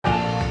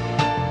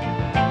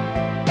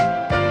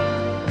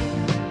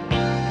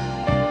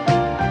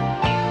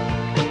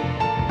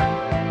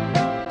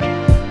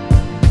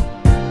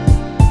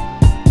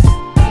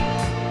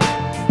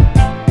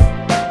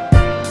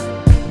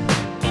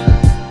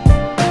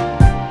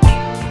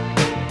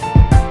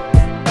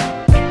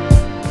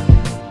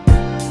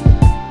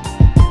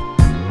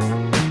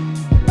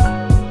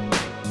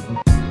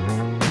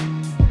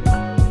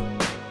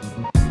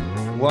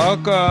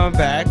Welcome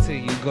back to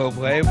You Go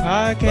Play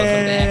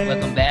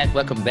Podcast.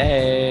 Welcome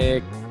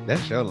back.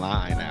 That's your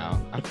line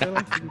now. I feel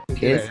like you can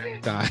do Is that every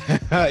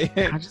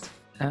time.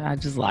 I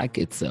just like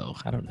it, so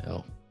I don't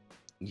know.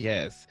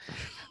 Yes.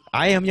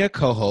 I am your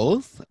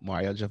co-host,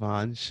 Mario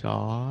Javon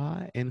Shaw.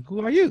 And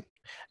who are you?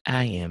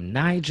 I am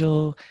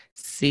Nigel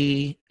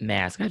C.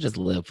 Mask. I just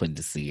love putting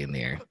the C in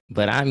there.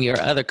 But I'm your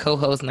other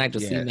co-host,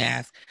 Nigel C. Yes.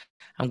 Mask.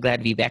 I'm glad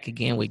to be back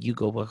again with You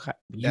Go Boy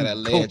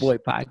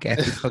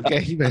Podcast.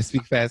 Okay, you better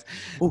speak fast.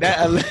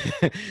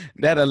 Okay.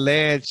 That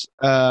alleged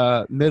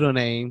middle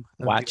name.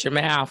 Watch your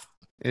mouth.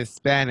 Is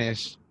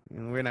Spanish.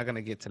 And we're not going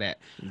to get to that.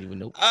 You don't even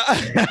know.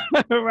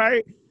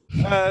 Right?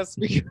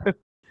 Speaking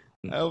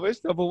of which,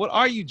 but what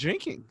are you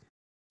drinking?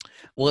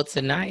 Well,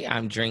 tonight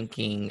I'm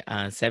drinking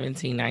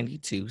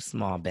 1792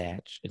 small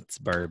batch. It's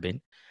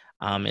bourbon.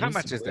 How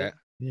much is that?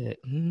 Yeah.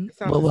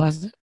 What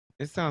was it?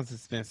 It sounds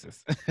expensive.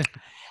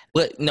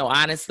 But no,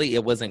 honestly,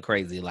 it wasn't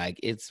crazy. Like,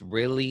 it's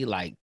really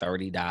like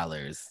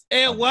 $30.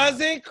 It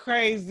wasn't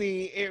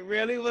crazy. It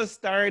really was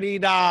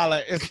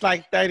 $30. It's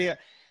like 30.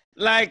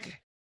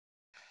 Like,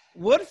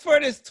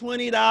 Woodford is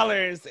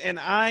 $20,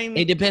 and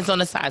It depends on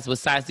the size. What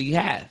size do you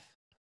have?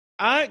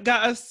 I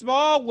got a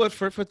small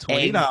Woodford for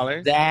 $20.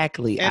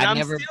 Exactly. And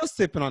I'm still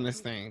sipping on this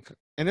thing.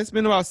 And it's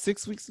been about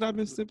 6 weeks that I've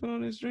been sipping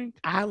on this drink.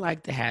 I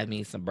like to have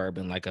me some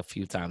bourbon like a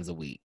few times a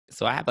week.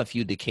 So I have a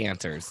few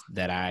decanters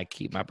that I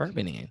keep my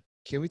bourbon in.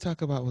 Can we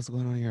talk about what's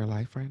going on in your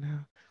life right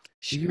now?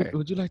 Sure.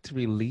 Would you like to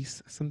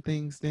release some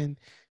things then?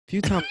 A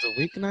few times a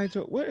week,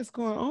 Nigel? What is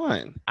going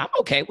on? I'm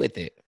okay with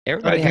it.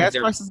 Everybody has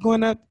gas prices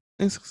going up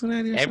in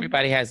Cincinnati?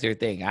 Everybody has their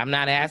thing. I'm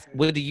not asking.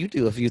 What do you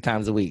do a few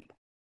times a week?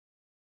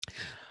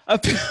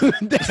 Well,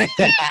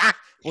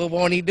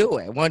 won't he do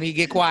it? Won't he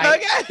get quiet?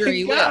 Okay. Sure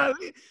he will.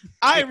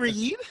 I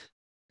read.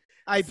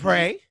 I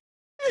pray.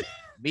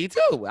 Me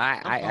too.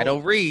 I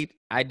don't read.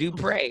 I do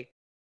pray.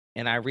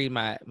 And I read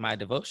my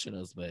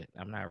devotionals, but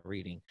I'm not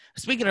reading.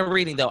 Speaking of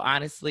reading, though,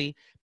 honestly,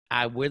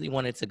 I really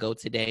wanted to go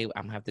today.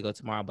 I'm going to have to go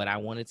tomorrow, but I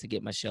wanted to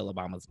get Michelle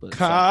Obama's book.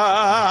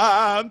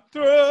 Come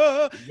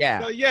through.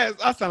 Yeah. So, yes,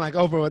 I sound like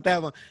Oprah with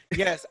that one.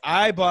 Yes,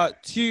 I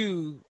bought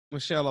 2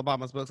 Michelle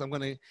Obama's books. I'm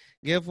going to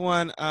give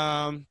one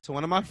to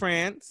one of my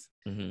friends.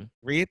 Mm-hmm.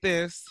 Read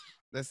this.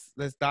 Let's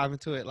dive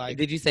into it. Like,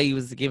 did you say you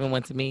was giving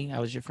one to me? I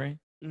was your friend?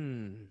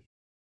 No,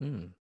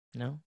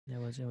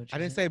 that wasn't what you I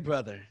didn't say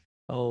brother.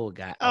 Oh,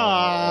 God.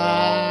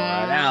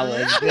 Oh, that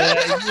was good.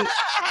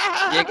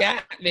 You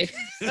got me.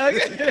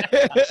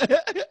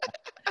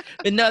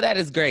 But no, that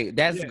is great.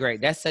 That's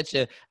great. I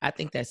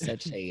think that's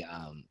such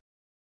an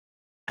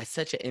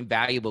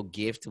invaluable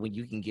gift when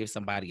you can give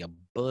somebody a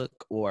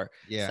book or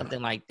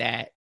something like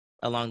that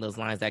along those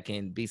lines that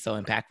can be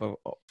so impactful,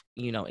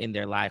 in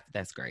their life.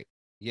 That's great.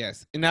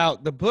 Yes. Now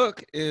the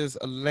book is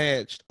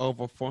alleged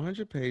over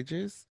 400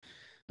 pages.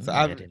 So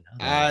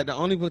the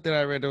only book that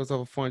I read that was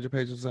over 400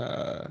 pages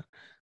was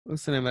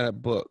what's the name of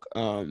that book?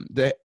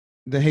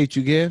 The Hate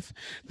U Give.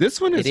 This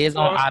one is. It is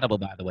on Audible,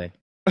 by the way.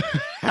 Okay.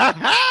 Yeah,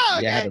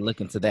 I had to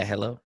look into that.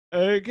 Hello.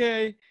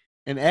 Okay.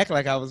 And act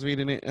like I was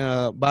reading it.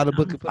 Buy the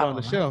book and put it on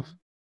the shelf.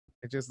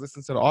 And just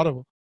listen to the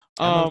Audible.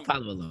 Follow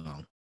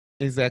along.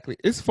 Exactly.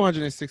 It's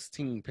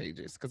 416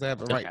 pages because I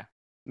have it right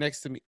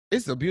next to me.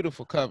 It's a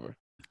beautiful cover.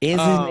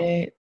 Isn't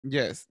it?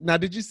 Yes. Now,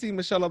 did you see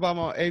Michelle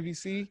Obama on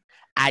ABC?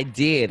 I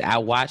did. I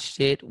watched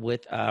it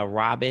with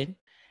Robin,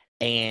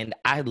 and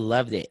I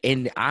loved it.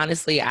 And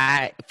honestly,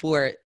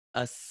 for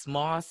a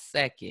small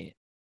second,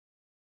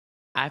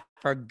 I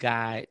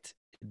forgot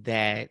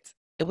that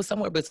it was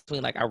somewhere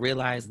between, like, I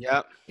realized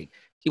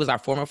she was our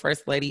former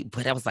first lady,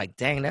 but I was like,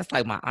 dang, that's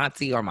like my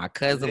auntie or my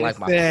cousin, like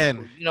my,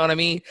 you know what I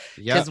mean?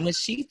 Because when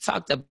she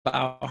talked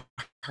about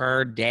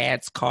her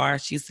dad's car,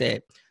 she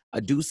said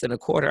a deuce and a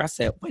quarter. I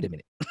said, wait a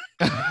minute.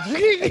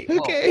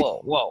 Okay.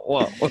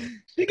 Whoa.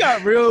 She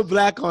got real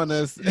black on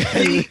us.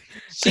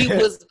 She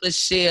was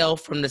Michelle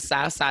from the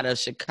south side of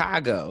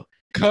Chicago.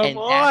 Come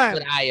on. That's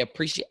what I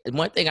appreciate.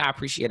 One thing I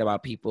appreciate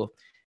about people,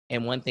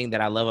 and one thing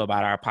that I love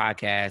about our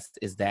podcast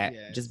is that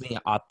just being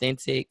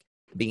authentic,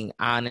 being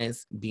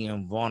honest,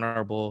 being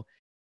vulnerable.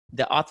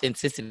 The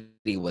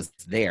authenticity was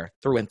there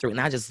through and through. And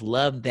I just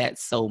love that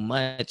so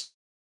much.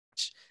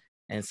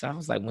 And so I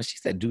was like, when she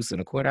said deuce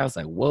and a quarter, I was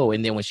like, whoa.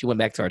 And then when she went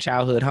back to her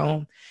childhood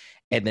home,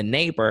 and the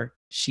neighbor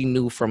she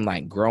knew from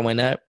like growing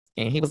up,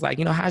 and he was like,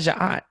 how's your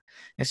aunt?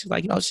 And she was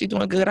like, she's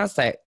doing good. I was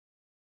like,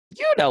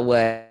 you know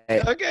what?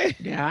 Okay.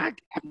 Yeah,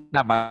 I'm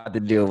not about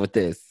to deal with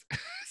this.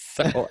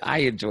 So I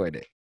enjoyed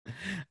it.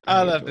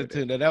 I loved it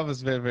too. That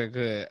was very, very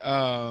good.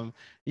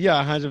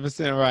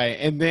 100% right.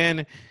 And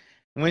then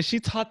when she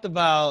talked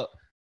about,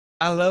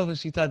 I love when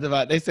she talked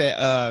about, they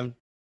said,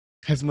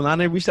 has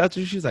Melania reached out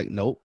to you? She was like,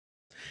 nope.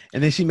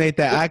 And then she made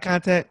that eye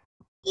contact.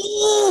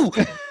 Ooh!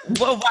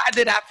 Well, why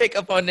did I pick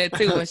up on that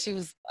too? When she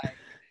was like,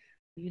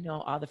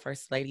 all the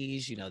first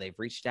ladies, they've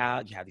reached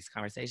out, you have these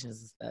conversations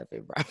and stuff.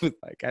 And I was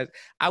like,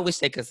 I wish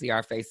they could see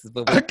our faces.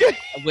 But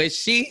when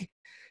she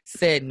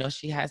said, no,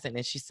 she hasn't.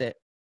 And she said,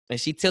 and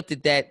she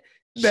tilted that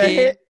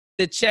the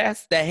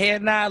chest, the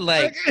head nod,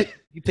 like,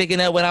 you picking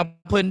up what I'm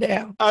putting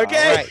down?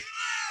 Okay. All right.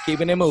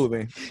 Keeping it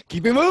moving.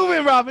 Keep it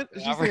moving, Robin.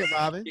 She All said, right.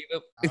 Robin. Keep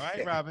it- All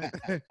right, Robin.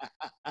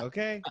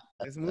 Okay,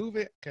 let's move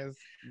it. Cause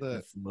look,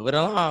 Let's move it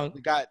along.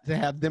 we got to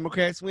have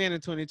Democrats win in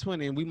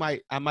 2020,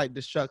 and I might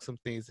destruct some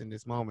things in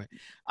this moment.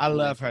 I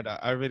love her though.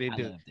 I really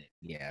do. Loved it.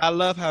 Yeah. I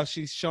love how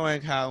she's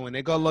showing how when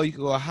they go low, you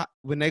can go high.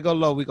 When they go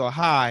low, we go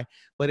high.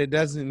 But it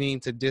doesn't mean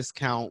to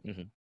discount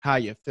how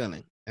you're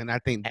feeling. And I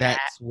think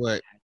that's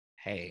what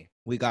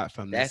we got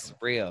from this.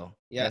 That's real.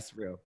 Yeah, that's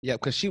real. Yeah,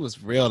 because she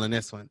was real in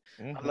this one.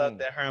 I love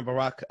that her and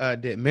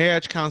Barack did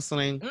marriage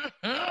counseling.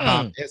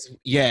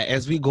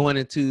 As we going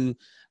into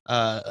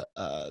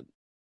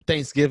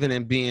Thanksgiving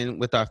and being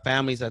with our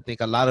families, I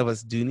think a lot of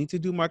us do need to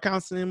do more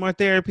counseling, more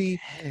therapy.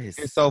 Yes.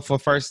 And so for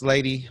First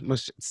Lady,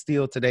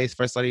 still today's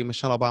First Lady,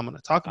 Michelle Obama,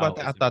 to talk about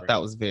that, I thought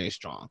that was very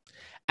strong.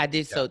 I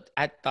did so.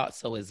 I thought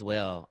so as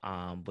well.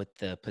 With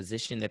the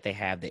position that they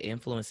have, the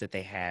influence that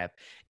they have,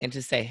 and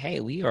to say, "Hey,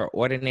 we are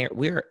ordinary.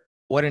 We're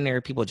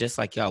ordinary people, just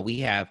like y'all. We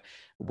have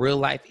real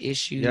life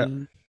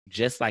issues,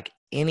 just like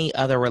any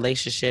other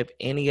relationship,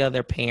 any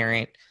other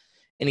parent,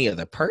 any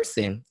other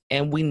person,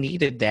 and we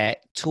needed that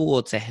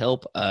tool to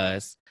help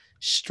us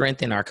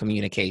strengthen our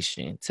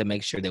communication, to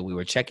make sure that we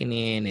were checking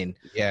in and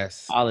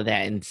all of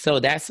that. And so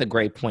that's a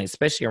great point,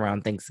 especially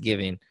around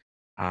Thanksgiving."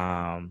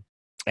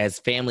 As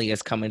family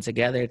is coming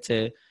together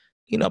to,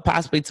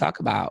 possibly talk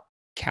about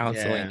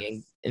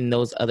counseling and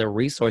those other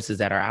resources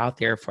that are out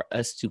there for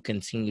us to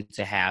continue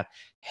to have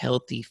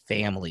healthy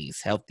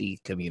families, healthy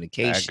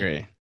communication, I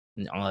agree.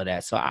 And all of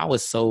that. So I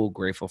was so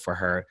grateful for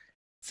her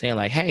saying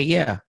like, hey,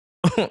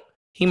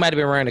 he might have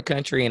been around the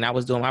country and I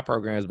was doing my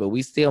programs, but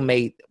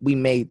we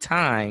made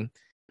time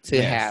to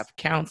have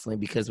counseling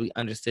because we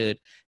understood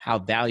how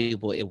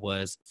valuable it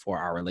was for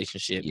our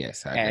relationship.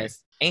 Yes, I agree.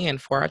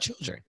 And for our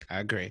children. I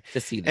agree. To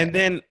see that. And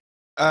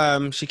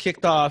then she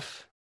kicked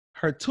off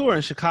her tour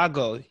in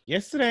Chicago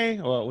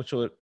yesterday, or which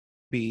would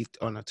be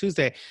on a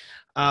Tuesday.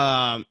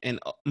 And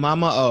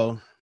Mama O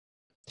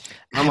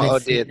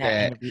did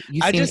that.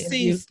 I just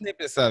see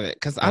snippets of it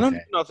because I don't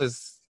know if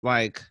it's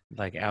like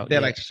out. They're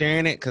like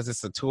sharing it because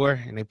it's a tour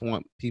and they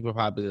want people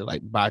probably to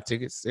like buy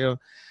tickets still.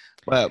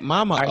 But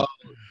Mama O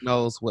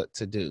knows what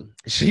to do.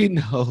 She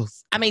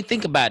knows. I mean,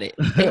 think about it.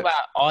 Think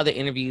about all the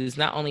interviews,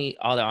 not only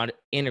all the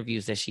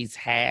interviews that she's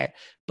had,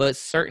 but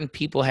certain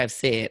people have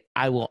said,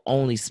 I will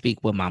only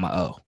speak with Mama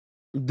O.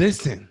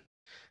 Listen,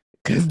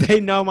 because they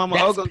know Mama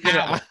O gonna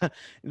get it.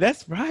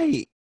 That's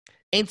right.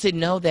 And to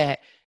know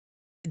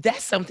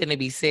that's something to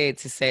be said,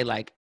 to say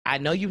like, I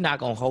know you're not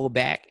going to hold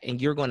back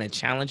and you're going to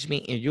challenge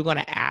me and you're going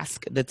to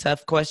ask the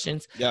tough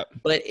questions. Yep.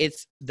 But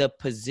it's the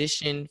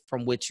position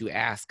from which you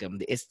ask them.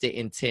 It's the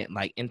intent,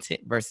 like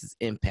intent versus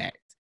impact.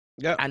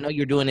 Yep. I know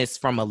you're doing this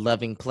from a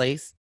loving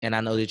place and I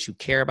know that you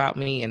care about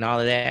me and all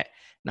of that.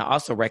 And I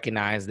also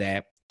recognize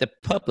that the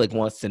public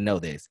wants to know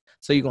this.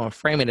 So you're going to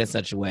frame it in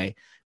such a way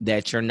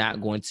that you're not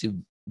going to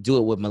do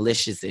it with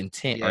malicious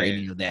intent or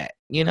any of that.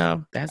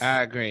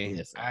 I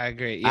agree. I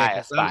agree. Yeah, I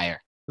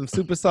aspire. Some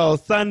Super Soul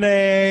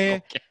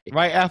Sunday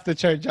right after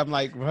church. I'm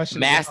like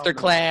rushing.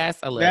 Masterclass.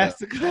 I love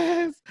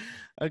Masterclass.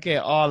 Okay,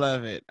 all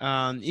of it.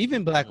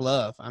 Even Black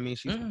Love. I mean,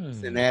 she's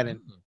in that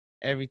and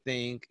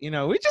everything.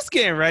 We're just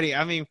getting ready.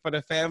 I mean, for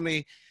the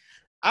family.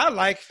 I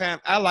like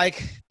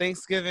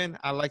Thanksgiving.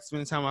 I like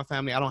spending time with my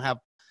family. I don't have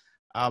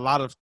a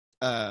lot of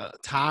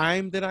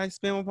time that I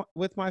spend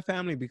with my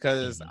family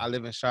because I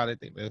live in Charlotte.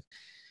 They live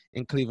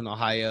in Cleveland,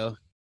 Ohio.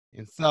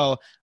 And so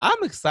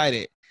I'm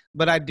excited.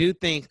 But I do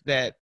think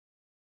that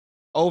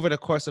over the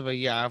course of a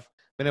year, I've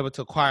been able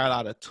to acquire a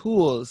lot of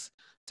tools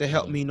to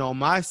help me know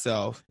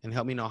myself and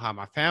help me know how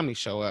my family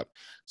show up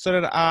so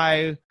that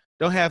I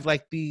don't have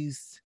like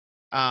these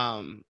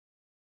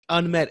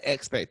unmet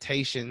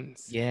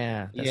expectations.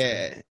 Yeah.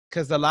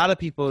 Because a lot of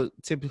people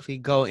typically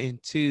go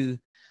into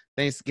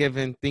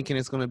Thanksgiving thinking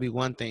it's going to be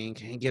one thing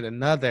and get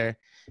another.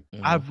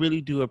 I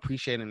really do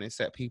appreciate and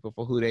accept people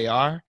for who they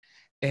are.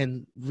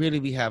 And really,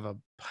 we have a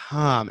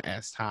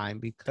bomb-ass time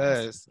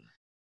because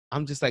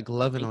I'm just like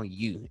loving on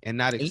you and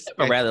not expecting.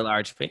 You have a rather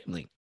large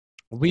family.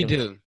 We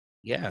do.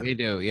 Yeah. We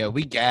do. Yeah.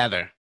 We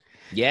gather.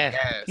 Yeah.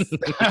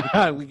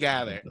 Yes. We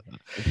gather.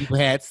 And people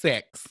had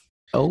sex.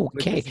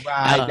 Okay. Which is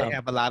why they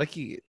have a lot of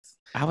kids.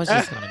 I was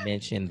just going to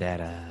mention that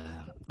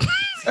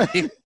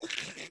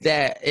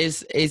that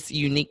it's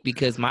unique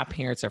because my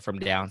parents are from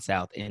down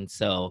south. And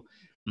so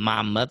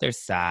my mother's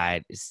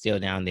side is still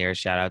down there.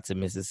 Shout out to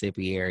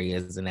Mississippi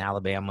areas and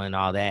Alabama and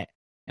all that.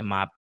 And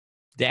my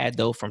dad,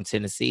 though, from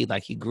Tennessee,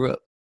 like he grew up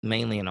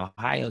mainly in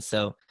Ohio.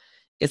 So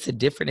it's a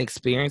different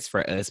experience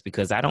for us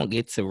because I don't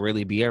get to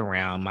really be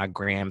around my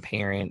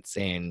grandparents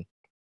and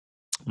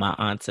my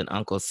aunts and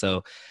uncles.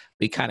 So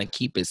we kind of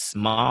keep it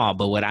small.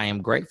 But what I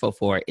am grateful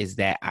for is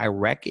that I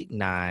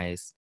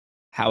recognize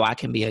how I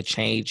can be a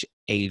change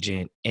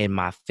agent in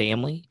my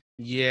family.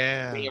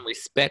 Yeah. Being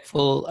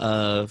respectful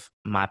of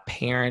my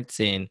parents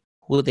and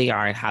who they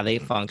are and how they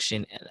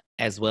function,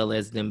 as well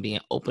as them being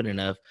open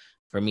enough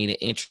for me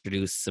to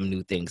introduce some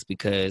new things.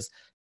 Because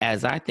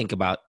as I think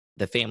about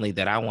the family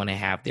that I want to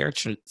have, there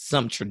are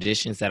some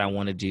traditions that I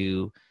want to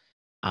do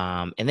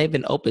And they've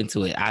been open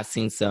to it. I've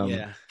seen some,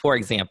 for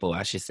example,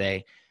 I should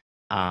say.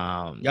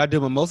 Y'all do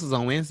mimosas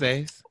on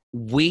Wednesdays.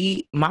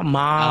 My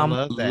mom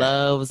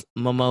loves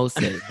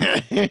mimosas.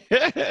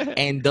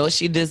 And though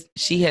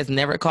she has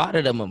never called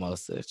it a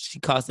mimosa. She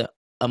calls it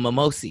a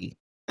mimosi.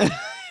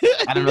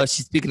 I don't know if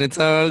she's speaking in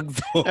tongues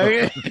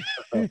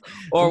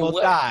or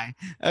what.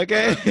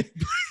 Okay.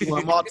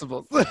 Or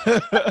multiples.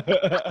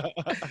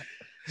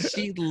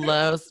 She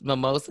loves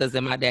mimosas,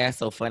 and my dad's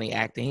so funny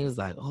acting. He was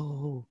like,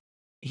 oh,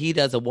 he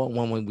doesn't want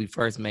one when we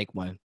first make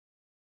one.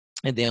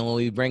 And then when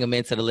we bring him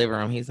into the living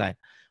room, he's like,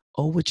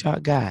 oh, what y'all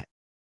got?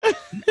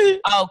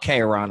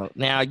 Okay, Ronald.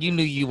 Now, you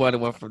knew you wanted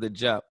one from the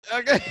jump.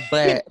 Okay.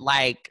 But,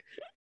 like,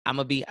 I'm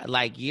going to be,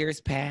 like, years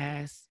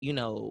past, you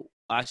know,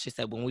 I should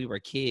say when we were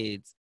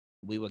kids,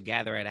 we would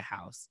gather at a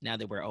house. Now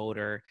that we're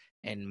older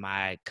and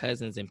my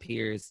cousins and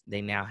peers,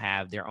 they now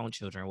have their own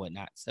children and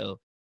whatnot. So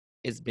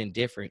it's been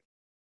different.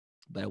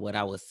 But what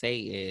I would say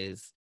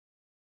is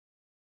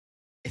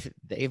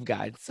they've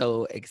gotten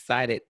so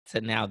excited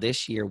to now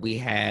this year we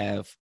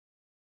have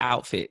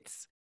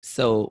outfits.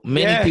 So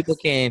many people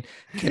can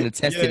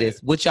attest to this.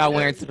 What y'all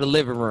wearing to the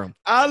living room?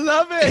 I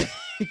love it.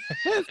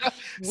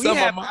 We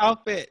have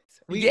outfits.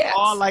 We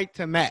all like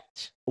to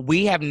match.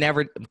 We have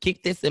never,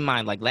 keep this in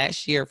mind, like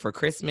last year for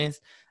Christmas,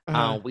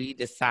 we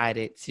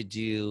decided to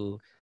do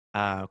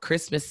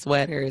Christmas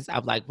sweaters.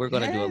 I'm like, we're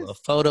going to do a little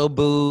photo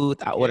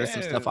booth. I ordered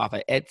some stuff off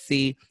of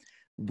Etsy.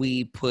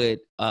 We put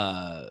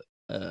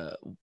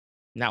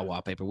not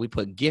wallpaper. We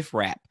put gift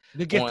wrap.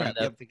 The gift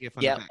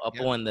wrap. Up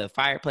on the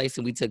fireplace,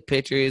 and we took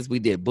pictures. We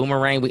did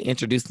boomerang. We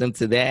introduced them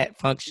to that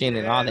function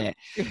and all that.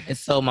 And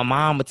so my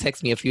mom would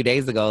text me a few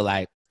days ago,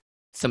 like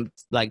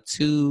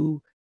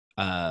two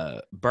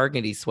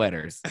burgundy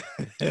sweaters,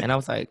 and I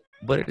was like,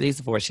 "What are these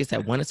for?" She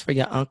said, "One is for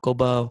your Uncle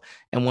Bo,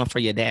 and one for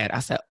your dad." I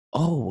said,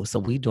 "Oh, so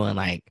we doing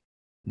like."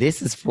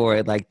 This is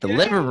for like the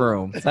living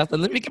room. So I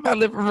said, let me get my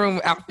living room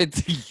outfit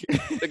to you.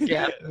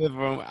 Living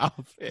room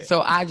outfit.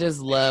 So I just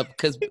love,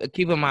 because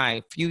keep in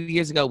mind, a few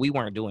years ago, we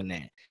weren't doing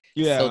that.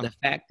 Yeah. So the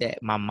fact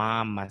that my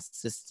mom, my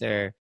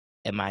sister,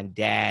 and my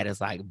dad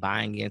is like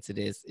buying into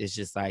this is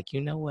just like,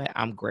 you know what?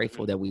 I'm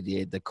grateful that we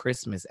did the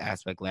Christmas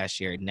aspect last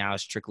year. Now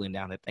it's trickling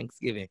down to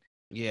Thanksgiving.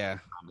 Yeah.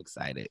 I'm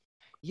excited.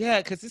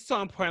 Yeah, because it's so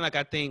important. Like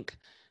I think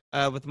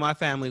with my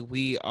family,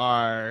 we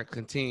are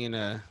continuing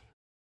to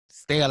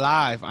stay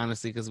alive,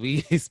 honestly, because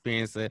we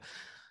experienced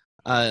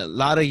a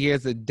lot of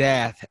years of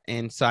death,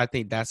 and so I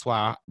think that's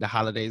why the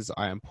holidays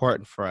are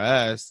important for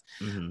us,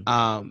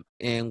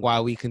 and why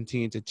we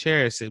continue to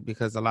cherish it,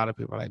 because a lot of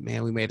people are like,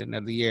 man, we made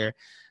another year.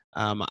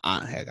 My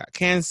aunt had got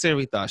cancer.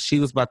 We thought she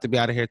was about to be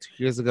out of here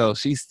 2 years ago.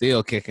 She's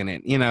still kicking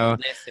it, you know.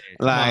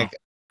 Like,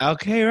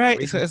 okay,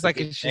 right. So it's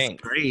like, it's just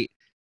great.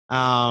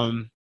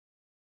 And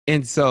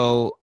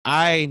so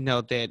I know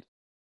that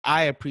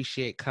I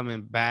appreciate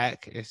coming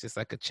back. It's just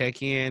like a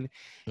check-in,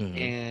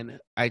 and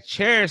I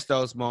cherish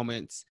those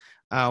moments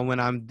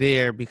when I'm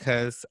there,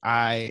 because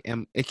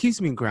it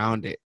keeps me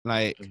grounded.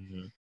 Like,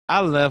 I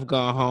love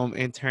going home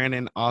and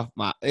turning off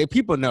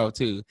people know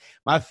too.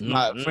 My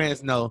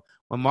friends know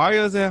when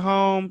Mario's at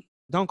home,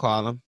 don't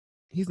call him.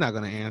 He's not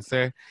going to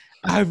answer.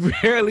 I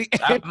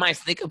might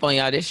sneak up on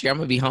y'all this year. I'm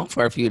going to be home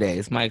for a few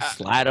days. Might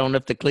slide on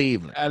up to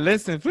Cleveland.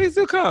 Listen, please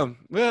do come.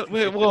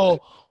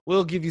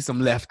 We'll give you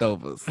some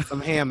leftovers, some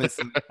ham and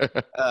some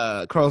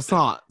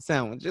croissant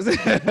sandwiches.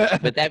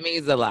 But that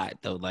means a lot,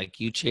 though.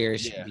 Like, you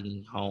cherish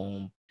being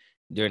home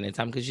during the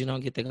time, because you don't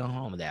get to go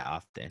home that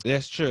often.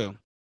 That's true.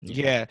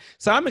 Yeah.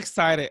 So I'm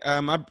excited.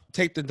 I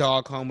take the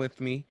dog home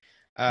with me.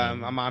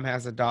 My mom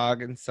has a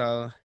dog, and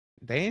so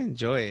they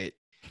enjoy it.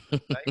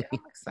 Like, I'm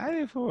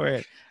excited for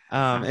it.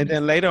 And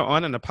then later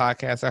on in the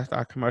podcast, after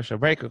our commercial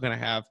break, we're going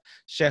to have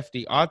Chef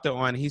D. Arthur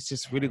on. He's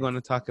just really going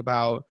to talk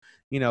about,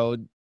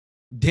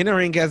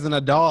 dinnering as an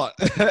adult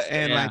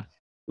and like,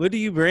 what do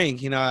you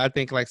bring? I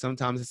think like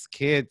sometimes as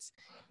kids,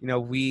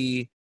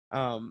 we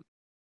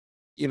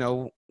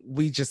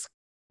just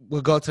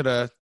will go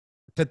to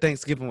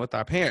Thanksgiving with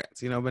our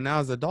parents, but now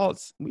as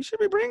adults, we should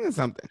be bringing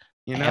something,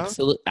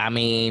 Absolutely. I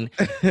mean,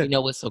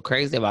 what's so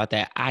crazy about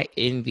that? I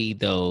envy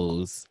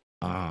those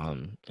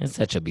in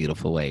such a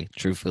beautiful way,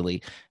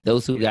 truthfully,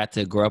 those who got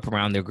to grow up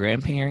around their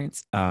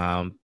grandparents,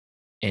 and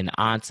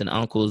aunts and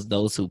uncles,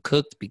 those who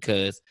cooked,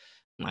 because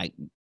like,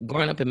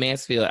 growing up in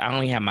Mansfield, I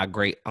only have my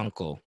great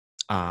uncle,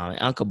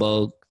 Uncle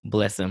Bo,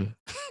 bless him.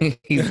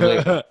 He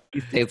stays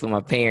with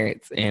my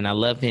parents, and I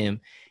love him.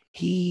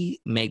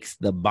 He makes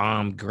the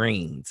bomb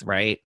greens,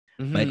 right?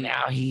 But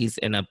now he's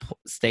in a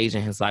stage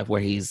in his life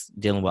where he's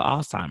dealing with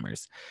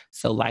Alzheimer's.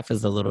 So life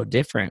is a little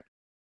different.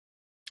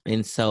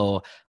 And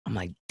so I'm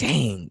like,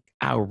 dang,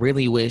 I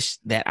really wish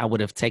that I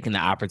would have taken the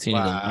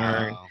opportunity to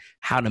learn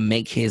how to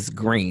make his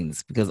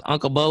greens, because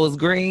Uncle Bo's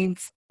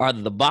greens are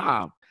the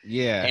bomb.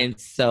 Yeah. And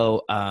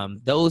so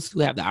those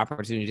who have the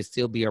opportunity to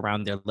still be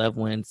around their loved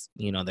ones,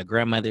 their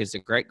grandmothers,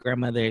 their great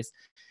grandmothers,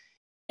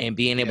 and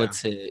being able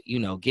to,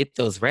 get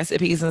those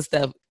recipes and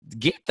stuff,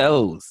 get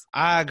those.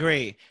 I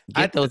agree.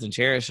 Get those and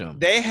cherish them.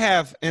 They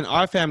have, in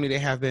our family, they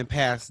have been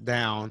passed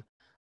down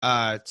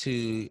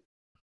to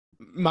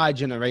my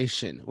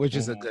generation, which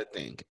is a good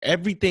thing.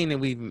 Everything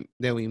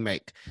that we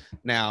make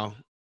now,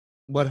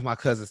 what if my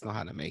cousins know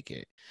how to make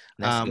it?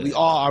 We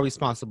all are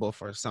responsible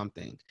for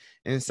something,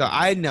 and so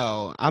I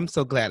know I'm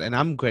so glad and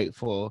I'm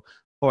grateful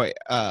for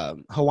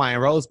Hawaiian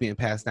rolls being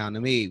passed down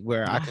to me,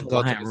 where I can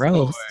go to the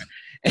store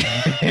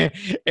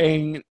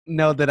and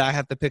know that I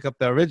have to pick up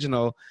the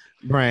original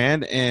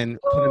brand and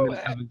put them in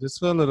the oven just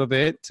for a little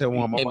bit to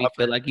warm them up. Made me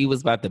feel like you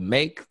was about to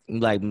make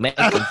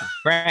from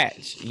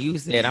scratch. You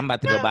said I'm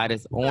about to go buy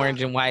this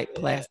orange and white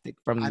plastic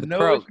from the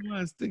Kroger. Which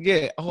ones to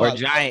get. Or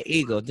Giant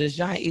Eagle. Does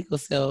Giant Eagle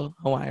sell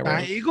Hawaiian rolls?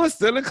 Giant Eagle is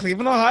still in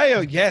Cleveland,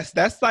 Ohio. Yes,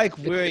 that's like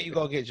where you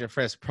go get your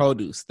fresh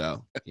produce,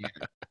 though. Yeah.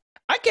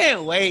 I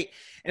can't wait.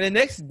 And the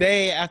next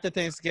day after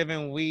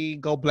Thanksgiving, we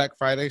go Black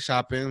Friday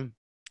shopping.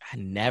 I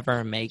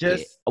never make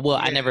it. Well,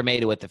 I never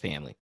made it with the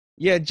family.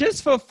 Yeah,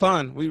 just for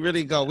fun. We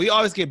really go. We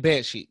always get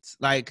bed sheets,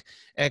 like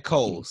at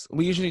Kohl's.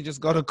 We usually just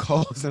go to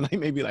Kohl's and like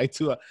maybe like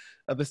 2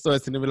 other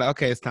stores, and then we're like,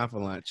 okay, it's time for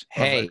lunch.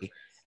 Hey,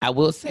 I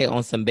will say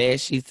on some bed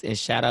sheets, and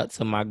shout out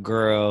to my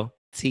girl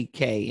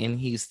TK in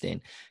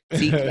Houston.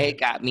 TK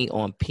got me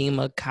on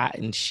Pima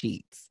cotton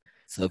sheets.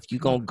 So if you're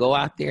going to go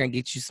out there and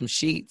get you some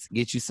sheets,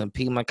 get you some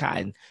Pima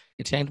cotton,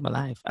 it changed my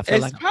life. I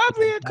feel it's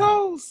probably at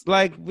Kohl's.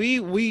 Like we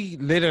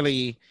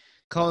literally,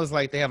 Kohl's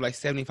like they have like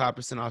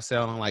 75% off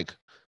sale on like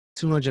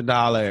 $200.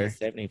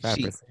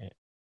 75%.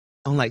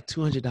 On like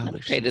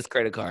 $200. Pay this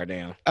credit card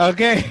down.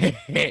 Okay.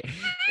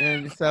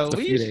 And so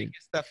we usually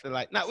get stuff that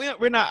like,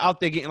 we're not out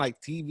there getting like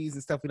TVs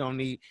and stuff we don't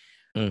need.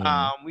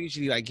 Mm-hmm. We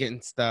usually like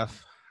getting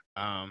stuff.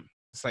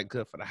 It's like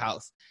good for the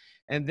house.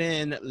 And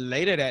then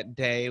later that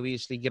day, we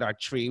usually get our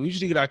tree. We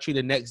usually get our tree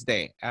the next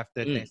day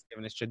after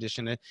Thanksgiving. It's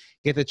tradition to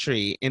get the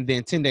tree. And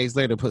then 10 days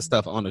later, put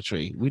stuff on the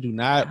tree. We do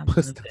not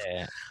put stuff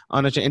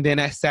on the tree. And then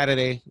that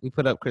Saturday, we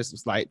put up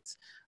Christmas lights.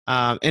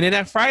 And then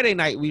that Friday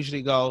night, we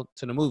usually go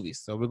to the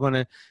movies. So we're going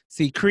to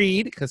see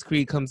Creed because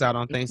Creed comes out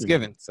on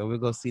Thanksgiving. So we'll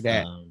go see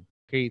that.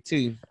 Creed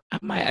 2. I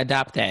might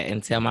adopt that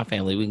and tell my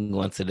family we can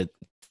go into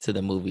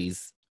the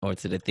movies or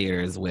to the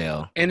theater as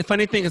well. And the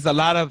funny thing is a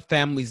lot of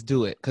families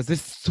do it because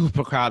it's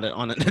super crowded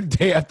on the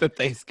day after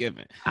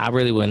Thanksgiving. I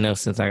really wouldn't know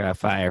since I got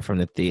fired from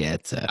the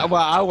theater.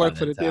 Well, I worked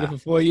for the theater for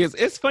 4 years.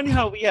 It's funny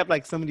how we have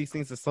like some of these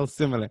things are so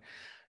similar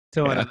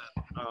to one another.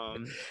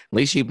 At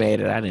least you made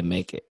it. I didn't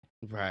make it.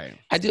 Right.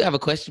 I do have a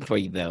question for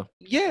you though.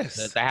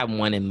 Yes. I have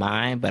one in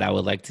mind, but I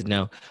would like to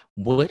know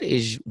what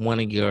is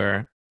one of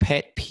your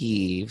pet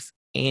peeves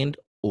and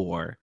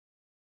or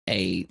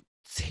a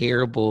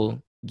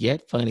terrible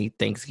yet funny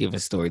Thanksgiving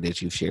story that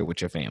you share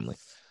with your family?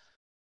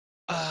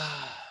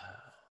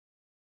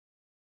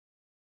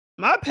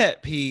 My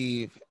pet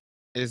peeve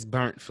is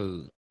burnt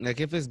food. Like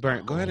if it's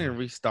burnt, go ahead and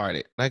restart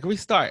it. Like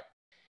restart.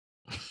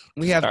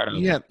 You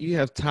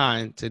have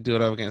time to do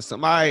it over again. So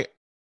my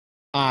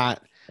aunt,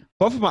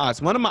 both of my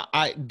aunts, one of my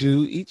aunt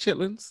do eat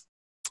chitlins.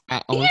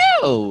 I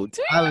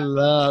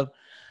love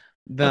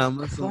them.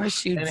 Of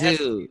course you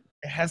do.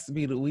 It has to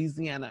be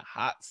Louisiana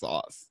hot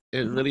sauce.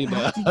 It really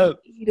does.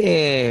 Eat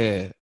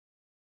it.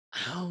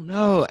 I don't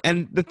know.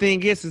 And the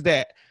thing is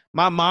that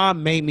my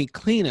mom made me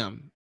clean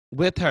them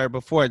with her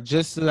before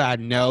just so that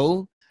I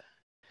know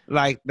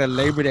like the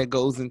labor that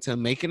goes into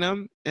making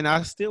them. And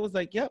I still was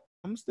like, yep,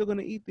 I'm still going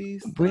to eat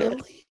these.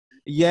 Really?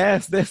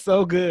 Yes, they're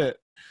so good.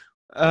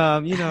 How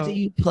do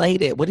you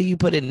plate it? What do you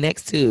put it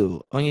next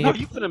to?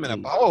 You put them in a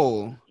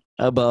bowl.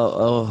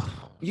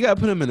 You gotta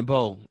put them in a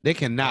bowl. They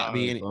cannot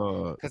be in it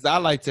because I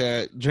like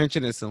to drench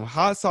it in some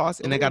hot sauce,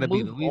 and they gotta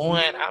be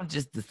Louisiana. I'm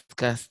just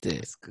disgusted.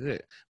 It's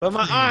good, but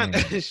my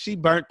aunt she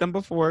burnt them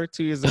before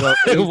 2 years ago.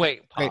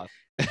 Wait, pause.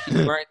 She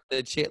burnt the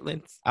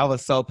chitlins. I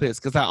was so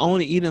pissed because I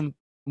only eat them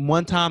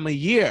one time a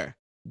year.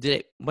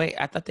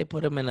 I thought they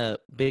put them in a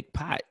big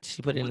pot.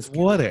 She put it in the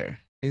water.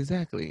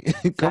 Exactly.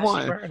 Come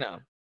on. She burn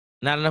them.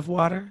 Not enough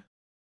water.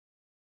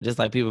 Just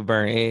like people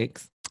burn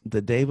eggs.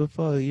 The day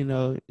before,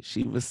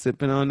 she was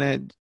sipping on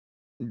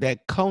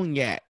that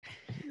cognac.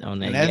 On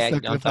that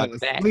yak, don't talk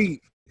back.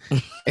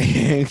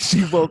 And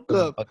she woke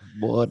up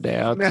boy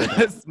down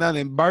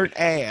smelling burnt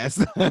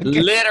ass.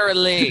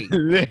 Literally.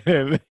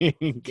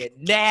 Get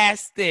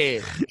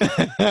nasty.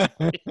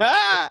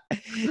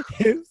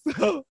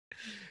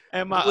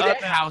 And my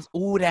other house.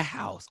 That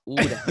house.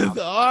 It's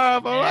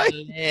horrible,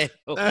 right?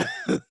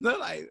 They're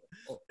like,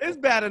 it's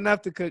bad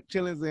enough to cook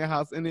chitlins in your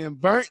house and then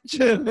burnt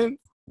chitlins.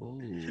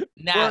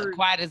 Now,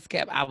 quiet as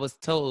kept, I was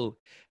told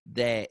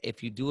that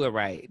if you do it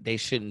right, they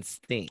shouldn't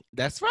stink.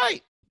 That's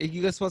right.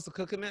 You're supposed to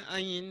cook them in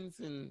onions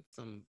and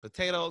some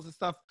potatoes and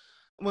stuff.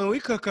 When we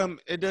cook them,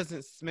 it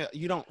doesn't smell.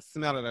 You don't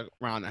smell it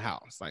around the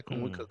house. Like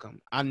when we cook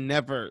them,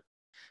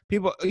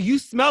 you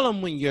smell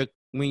them when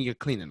you're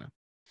cleaning them.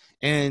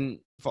 And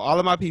for all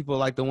of my people,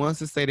 like the ones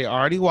that say they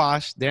already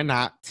washed, they're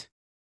not.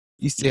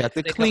 You still have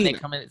to clean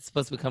it. It's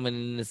supposed to be coming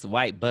in this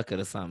white bucket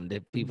or something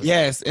that people.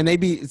 Yes, and they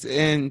be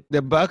in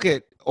the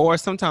bucket, or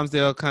sometimes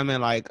they'll come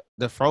in like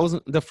the frozen.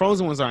 The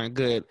frozen ones aren't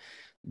good.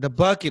 The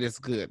bucket is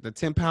good. The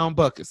 10-pound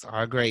buckets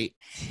are great.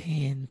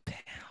 10-pound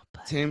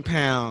buckets.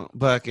 10-pound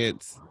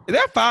buckets.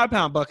 They're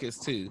 5-pound buckets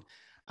too.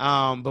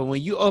 But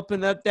when you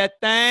open up that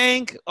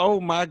thing,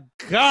 oh my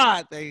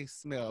God, they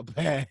smell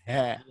bad.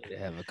 To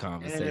have a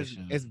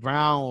conversation. It's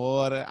brown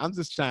water. I'm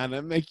just trying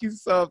to make you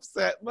so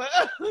upset, but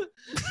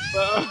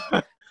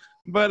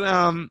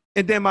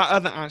and then my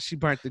other aunt, she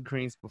burnt the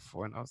greens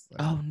before, and I was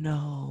like, oh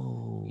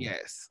no.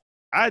 Yes,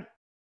 I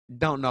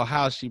don't know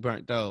how she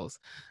burnt those,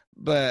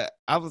 but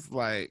I was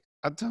like,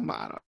 I told my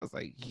aunt, I was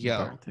like,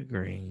 yo,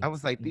 I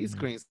was like, these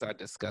greens are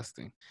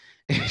disgusting.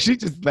 And she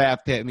just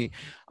laughed at me.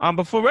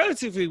 But for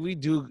relatively, we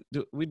do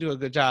a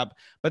good job.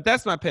 But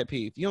that's my pet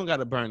peeve. You don't got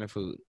to burn the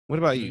food. What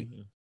about you?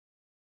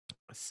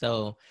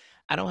 So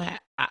I don't have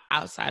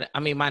outside.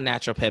 I mean, my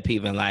natural pet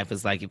peeve in life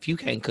is like, if you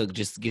can't cook,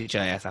 just get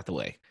your ass out the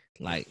way.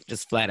 Like,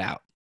 just flat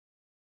out.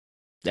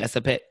 That's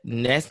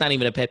not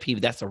even a pet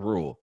peeve. That's a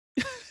rule.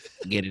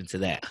 Get into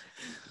that.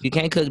 If you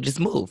can't cook, just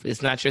move.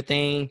 It's not your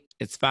thing.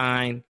 It's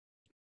fine.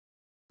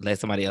 Let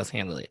somebody else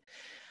handle it.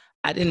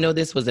 I didn't know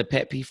this was a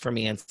pet peeve for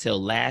me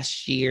until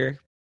last year.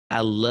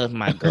 I love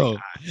my great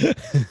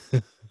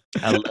aunt.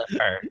 I love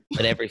her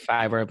with every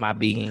fiber of my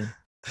being.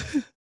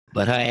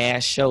 But her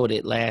ass showed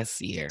it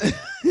last year.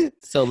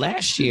 So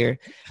last year,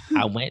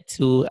 I went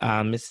to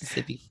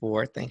Mississippi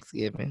for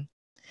Thanksgiving.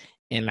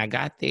 And I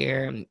got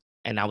there,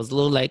 and I was a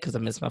little late because I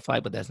missed my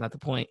flight, but that's not the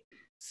point.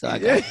 So I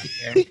got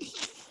there,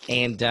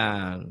 and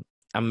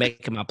I'm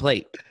making my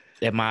plate.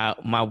 And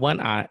my one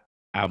aunt,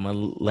 I'm going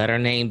to let her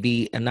name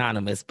be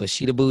anonymous, but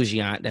she the bougie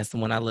aunt. That's the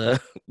one I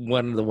love.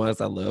 One of the ones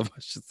I love, I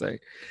should say.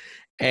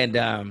 And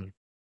I'm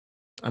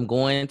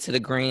going to the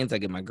greens. I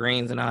get my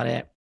greens and all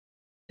that.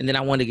 And then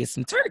I want to get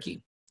some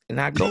turkey. And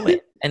I go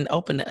in and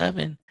open the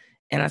oven,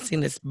 and I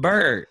seen this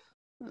bird.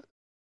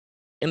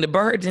 And the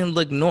bird didn't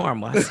look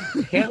normal. I said,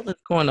 what the hell is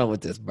going on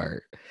with this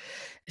bird?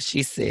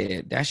 She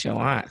said, that's your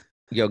aunt,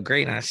 your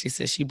great aunt. She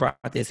said she brought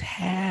this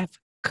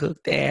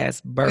half-cooked ass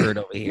bird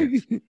over here.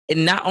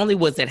 And not only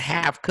was it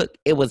half-cooked,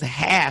 it was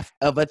half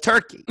of a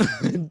turkey.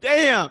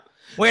 Damn.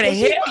 Where the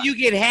hell you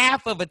get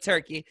half of a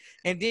turkey,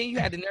 and then you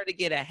had the nerve to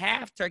get a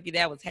half turkey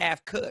that was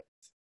half-cooked?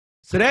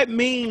 So that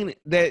mean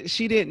that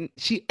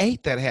she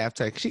ate that half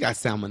turkey. She got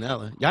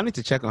salmonella. Y'all need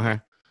to check on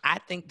her. I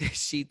think that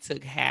she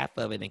took half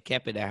of it and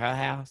kept it at her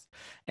house,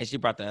 and she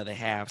brought the other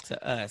half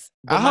to us.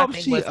 But I hope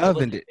she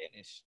ovened it.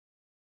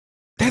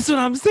 That's what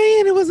I'm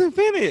saying. It wasn't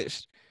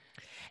finished.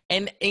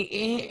 And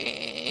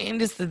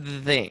this is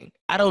the thing.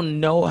 I don't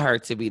know her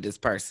to be this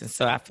person,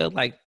 so I feel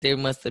like there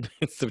must have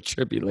been some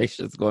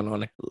tribulations going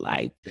on in her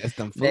life. That's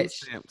them food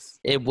stamps.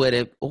 It would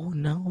have. Oh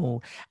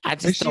no, I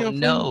just don't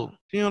know.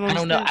 I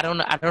don't know.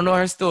 I don't know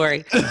her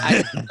story.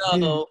 I just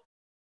know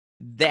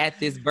that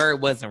this bird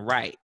wasn't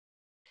right.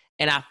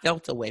 And I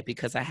felt away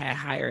because I had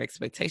higher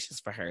expectations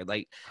for her.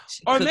 Like,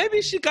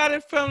 maybe she got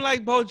it from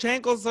like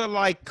Bojangles or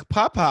like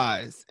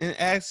Popeyes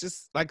and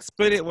just like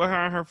split it with her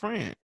and her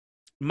friend.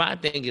 My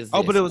thing is,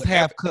 but it was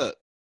half cooked.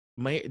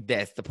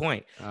 That's the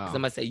point. Because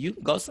I'm gonna say you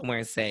can go somewhere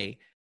and say,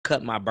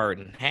 "Cut my bird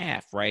in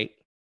half," right?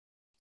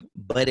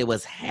 But it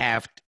was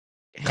half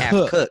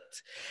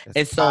cooked,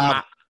 and so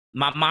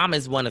my mom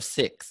is one of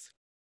 6,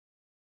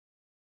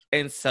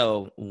 and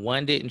so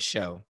one didn't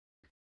show.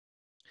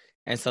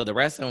 And so the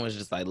rest of them was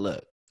just like,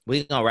 look,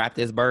 we're going to wrap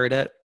this bird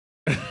up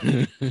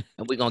and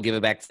we're going to give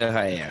it back to her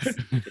ass.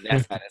 And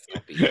that's how that's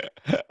going to be.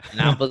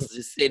 And I was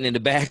just sitting in the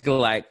back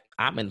like,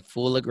 I'm in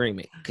full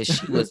agreement because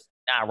she was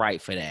not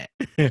right for that.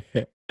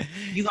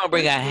 You're going to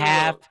bring a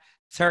half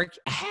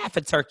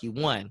a turkey,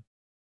 one.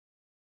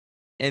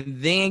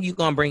 And then you're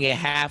going to bring it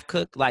half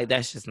cooked. Like,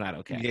 that's just not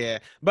okay. Yeah.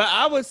 But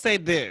I would say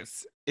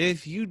this.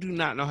 If you do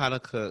not know how to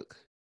cook,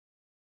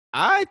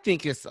 I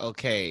think it's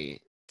okay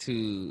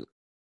to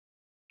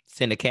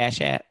send a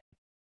Cash App.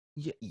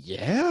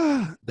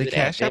 Yeah. The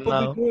Cash App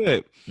would be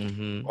good.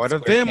 Mm-hmm. Or the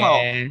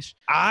Venmo. Cash,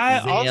 I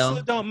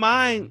also don't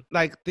mind.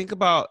 Like, think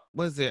about,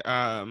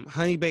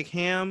 honey baked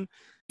ham?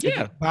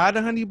 Yeah. Buy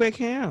the honey baked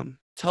ham.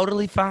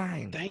 Totally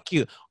fine. Thank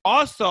you.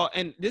 Also,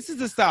 and this is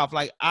the South,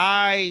 like,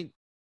 I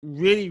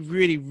really,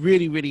 really,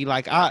 really, really,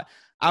 like, I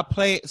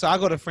play, so I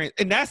go to France,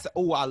 and I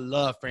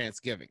love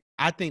Friendsgiving.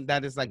 I think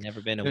that is like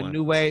never been to the one.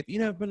 New wave. You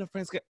never been to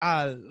Friendsgiving?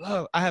 I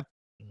have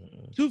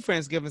 2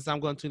 Friendsgivings I'm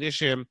going to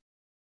this year.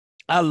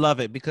 I love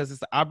it because it's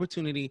the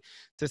opportunity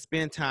to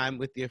spend time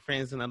with your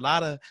friends, and a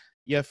lot of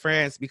your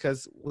friends,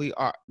 because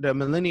the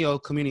millennial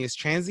community is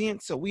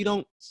transient, so we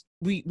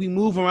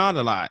move around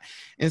a lot,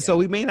 and so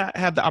we may not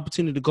have the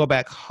opportunity to go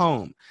back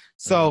home.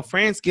 So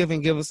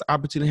Friendsgiving gives us the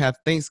opportunity to have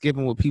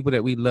Thanksgiving with people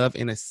that we love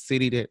in a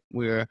city that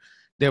we're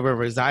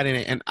residing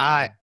in, and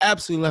I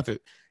absolutely love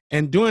it.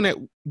 And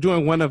during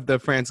one of the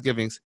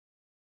Friendsgivings,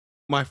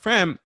 my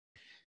friend,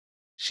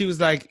 she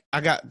was like,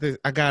 I got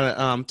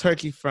a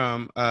turkey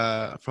from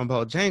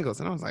Bojangles,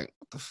 and I was like,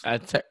 what the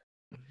fuck?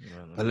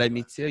 But let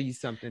me tell you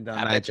something, though.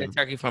 I bet that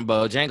turkey from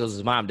Bojangles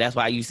is mom. That's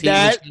why you see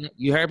that,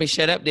 you heard me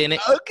shut up, didn't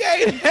it?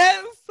 Okay,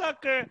 that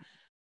sucker.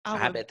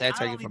 I bet that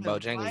turkey from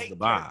Bojangles is the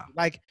bomb.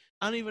 Like,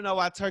 I don't even know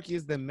why turkey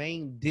is the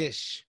main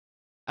dish.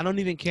 I don't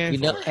even care. You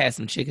know, it had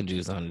some chicken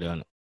juice on it,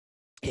 don't it?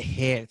 It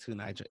had to,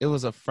 Nigel. It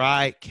was a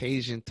fried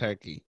Cajun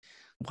turkey.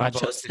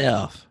 Watch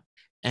yourself.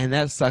 And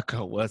that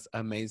sucker was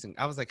amazing.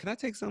 I was like, can I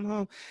take some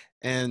home?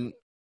 And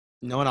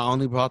knowing I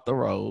only brought the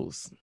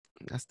rolls,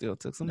 I still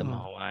took some home.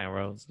 Hawaiian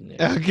rolls.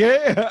 Yeah.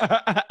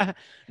 Okay.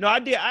 No, I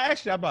did.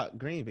 I bought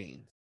green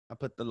beans. I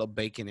put the little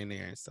bacon in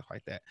there and stuff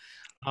like that.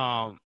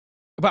 But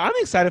I'm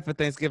excited for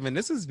Thanksgiving.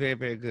 This is very,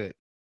 very good.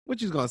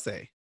 What you gonna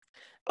say?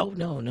 Oh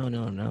no.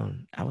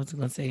 I wasn't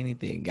gonna say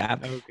anything.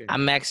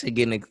 I'm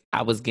actually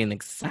I was getting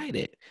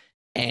excited.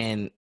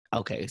 And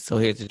okay, so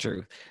here's the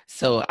truth.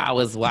 So I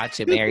was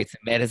watching Married to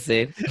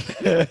Medicine.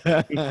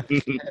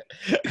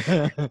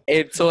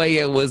 And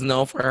Toya was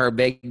known for her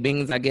baked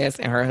beans, I guess,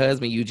 and her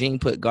husband Eugene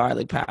put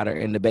garlic powder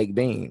in the baked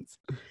beans.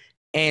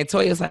 And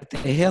Toya was like, the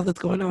hell is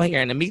going on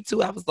here? And me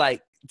too, I was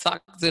like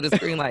talking to the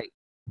screen like,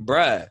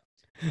 bruh,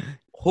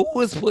 who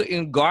was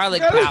putting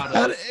garlic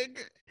powder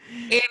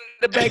in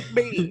the baked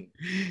beans?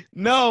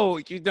 No,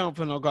 you don't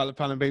put no garlic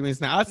powder in baked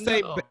beans. Now I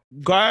say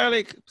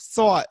garlic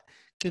salt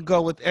can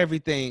go with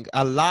everything,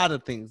 a lot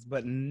of things,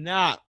 but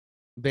not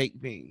baked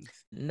beans.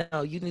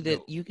 No, you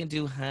can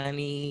do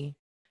honey,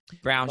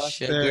 brown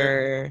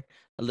sugar,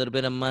 a little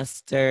bit of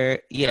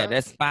mustard. Yeah,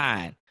 that's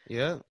fine.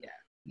 Yeah.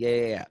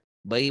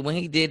 But when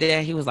he did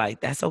that, he was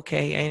like, "That's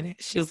okay, ain't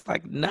it?" She was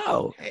like,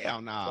 "No,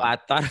 hell no." So I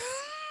thought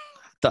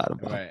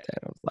about that.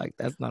 I was like,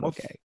 "That's not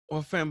okay."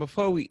 Well, fam,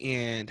 before we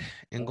end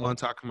and go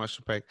into our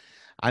commercial break,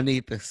 I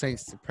need the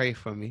saints to pray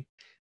for me,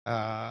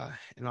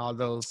 and all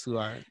those who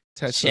are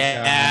touched.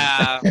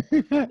 Yeah. All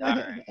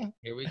right,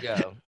 here we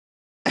go.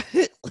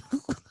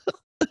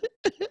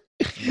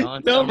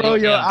 Don't roll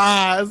your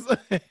eyes.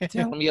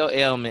 Tell them your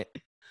ailment.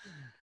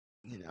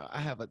 I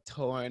have a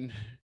torn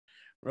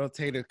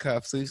rotator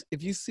cuff. So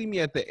if you see me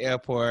at the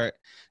airport,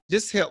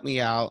 just help me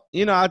out.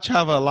 I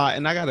travel a lot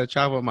and I got to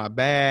travel with my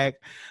bag.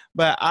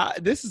 But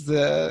this is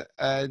a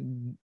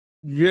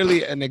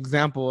really an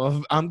example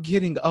of I'm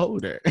getting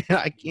older.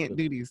 I can't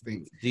do these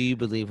things. Do you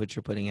believe what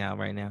you're putting out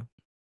right now?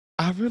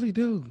 I really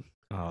do.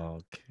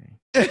 Oh,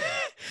 okay.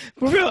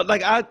 For real.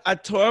 Like I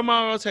tore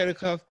my rotator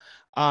cuff.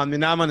 And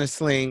now I'm on a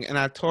sling, and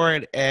I tore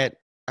it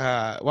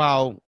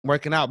while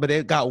working out, but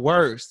it got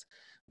worse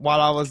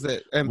while I was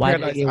in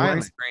Paradise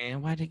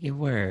Island. Why did it get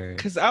worse?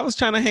 Because I was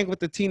trying to hang with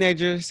the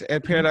teenagers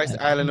at Paradise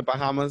Island in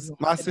Bahamas.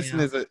 My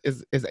assistant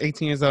is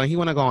 18 years old, and he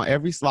want to go on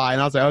every slide,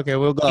 and I was like, okay,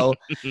 we'll go.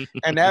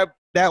 And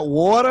that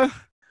water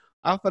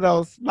off of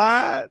those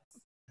slides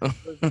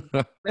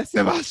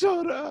messing my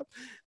shoulder up.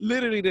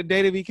 Literally, the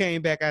day that we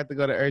came back, I had to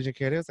go to urgent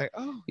care. They was like,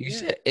 oh,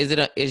 is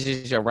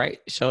it your right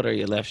shoulder or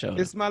your left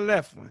shoulder? It's my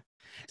left one.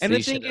 And so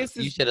the thing is,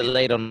 you should have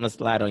laid on the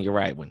slide on your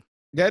right one.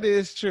 That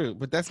is true,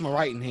 but that's my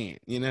right hand.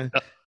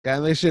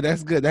 Gotta make sure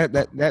that's good.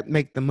 That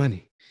make the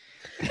money.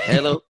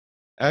 Hello.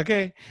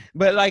 Okay,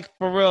 but like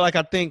for real, like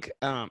I think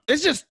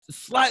it's just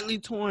slightly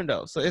torn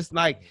though, so it's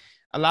like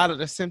a lot of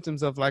the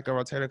symptoms of like a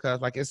rotator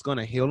cuff, like it's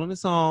gonna heal on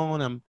its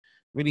own. I'm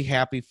really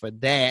happy for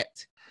that.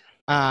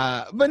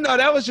 But no,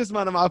 that was just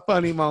one of my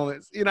funny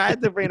moments. I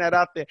had to bring that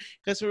out there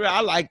because for real,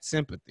 I like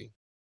sympathy.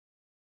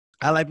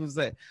 I like people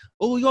say,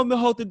 "Oh, you want me to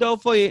hold the door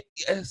for you?"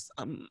 Yes,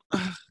 I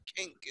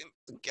can't get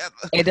together.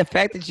 And the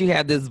fact that you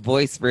have this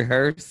voice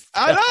rehearsed,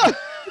 I know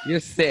you're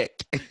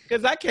sick.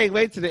 Because I can't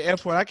wait to the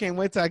airport. I can't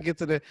wait till I get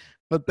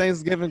for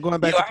Thanksgiving going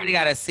back. You already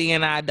got a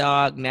CNI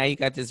dog. Now you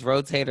got this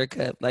rotator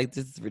cuff. Like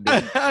this is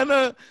ridiculous. I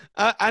know.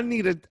 I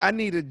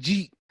need a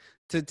Jeep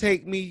to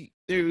take me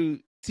through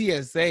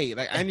TSA.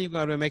 Like I ain't even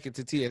gonna make it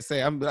to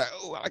TSA. I'm like,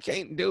 oh, I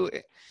can't do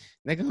it.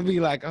 They're going to be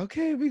like,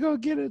 okay, we're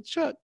going to get a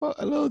truck,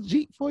 a little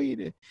Jeep for you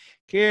to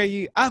carry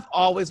you. I've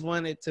always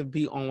wanted to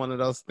be on one of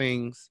those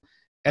things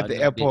at the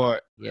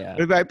airport. Yeah.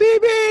 It's like,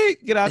 beep,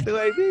 beep, get out the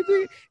way, beep,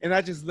 beep. And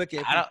I just look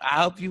at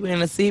I hope you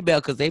in a seatbelt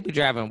because they be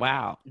driving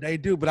wild. They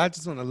do, but I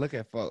just want to look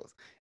at folks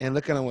and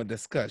look at them with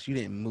disgust. You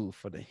didn't move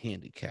for the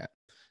handicap,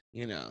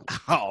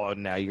 Oh,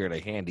 now you're the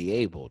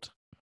handy-abled.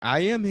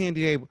 I am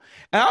handy-able.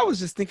 And I was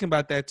just thinking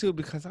about that, too,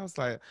 because I was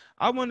like,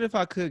 I wonder if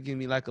I could give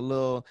me like a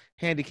little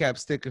handicap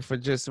sticker for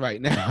just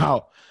right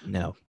now.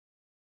 No,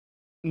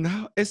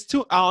 it's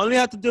I only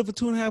have to do it for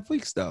 2.5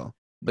 weeks, though.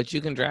 But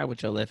you can drive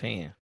with your left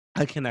hand.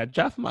 I cannot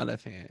drive with my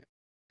left hand.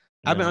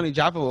 No. I've been only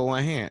driving with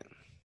one hand.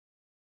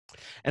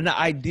 And the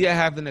idea of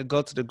having to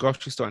go to the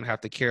grocery store and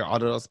have to carry all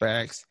of those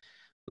bags,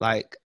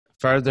 like,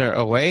 further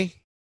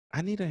away,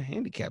 I need a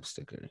handicap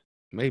sticker,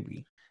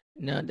 maybe.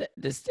 No,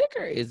 the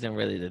sticker isn't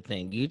really the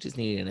thing. You just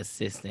need an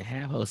assistant.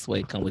 Have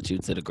Josue come with you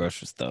to the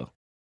grocery store.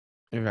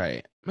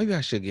 Right. Maybe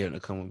I should get him to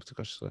come with me to the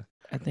grocery store.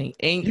 I think.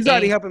 He's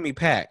already helping me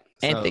pack.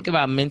 So. And think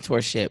about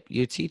mentorship.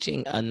 You're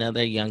teaching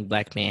another young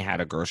black man how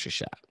to grocery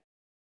shop.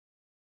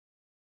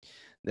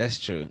 That's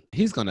true.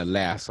 He's going to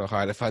laugh so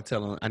hard if I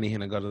tell him I need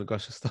him to go to the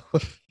grocery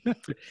store.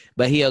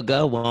 But he'll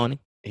go, won't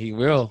he? He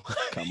will.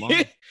 Come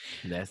on.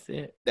 That's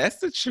it. That's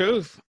the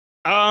truth.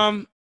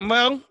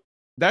 Well,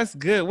 that's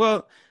good.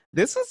 Well,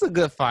 this was a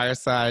good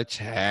fireside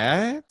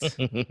chat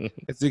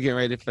as we get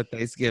ready for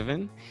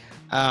Thanksgiving.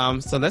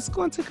 So let's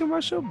go into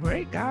commercial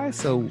break, guys.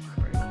 So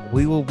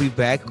we will be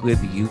back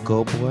with You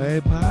Go Boy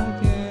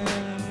Podcast.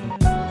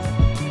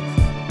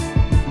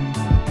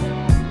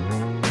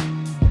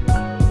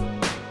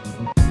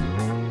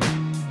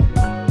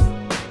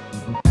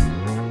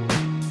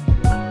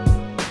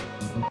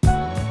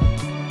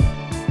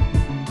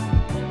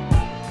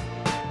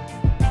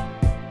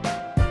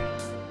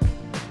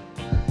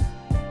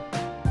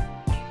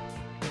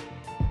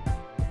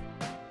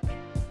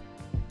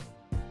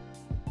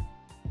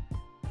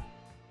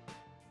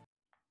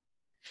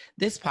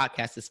 This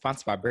podcast is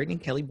sponsored by Brittany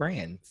Kelly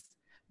Brands.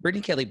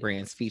 Brittany Kelly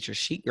Brands features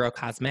Chic Girl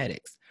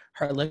Cosmetics.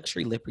 Her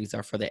luxury lippies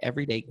are for the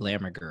everyday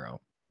glamour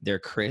girl. They're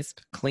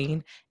crisp,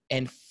 clean,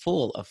 and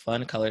full of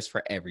fun colors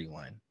for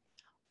everyone.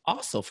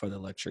 Also for the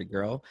luxury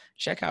girl,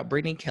 check out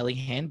Brittany Kelly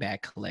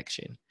Handbag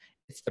Collection.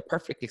 It's the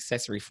perfect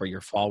accessory for your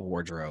fall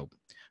wardrobe.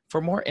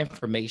 For more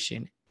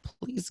information,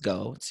 please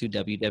go to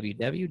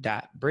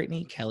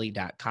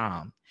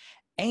www.brittanykelly.com.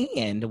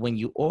 And when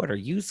you order,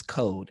 use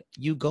code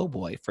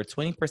YouGoBoy for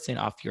 20%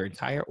 off your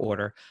entire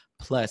order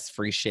plus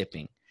free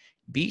shipping.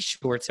 Be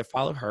sure to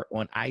follow her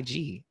on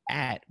IG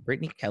at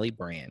Brittany Kelly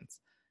Brands.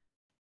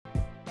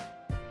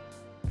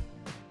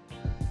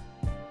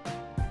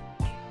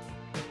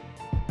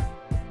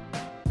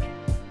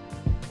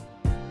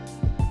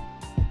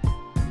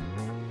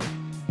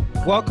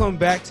 Welcome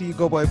back to You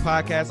Go Boy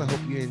Podcast. I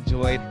hope you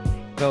enjoyed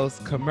those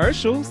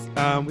commercials.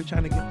 We're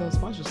trying to get those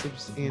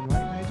sponsorships in,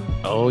 right, Nigel?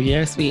 Oh,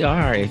 yes, we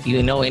are. If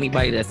you know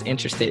anybody that's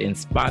interested in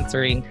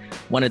sponsoring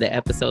one of the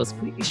episodes,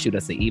 please shoot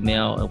us an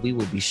email and we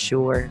will be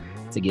sure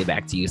to get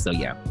back to you. So,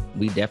 yeah,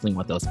 we definitely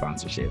want those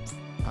sponsorships.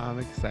 I'm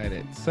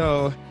excited.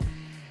 So,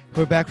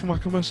 we're back from our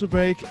commercial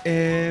break.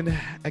 And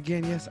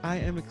again, yes, I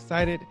am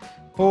excited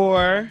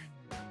for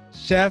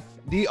Chef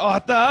the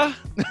Author.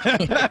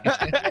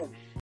 How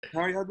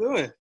are y'all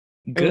doing?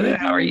 Good.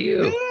 How are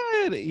you?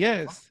 Good.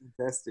 Yes.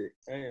 Fantastic.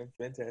 I am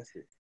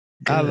fantastic.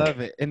 Good. I love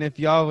it. And if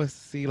y'all would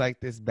see like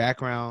this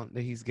background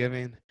that he's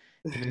giving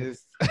in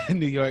his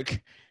New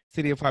York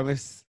City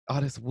apartments,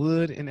 all this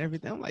wood and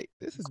everything, I'm like,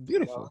 this is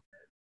beautiful.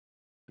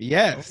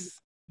 Yes.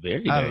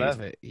 Very nice. I love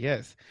it.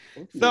 Yes.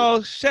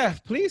 So,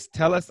 Chef, please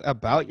tell us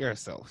about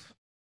yourself.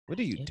 What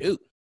do you do?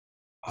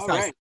 All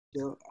right.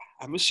 So,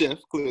 I'm a chef,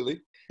 clearly.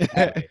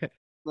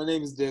 My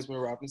name is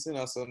Desmond Robinson,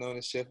 also known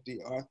as Chef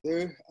the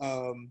Author.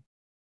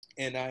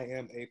 And I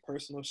am a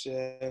personal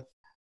chef.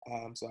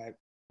 So I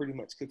pretty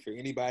much cook for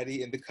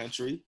anybody in the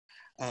country.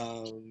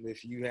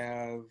 If you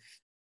have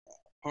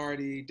a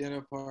party,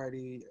 dinner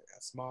party,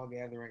 a small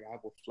gathering, I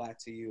will fly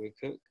to you and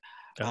cook.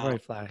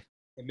 Fly.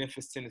 In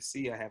Memphis,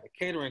 Tennessee, I have a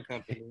catering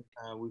company.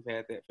 We've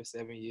had that for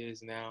 7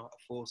 years now, a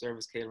full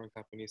service catering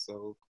company.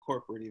 So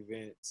corporate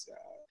events,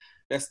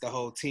 that's the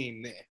whole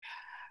team there.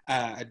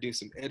 I do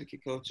some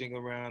etiquette coaching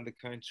around the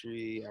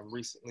country. I'm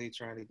recently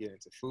trying to get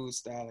into food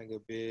styling a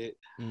bit.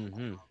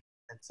 Mm-hmm.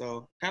 And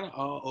so kind of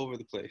all over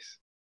the place.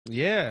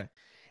 Yeah.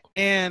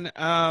 And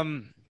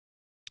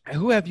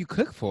who have you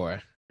cooked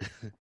for?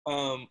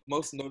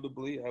 Most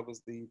notably, I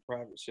was the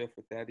private chef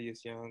for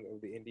Thaddeus Young of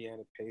the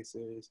Indiana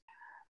Pacers.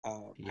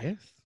 Yes.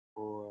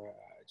 For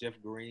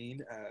Jeff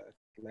Green.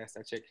 Last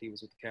I checked, he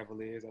was with the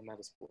Cavaliers. I'm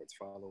not a sports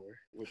follower.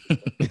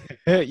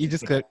 You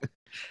just cook.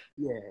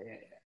 Yeah.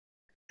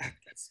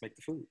 Let's make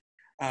the food.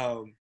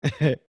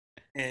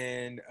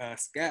 And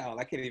Scal,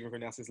 I can't even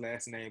pronounce his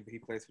last name, but he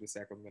plays for the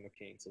Sacramento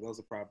Kings. So those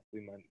are probably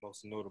my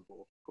most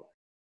notable clients.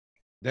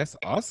 That's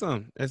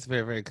awesome. That's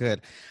very, very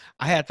good.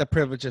 I had the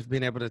privilege of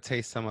being able to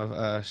taste some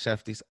of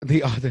Chef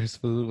the Author's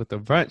food with the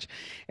brunch.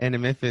 And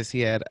in Memphis, he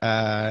had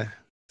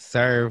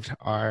served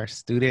our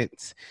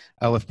students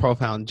with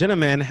Profound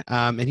Gentlemen.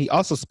 And he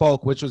also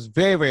spoke, which was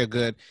very, very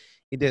good.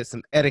 He did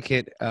some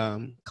etiquette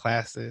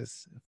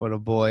classes for the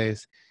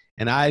boys.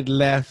 And I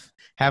left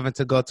having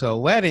to go to a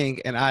wedding,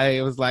 and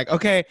I was like,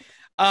 okay,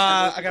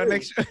 I got to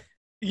make sure.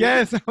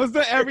 Yes, I was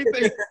doing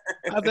everything.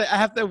 I was like, I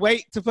have to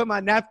wait to put my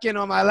napkin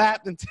on my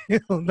lap until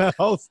the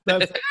host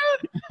does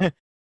it.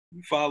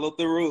 You followed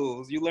the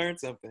rules. You learned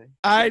something.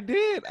 I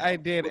did.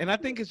 And I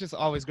think it's just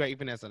always great,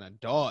 even as an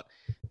adult,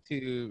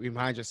 to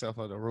remind yourself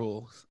of the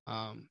rules.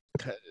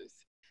 Because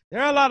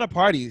there are a lot of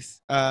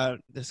parties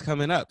that's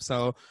coming up.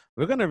 So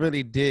we're going to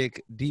really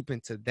dig deep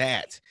into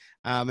that.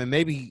 And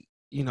maybe,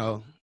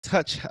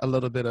 touch a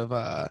little bit of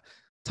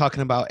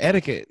talking about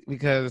etiquette,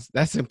 because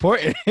that's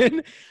important.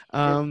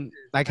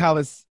 Like how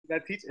it's... I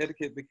teach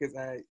etiquette because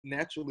I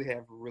naturally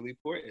have really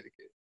poor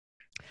etiquette.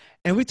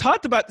 And we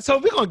talked about, so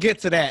we're going to get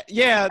to that.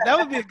 Yeah, that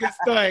would be a good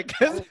story.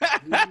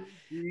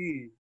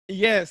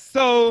 Yes.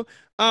 So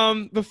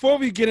before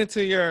we get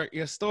into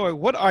your story,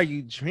 what are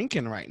you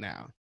drinking right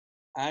now?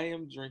 I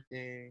am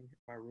drinking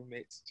my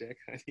roommate's Jack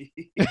Honey.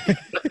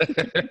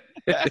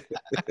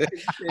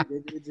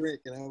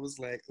 Drink, and I was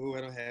like, "Oh,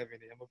 I don't have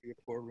any. I'm gonna be a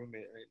poor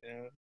roommate right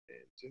now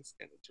and just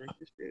kind of drink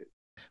this shit."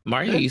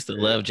 Mario used to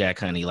love Jack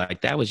Honey.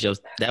 Like that was your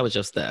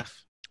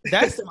stuff.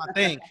 That's my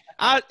thing.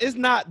 It's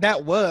not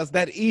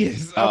that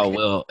is. Okay. Oh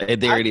well,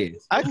 there it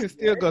is. I can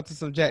still go to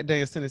some Jack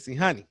Daniel's Tennessee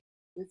Honey.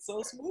 It's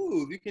so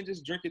smooth. You can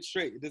just drink it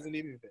straight. It doesn't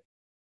need anything.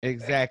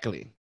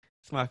 Exactly.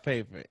 It's my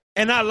favorite.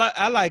 And I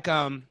like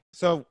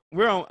so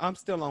I'm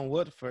still on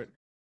Woodford.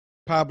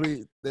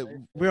 Probably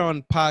we're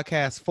on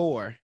podcast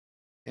 4.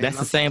 That's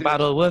the same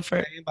bottle of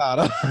Woodford? Same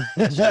bottle.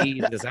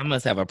 Jesus, I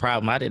must have a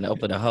problem. I didn't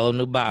open a whole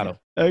new bottle.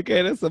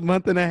 Okay, that's a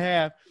month and a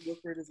half.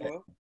 Woodford as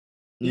well?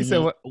 You said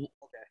what? Okay.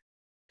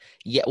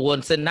 Yeah, well,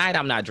 tonight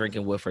I'm not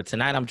drinking Woodford.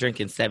 Tonight I'm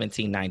drinking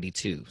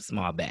 1792,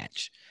 small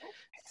batch.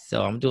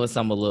 So I'm doing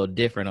something a little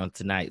different on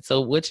tonight.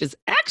 So which is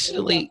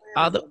actually,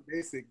 although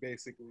basic,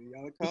 basically,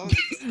 y'all call it.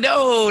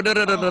 No.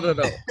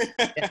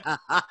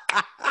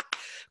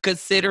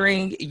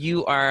 Considering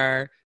you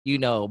are,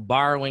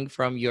 borrowing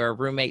from your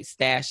roommate's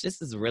stash,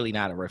 this is really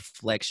not a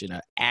reflection,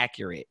 an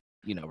accurate,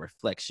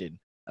 reflection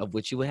of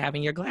what you would have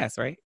in your glass,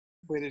 right?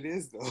 But it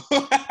is, though.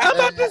 I'm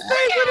about to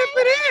say, what if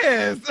it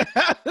is?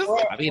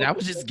 I mean, I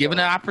was just given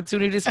an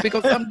opportunity to speak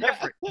on something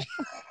different.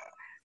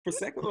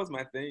 Prosecco is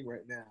my thing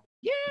right now.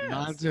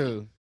 Yeah,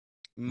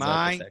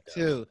 mine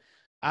too.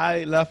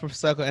 I love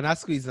Prosecco, and I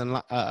squeeze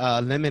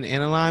a lemon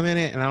and a lime in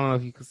it. And I don't know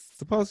if you're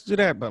supposed to do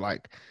that, but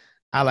like,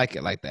 I like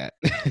it like that.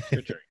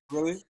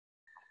 Really?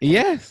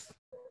 Yes.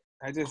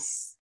 I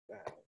just,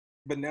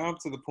 but now I'm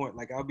to the point,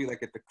 like, I'll be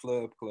like at the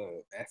club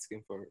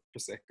asking for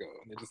Prosecco,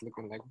 and they're just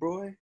looking like,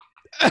 boy.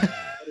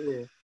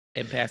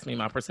 And pass me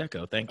my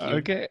Prosecco. Thank you.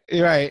 Okay.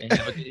 Right. And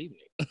have a good evening.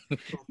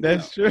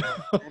 That's true.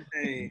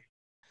 Hey,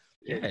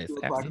 yes,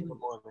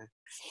 absolutely.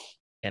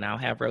 And I'll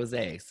have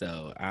rosé,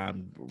 so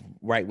I'm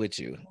right with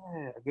you.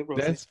 Yeah,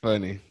 that's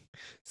funny.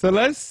 So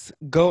let's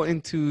go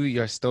into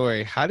your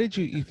story. How did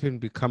you even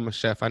become a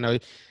chef? I know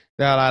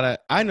there are a lot of.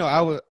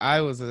 I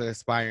was an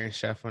aspiring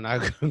chef when I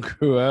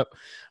grew up,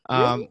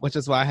 really? which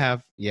is why I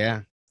have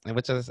I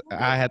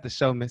had the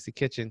show Messy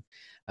Kitchen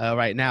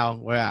right now,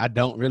 where I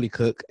don't really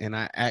cook and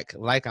I act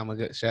like I'm a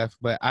good chef,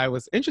 but I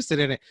was interested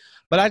in it,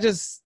 but I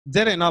just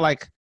didn't know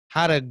like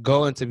how to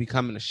go into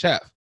becoming a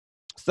chef.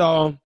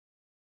 So,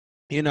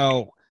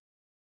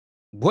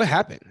 what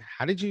happened?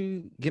 How did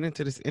you get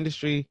into this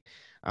industry?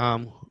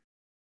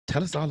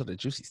 Tell us all of the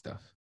juicy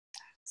stuff.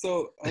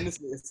 So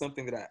honestly, it's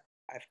something that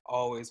I've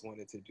always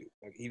wanted to do.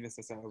 Like even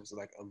since I was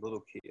like a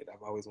little kid,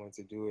 I've always wanted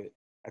to do it.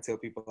 I tell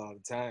people all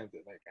the time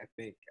that like I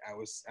think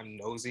I'm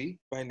nosy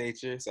by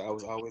nature, so I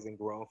was always in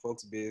grown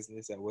folks'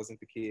 business. I wasn't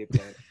the kid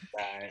playing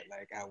outside.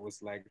 Like I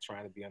was like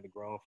trying to be under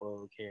grown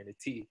folk, carrying the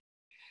tea.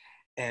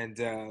 And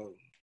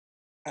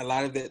a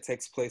lot of that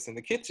takes place in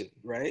the kitchen,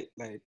 right?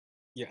 Like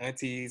your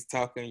aunties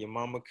talking, your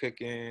mama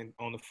cooking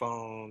on the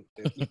phone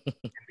in the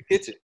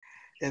kitchen.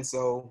 And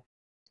so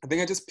I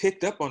think I just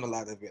picked up on a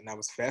lot of it and I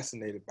was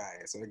fascinated by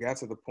it. So it got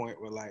to the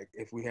point where like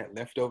if we had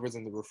leftovers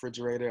in the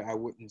refrigerator, I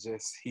wouldn't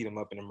just heat them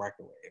up in the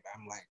microwave.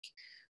 I'm like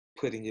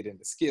putting it in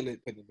the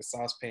skillet, putting it in the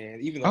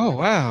saucepan, even though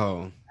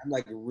wow. I'm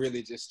like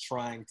really just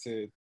trying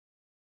to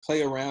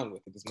play around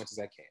with it as much as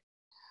I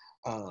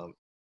can.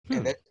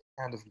 And that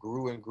kind of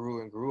grew and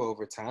grew and grew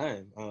over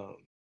time.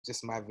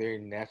 Just my very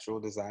natural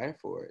desire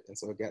for it. And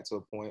so it got to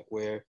a point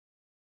where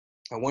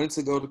I wanted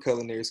to go to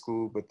culinary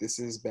school, but this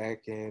is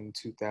back in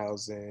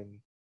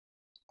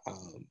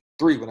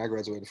 2003 when I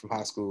graduated from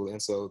high school.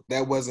 And so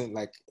that wasn't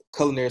like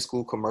culinary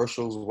school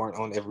commercials weren't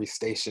on every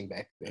station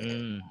back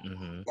then.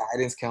 Mm-hmm.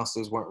 Guidance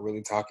counselors weren't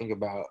really talking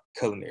about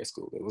culinary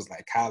school. It was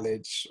like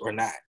college or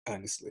not,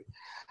 honestly.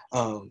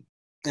 And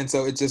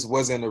so it just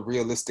wasn't a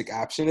realistic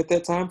option at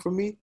that time for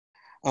me.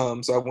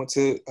 So I went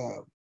to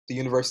the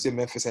University of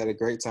Memphis, had a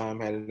great time,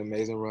 had an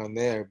amazing run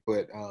there.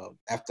 But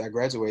after I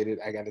graduated,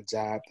 I got a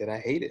job that I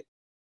hated.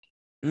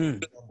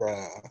 And,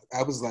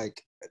 I was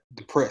like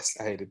depressed.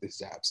 I hated this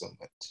job so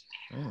much.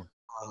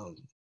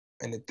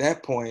 And at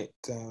that point,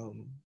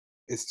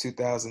 it's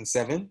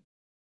 2007,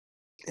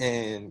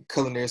 and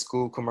culinary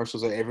school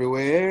commercials are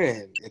everywhere,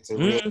 and it's a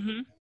real.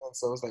 And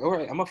so I was like, all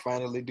right, I'm gonna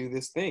finally do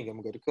this thing. I'm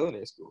gonna go to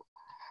culinary school.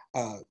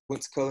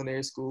 Went to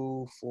culinary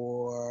school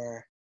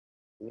for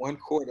 1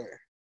 quarter,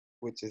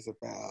 which is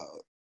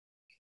about,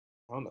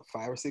 I don't know,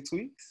 5 or 6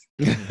 weeks.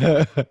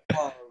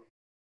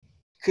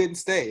 Couldn't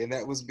stay. And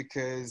that was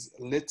because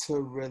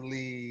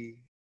literally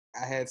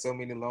I had so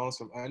many loans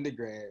from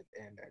undergrad,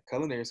 and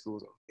culinary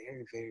schools are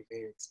very, very,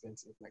 very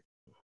expensive. Like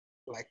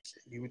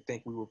you would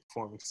think we were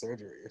performing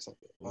surgery or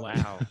something.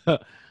 Wow.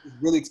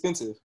 Really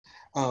expensive.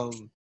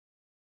 And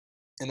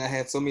I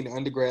had so many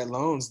undergrad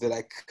loans that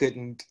I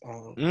couldn't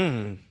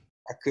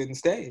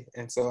stay.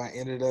 And so I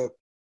ended up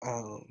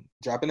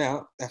dropping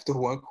out after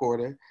 1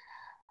 quarter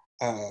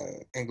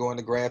and going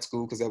to grad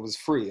school because that was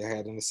free. I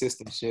had an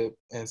assistantship.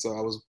 And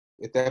so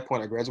at that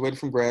point, I graduated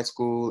from grad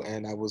school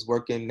and I was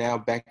working now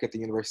back at the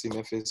University of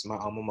Memphis, my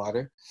alma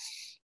mater.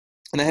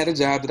 And I had a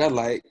job that I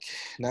liked,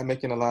 not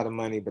making a lot of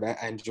money, but I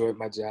enjoyed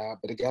my job.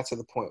 But it got to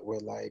the point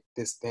where like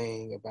this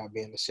thing about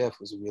being a chef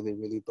was really,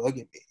 really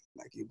bugging me.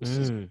 Like it was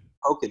just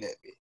poking at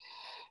me.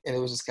 And it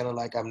was just kind of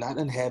like, I'm not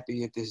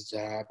unhappy at this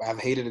job. I've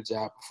hated a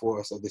job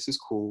before, so this is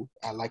cool.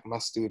 I like my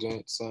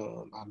students.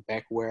 I'm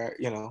back where,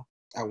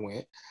 I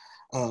went.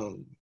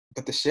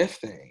 But the chef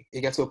thing,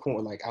 it got to a point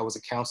where like I was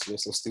a counselor,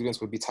 so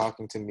students would be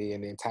talking to me,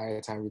 and the entire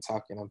time we're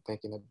talking, I'm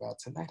thinking about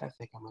tonight. I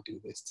think I'm gonna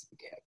do this to the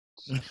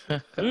cabbage. I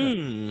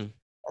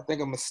think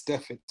I'm gonna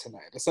stuff it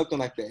tonight, or something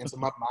like that. And so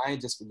my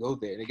mind just would go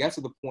there, and it got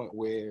to the point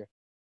where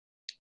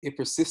it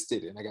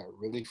persisted, and I got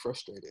really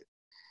frustrated.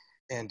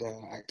 And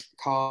I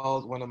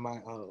called one of my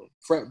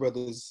frat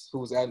brothers who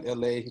was out in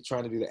LA, who's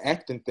trying to do the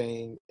acting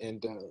thing,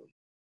 and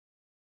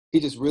he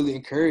just really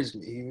encouraged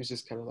me. He was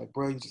just kind of like,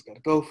 bro, you just got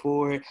to go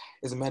for it.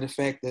 As a matter of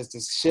fact, there's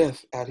this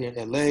chef out here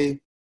in LA.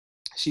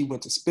 She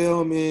went to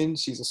Spelman.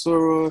 She's a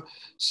soror.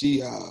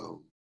 She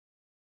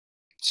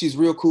she's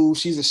real cool.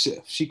 She's a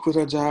chef. She quit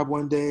her job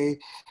one day,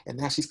 and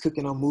now she's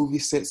cooking on movie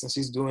sets, and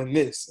she's doing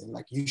this. And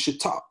like, you should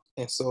talk.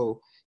 And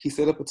so he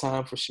set up a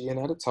time for she and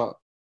I to talk.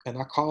 And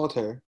I called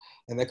her,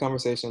 and that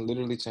conversation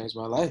literally changed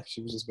my life.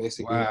 She was just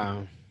basically,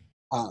 wow.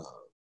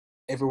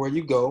 Everywhere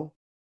you go,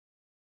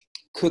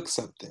 cook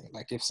something.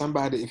 Like if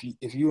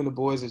you and the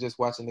boys are just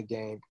watching the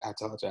game, I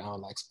told you I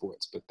don't like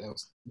sports, but that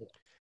was,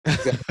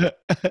 exactly.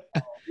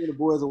 You and the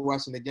boys are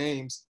watching the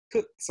games,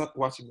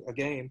 watching a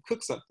game,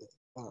 cook something.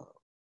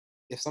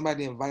 If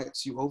somebody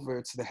invites you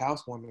over to the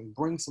housewarming,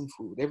 bring some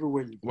food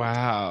everywhere you go.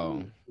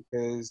 Wow.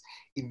 Because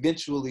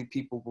eventually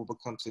people will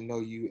become to know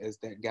you as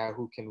that guy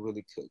who can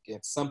really cook,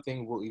 and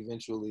something will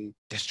eventually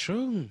That's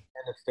true.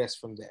 manifest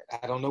from that.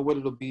 I don't know what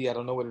it'll be. I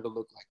don't know what it'll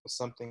look like, but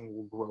something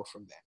will grow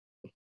from that.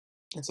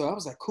 And so I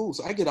was like, cool.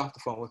 So I get off the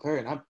phone with her,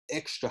 and I'm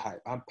extra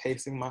hype. I'm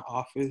pacing my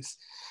office,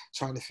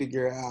 trying to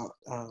figure out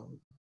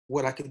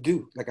what I could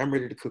do. Like, I'm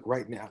ready to cook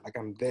right now. Like,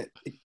 I'm that.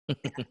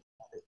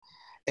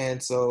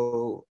 And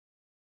so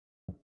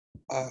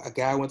a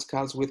guy I went to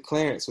college with,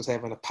 Clarence, was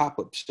having a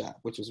pop-up shop,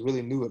 which was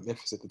really new in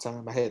Memphis at the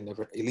time. I had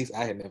never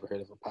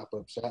heard of a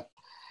pop-up shop.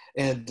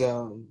 And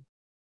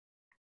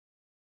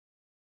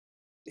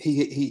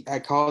I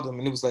called him,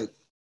 and it was like,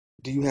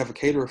 do you have a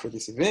caterer for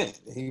this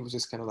event? And he was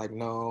just kind of like,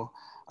 no,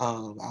 I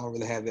don't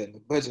really have that in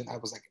the budget. I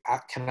was like,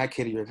 can I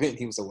cater your event?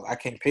 He was like, well, I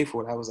can't pay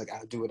for it. I was like,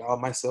 I'll do it all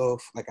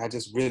myself. Like, I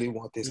just really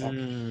want this.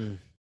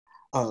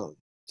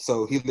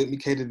 So he let me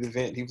cater the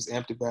event. He was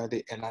amped about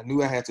it, and I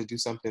knew I had to do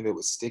something that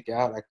would stick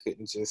out. I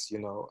couldn't just,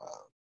 make,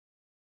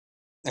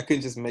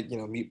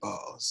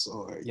 meatballs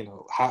or,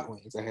 hot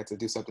wings. I had to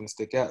do something to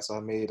stick out. So I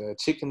made a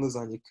chicken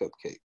lasagna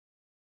cupcake.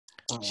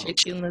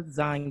 Chicken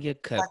lasagna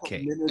cupcake. Like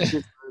a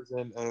miniature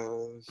version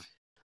of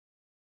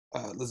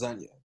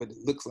lasagna, but it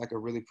looks like a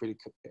really pretty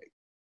cupcake.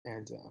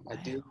 And I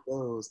did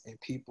those,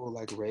 and people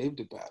like raved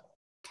about it.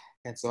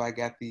 And so I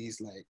got these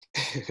like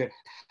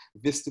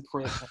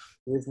Vistaprint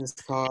business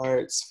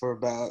cards for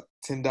about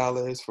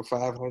 $10 for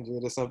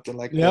 $500 or something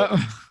like that.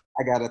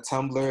 I got a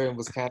Tumblr and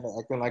was kind of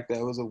acting like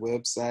that was a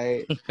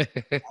website.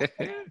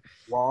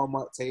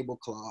 Walmart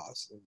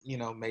tablecloths, and,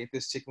 made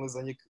this chicken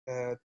lasagna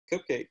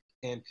cupcake.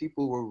 And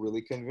people were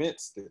really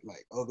convinced that,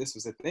 like, oh, this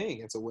was a thing.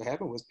 And so what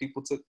happened was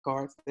people took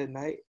cards that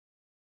night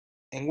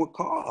and would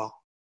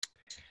call.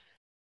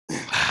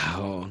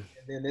 Wow.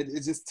 And then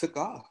it just took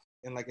off.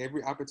 And like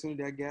every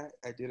opportunity I got,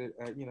 I did a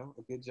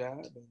good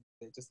job, and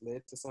it just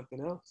led to something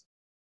else.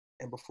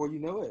 And before you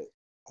know it,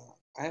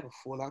 I had a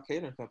full-out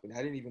catering company.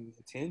 I didn't even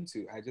intend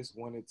to. I just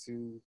wanted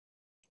to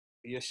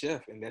be a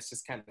chef, and that's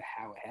just kind of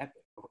how it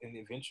happened. And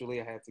eventually,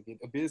 I had to get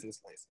a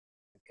business license,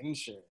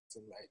 insurance,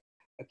 and like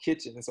a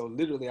kitchen. And so,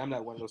 literally, I'm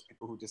not one of those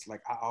people who just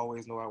like, I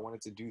always know I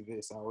wanted to do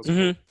this. I was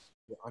an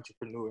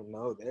entrepreneur.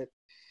 No, that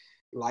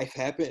life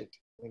happened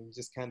and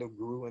just kind of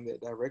grew in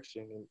that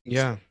direction.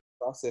 And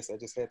process, I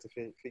just had to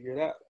figure it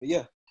out. But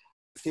yeah,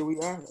 here we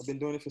are. I've been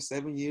doing it for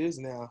 7 years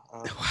now.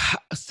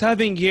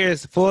 7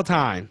 years full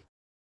time.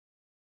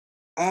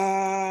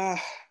 4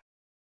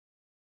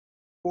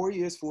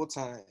 years full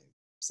time,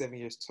 7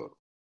 years total.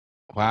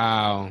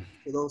 Wow.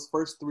 For those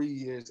first 3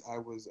 years, I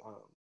was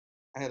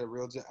I had a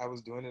real job. I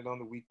was doing it on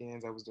the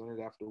weekends. I was doing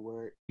it after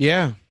work.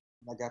 Yeah.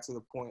 I got to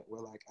the point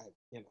where like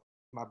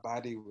my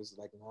body was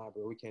like, nah,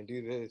 bro, we can't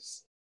do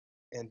this.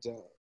 And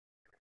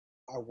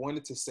I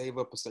wanted to save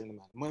up a certain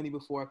amount of money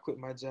before I quit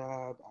my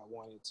job. I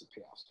wanted to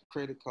pay off some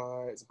credit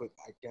cards, but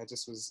I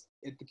just was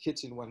at the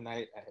kitchen one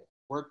night. I had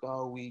worked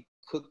all week,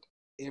 cooked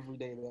every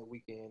day that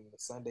weekend, and a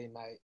Sunday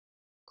night,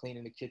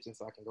 cleaning the kitchen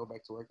so I can go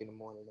back to work in the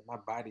morning. And my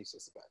body's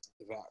just about to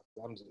devour.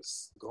 I'm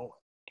just going.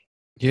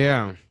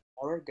 Yeah.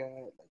 All right, God,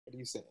 like, what are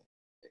you saying?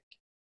 Like,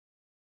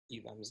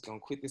 either I'm just gonna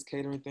quit this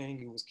catering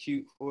thing. It was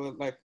cute for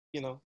like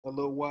a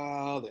little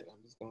while, and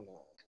I'm just gonna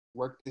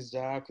work this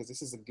job because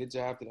this is a good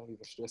job that don't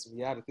even stress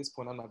me out. At this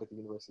point, I'm not at the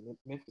University of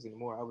Memphis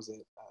anymore. I was at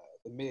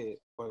the Med,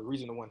 or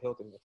Regional One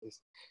Health in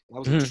Memphis. And I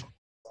was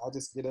I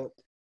just get up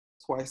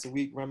twice a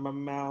week, run my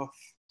mouth,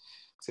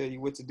 tell you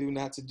what to do,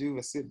 not to do,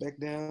 and sit back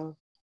down.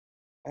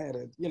 I had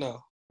it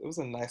was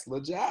a nice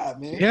little job,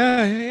 man.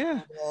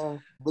 Yeah.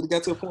 But it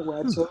got to a point where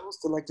I chose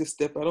to like just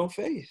step out on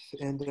faith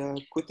and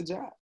quit the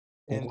job.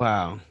 And,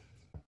 wow.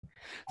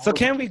 So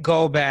can we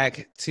go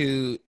back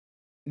to,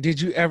 did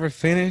you ever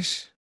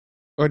finish?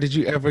 Or did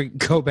you ever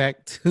go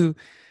back to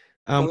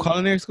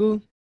culinary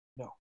school?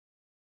 No.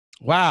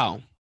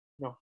 Wow.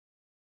 No.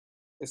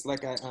 It's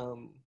like I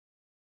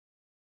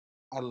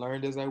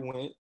learned as I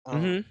went.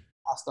 I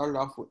started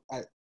off with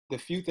the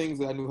few things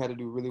that I knew how to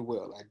do really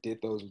well. I did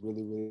those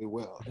really, really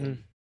well.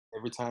 And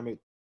every time it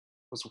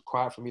was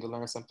required for me to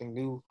learn something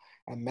new,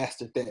 I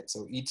mastered that.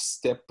 So each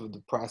step of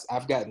the process,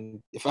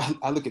 if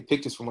I look at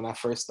pictures from when I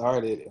first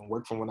started and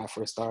work from when I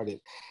first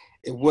started,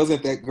 it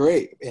wasn't that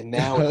great. And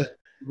now it's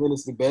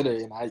tremendously better.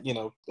 And I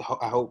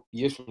hope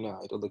years from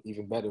now it'll look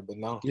even better, but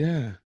no.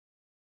 Yeah.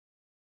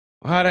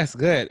 Wow, that's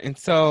good. And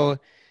so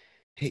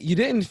you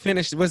didn't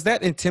finish. Was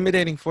that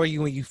intimidating for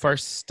you when you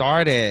first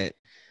started,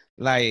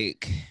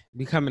 like,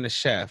 becoming a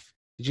chef?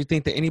 Did you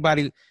think that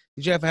anybody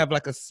Did you ever have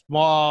like a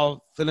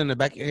small feeling in the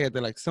back of your head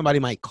that like somebody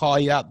might call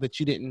you out, but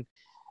you didn't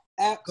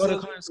go to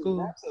culinary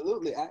school?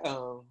 Absolutely. I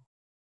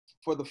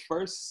for the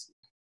first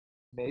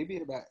maybe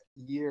about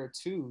year or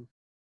two,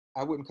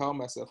 I wouldn't call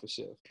myself a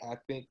chef. I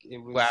think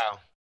it was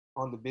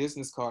on the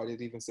business card.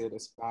 It even said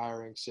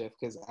aspiring chef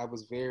because I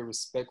was very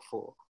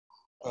respectful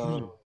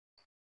of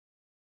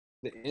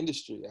the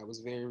industry. I was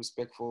very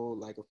respectful,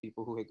 like, of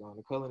people who had gone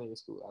to culinary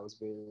school. I was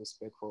very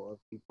respectful of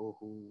people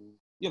who,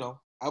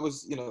 I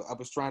was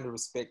trying to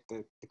respect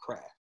the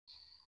craft.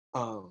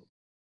 But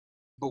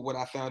what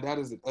I found out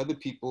is that other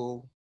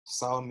people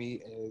saw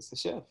me as a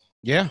chef.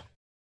 Yeah.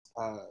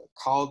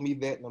 Called me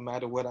that no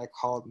matter what I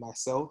called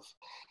myself.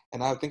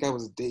 And I think I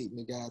was dating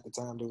a guy at the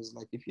time that was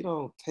like, if you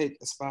don't take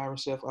aspiring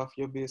chef off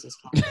your business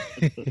card,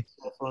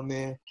 chef on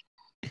there.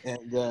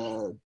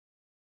 And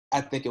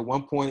I think at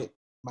one point,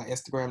 my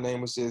Instagram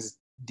name was just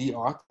D.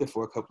 Arthur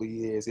for a couple of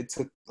years. It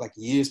took like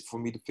years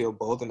for me to feel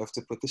bold enough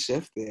to put the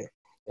chef there.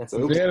 And so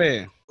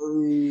really?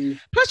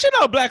 Plus,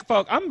 black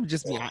folk, I'm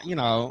just, we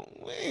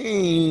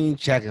ain't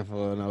checking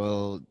for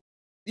no,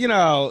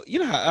 how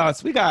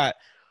us, we got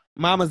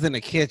mamas in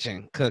the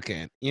kitchen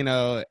cooking,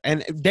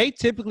 and they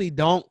typically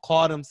don't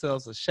call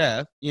themselves a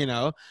chef,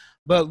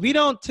 but we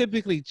don't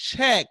typically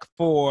check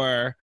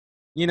for,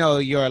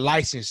 your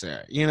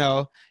licensure,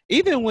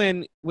 even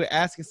when we're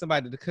asking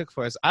somebody to cook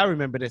for us. I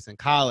remember this in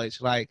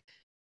college, like,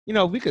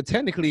 we could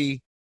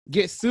technically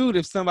get sued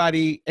if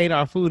somebody ate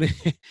our food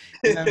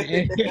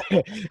and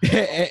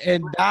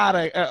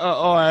died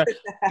or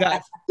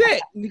got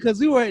sick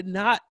because we were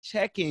not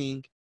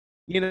checking.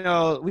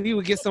 We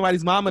would get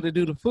somebody's mama to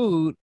do the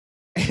food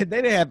and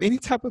they didn't have any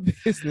type of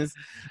business.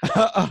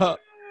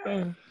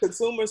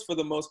 Consumers, for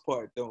the most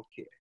part, don't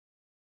care.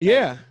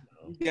 Yeah.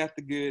 You got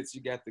the goods,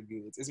 you got the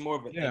goods. It's more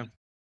of a... Yeah.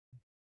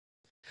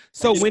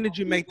 So when did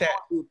you make that?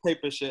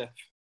 Paper chef.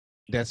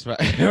 That's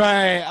right.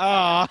 Right.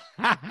 Oh.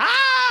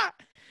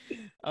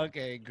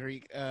 Okay,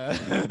 Greek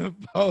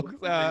folks.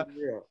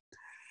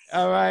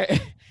 All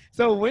right.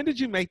 So when did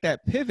you make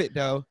that pivot,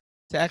 though,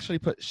 to actually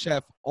put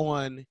chef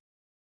on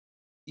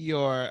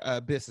your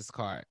business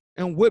card?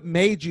 And what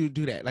made you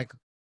do that? Like,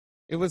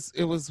 it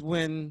was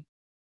when...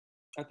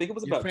 I think it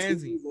was about 2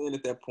 years in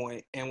at that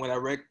point. And when I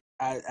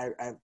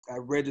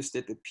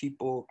registered the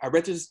people, I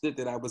registered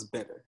that I was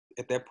better.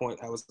 At that point,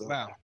 I was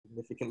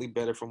significantly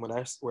better from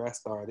where I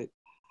started.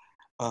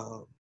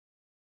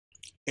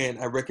 And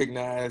I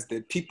recognized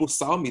that people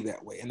saw me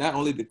that way. And not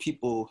only did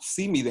people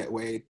see me that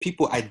way,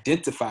 people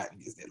identified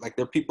me as that. Like,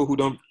 there are people who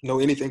don't know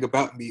anything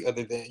about me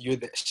other than you're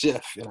that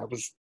chef. And I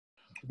was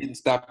getting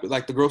stopped at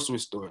like the grocery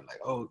store, like,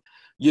 oh,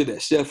 you're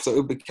that chef. So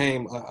it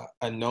became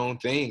a known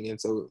thing. And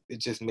so it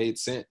just made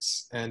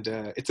sense. And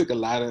it took a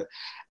lot of,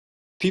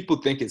 people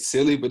think it's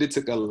silly, but it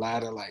took a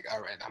lot of like,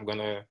 all right, I'm going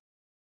to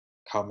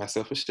call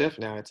myself a chef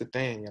now. It's a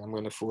thing. And I'm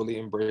going to fully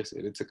embrace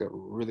it. It took a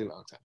really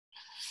long time.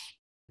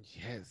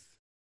 Yes.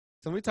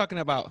 So we're talking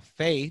about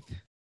faith,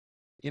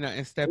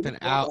 and stepping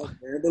out.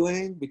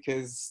 Gambling,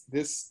 because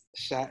this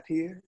shot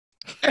here.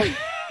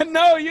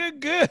 No, you're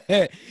good.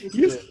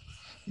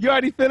 You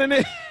already feeling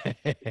it?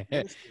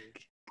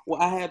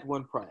 Well, I had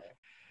one prior.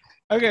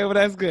 Okay, well,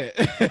 that's good.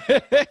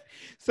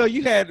 So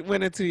you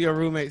went into your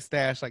roommate's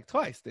stash like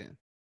twice then?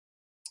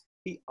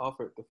 He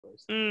offered the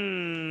first. I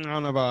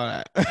don't know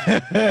about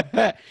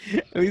that.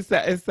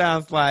 It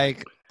sounds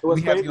like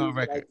we have you on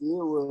record. The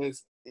idea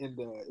was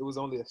it was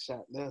only a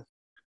shot left.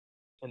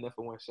 Enough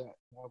for one shot.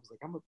 And I was like,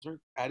 I'm gonna drink.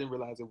 I didn't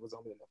realize it was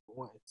only enough for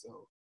one.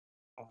 So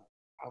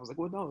I was like,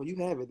 well, no, you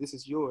have it. This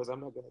is yours.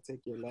 I'm not gonna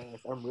take your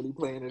last. I'm really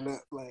playing it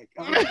up. Like,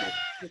 I'm gonna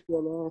take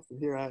your last, and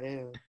here I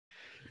am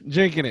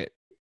drinking it.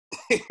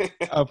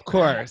 Of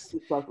course. In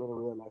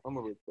real life, I'm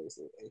gonna replace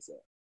it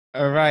ASAP.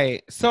 All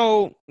right.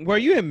 So, were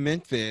you in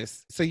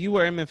Memphis? So you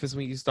were in Memphis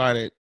when you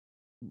started,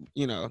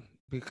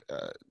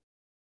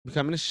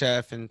 becoming a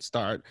chef and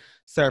start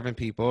serving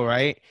people,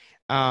 right?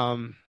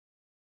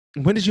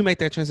 When did you make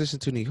that transition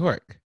to New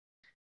York,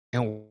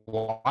 and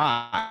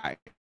why?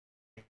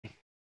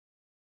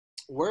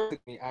 Work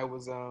with me. I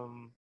was I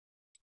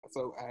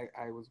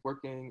was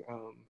working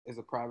as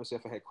a private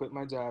chef. I had quit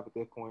my job at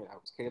that point. I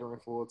was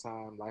catering full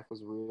time. Life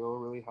was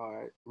really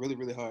hard,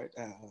 really hard.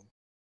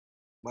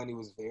 Money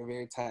was very,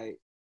 very tight,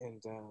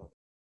 and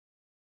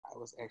I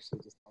was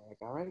actually just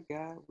like, all right,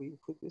 God, we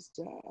quit this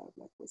job.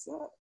 Like, what's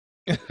up?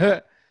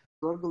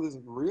 Struggle is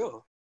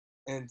real,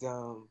 and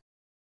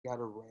got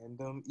a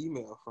random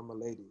email from a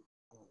lady.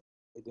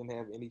 It didn't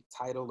have any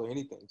title or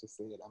anything. Just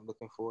said, I'm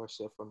looking for a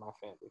chef for my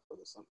family for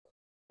the summer.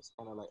 It's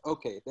kind of like,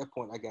 okay, at that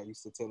point, I got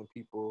used to telling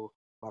people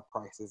my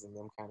prices and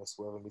them kind of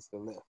swerving me to the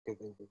left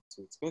because they were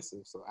too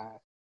expensive. So I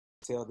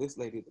tell this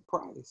lady the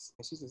price,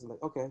 and she's just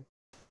like, okay,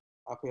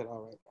 I'll pay it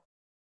all right now.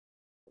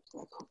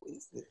 Like, who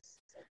is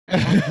this? Like, I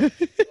have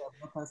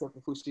no concept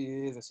of who she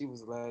is. And she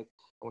was like,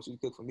 I want you to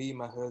cook for me,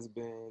 my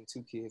husband,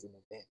 2 kids, and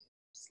a nanny.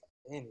 Just like,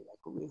 nanny, like,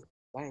 who is this?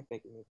 I ain't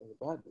thinking anything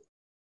about it.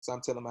 So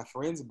I'm telling my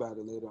friends about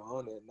it later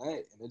on that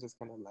night, and they're just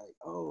kind of like,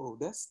 "Oh,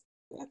 that's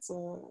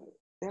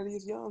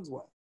Thaddeus Young's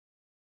wife."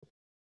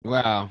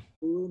 Wow.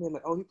 And they're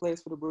like, "Oh, he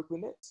plays for the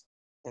Brooklyn Nets."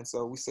 And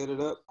so we set it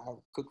up. I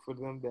cooked for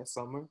them that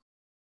summer.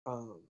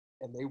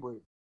 And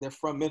they're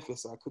from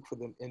Memphis, so I cooked for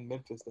them in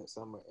Memphis that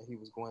summer. And he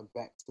was going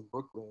back to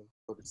Brooklyn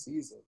for the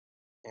season.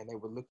 And they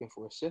were looking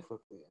for a chef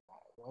up there.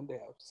 One day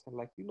I was just kind of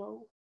like,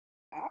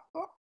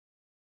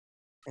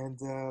 and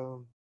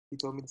he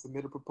told me to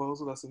submit a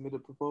proposal. I submitted a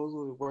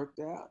proposal. It worked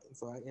out. And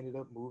so I ended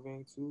up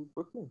moving to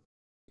Brooklyn.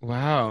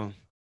 Wow.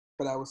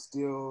 But I was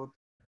still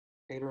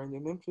catering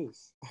in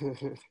Memphis.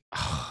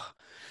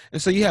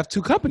 And so you have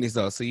two companies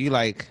though. So you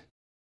like.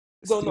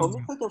 So no,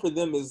 me cooking for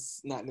them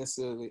is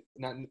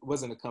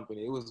wasn't a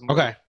company. It was more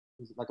okay. It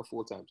was like a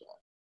full-time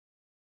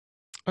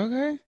job.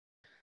 Okay.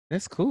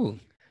 That's cool.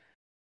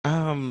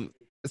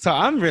 So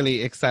I'm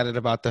really excited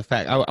about the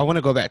fact I want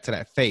to go back to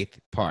that faith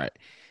part.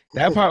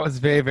 That part was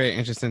very, very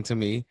interesting to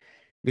me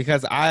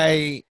because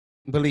I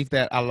believe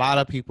that a lot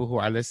of people who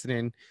are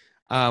listening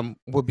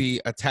will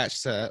be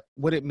attached to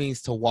what it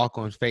means to walk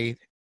on faith.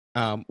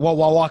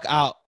 Walk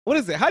out. What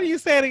is it? How do you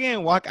say it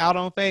again? Walk out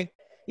on faith?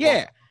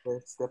 Yeah.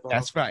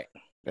 That's right.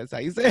 That's how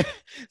you say it.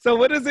 So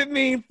what does it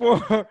mean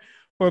for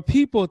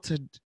people to,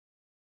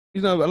 a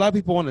lot of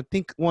people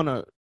want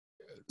to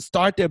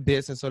start their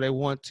business, so they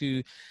want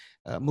to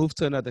move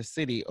to another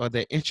city, or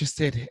they're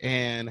interested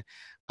in,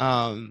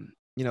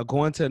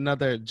 going to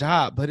another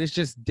job, but it's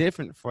just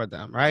different for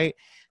them, right?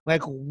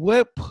 Like,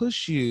 what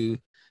pushed you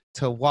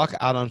to walk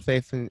out on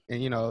faith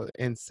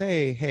and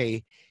say,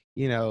 hey,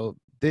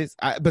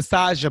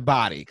 besides your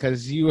body,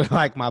 because you were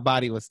like, my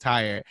body was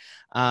tired.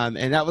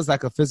 And that was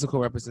like a physical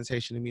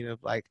representation to me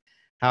of like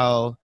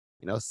how,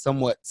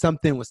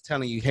 something was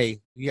telling you,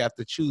 hey, you have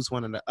to choose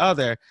one or the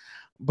other.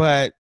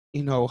 But,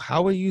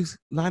 how are you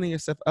lining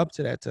yourself up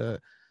to that, to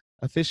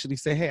officially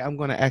say, hey, I'm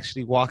going to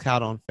actually walk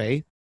out on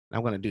faith and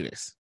I'm going to do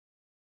this?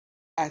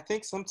 I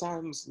think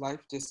sometimes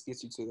life just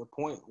gets you to the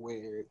point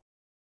where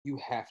you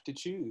have to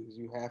choose.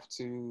 You have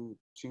to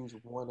choose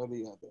one or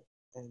the other.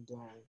 And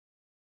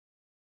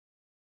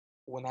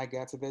when I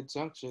got to that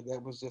juncture,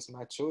 that was just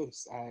my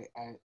choice. I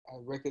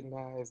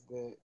recognized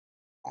that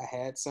I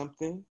had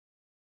something.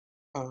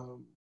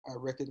 I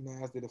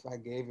recognized that if I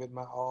gave it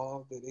my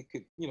all, that it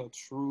could,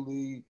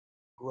 truly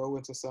grow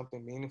into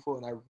something meaningful.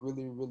 And I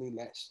really, really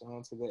latched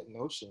on to that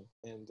notion.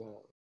 And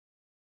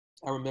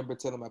I remember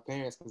telling my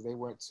parents, because they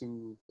weren't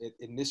too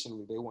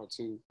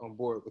on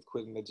board with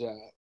quitting the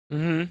job.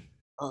 Mm-hmm.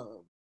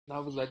 And I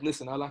was like,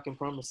 listen, all I can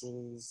promise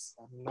is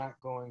I'm not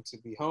going to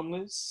be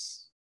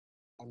homeless.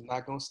 I'm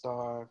not going to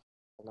starve,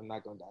 and I'm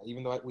not going to die.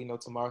 Even though we know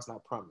tomorrow's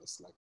not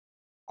promised. Like,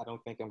 I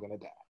don't think I'm going to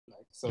die.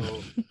 Like, so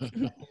I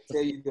can't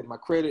tell you that my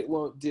credit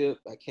won't dip.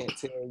 I can't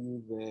tell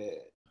you that,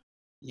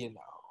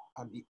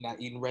 I'm not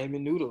eating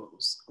ramen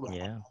noodles. Right?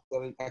 Yeah.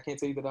 I can't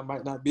tell you that I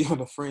might not be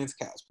on a friend's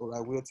couch. But what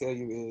I will tell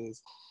you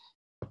is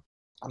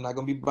I'm not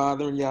going to be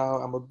bothering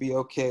y'all. I'm going to be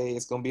okay.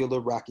 It's going to be a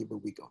little rocky, but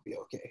we're going to be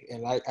okay.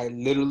 And I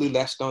literally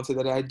latched onto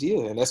that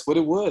idea. And that's what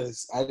it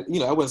was. I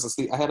wasn't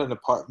asleep. I had an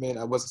apartment.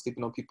 I wasn't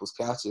sleeping on people's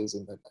couches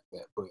and nothing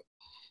like that. But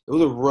it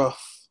was a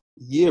rough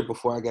year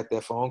before I got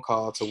that phone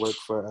call to work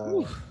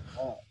for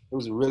it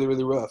was really,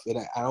 really rough. And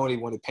I don't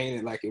even want to paint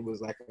it like it was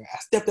like I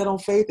stepped out on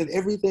faith and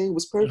everything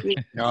was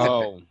perfect.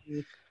 No.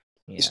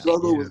 The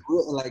struggle was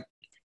real. Like,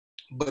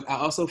 but I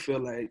also feel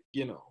like,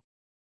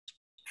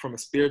 from a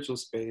spiritual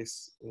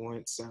space,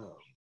 once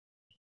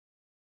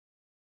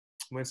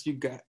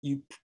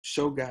you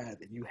show God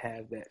that you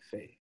have that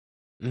faith,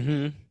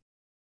 mm-hmm.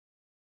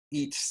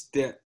 each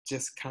step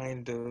just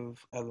kind of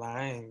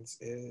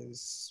aligns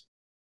as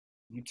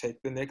you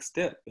take the next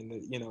step, and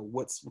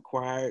what's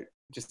required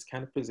just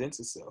kind of presents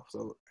itself.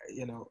 So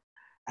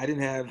I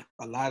didn't have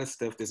a lot of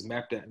stuff that's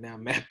mapped out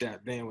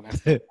then when I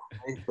started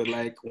faith, but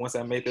like once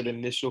I made that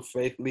initial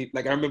faith leap,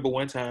 like I remember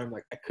one time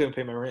like I couldn't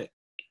pay my rent.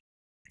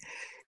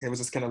 It was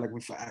just kind of like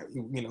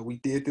we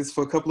did this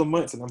for a couple of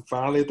months, and I'm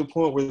finally at the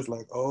point where it's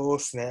like, oh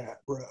snap,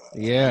 bro.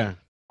 Yeah.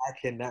 I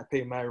cannot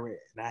pay my rent,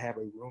 and I have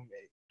a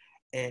roommate,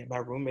 and my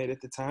roommate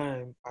at the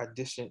time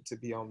auditioned to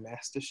be on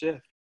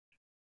MasterChef,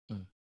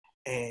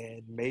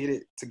 and made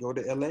it to go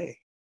to LA,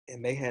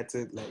 and they had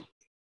to like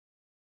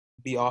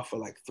be off for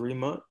like 3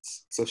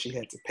 months, so she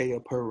had to pay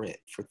up her rent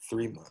for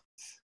 3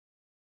 months.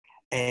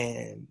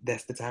 And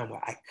that's the time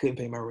where I couldn't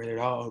pay my rent at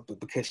all,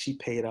 but because she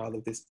paid all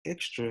of this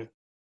extra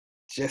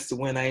just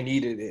when I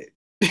needed it.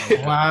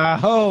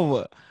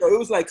 Wow. So it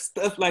was like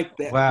stuff like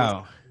that.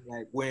 Wow.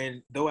 Like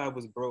though I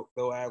was broke,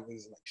 though I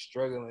was like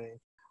struggling,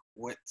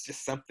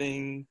 just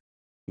something.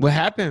 What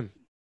happened?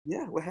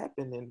 Yeah, what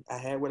happened? And I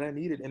had what I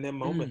needed in that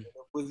moment. It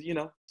was,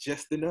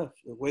 just enough.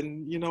 It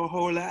wasn't, a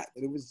whole lot,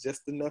 but it was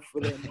just enough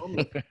for that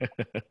moment.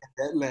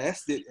 That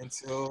lasted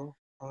until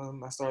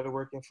I started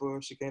working for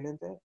Chicane and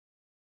That.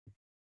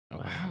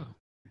 Wow.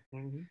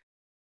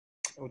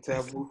 Mm-hmm. Until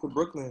I moved to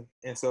Brooklyn.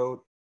 And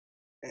so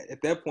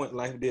at that point,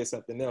 life did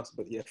something else.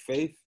 But yeah,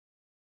 faith.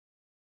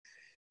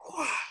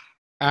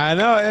 I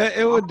know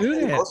it would do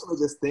that. Also,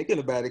 just thinking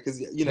about it,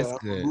 because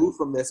I moved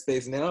from that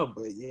space now.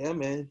 But yeah,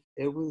 man,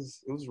 it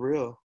was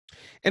real.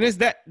 And is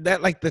that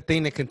like the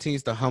thing that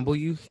continues to humble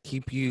you,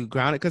 keep you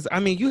grounded? Because I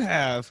mean, you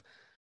have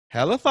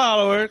hella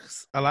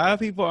followers. A lot of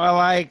people are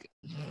like,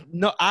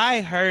 no,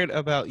 I heard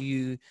about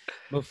you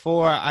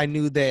before I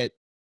knew that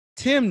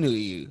Tim knew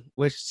you,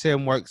 which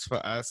Tim works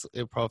for us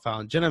in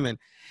Profound Gentlemen.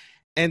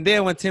 And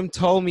then when Tim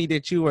told me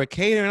that you were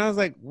catering, I was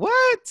like,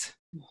 what?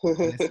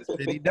 This is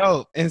pretty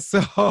dope. And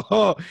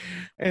so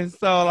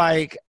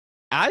like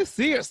I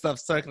see your stuff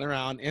circling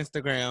around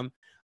Instagram.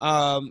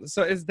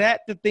 So is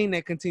that the thing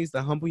that continues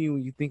to humble you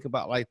when you think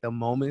about like the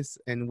moments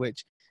in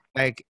which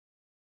like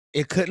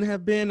it couldn't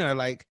have been, or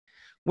like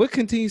what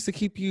continues to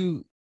keep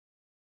you?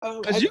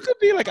 Because you could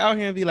be like out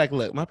here and be like,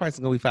 look, my price is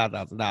gonna be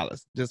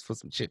 $5,000 just for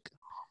some chicken.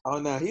 Oh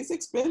no, he's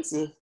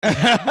expensive. No,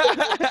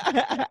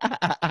 I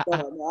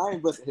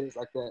ain't busting his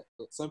like that.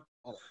 But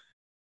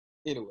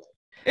anyway,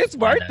 it's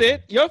worth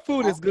it. Your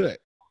food is good.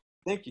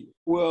 Thank you.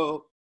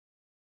 Well,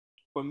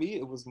 for me,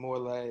 it was more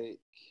like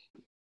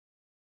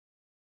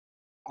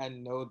I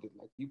know that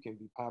like you can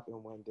be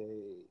popping one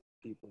day,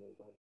 people are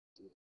gonna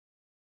do it.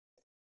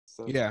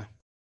 So yeah,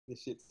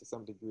 this shit to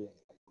some degree ain't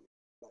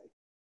like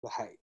the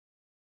hype.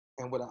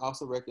 And what I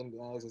also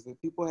recognize is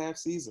that people have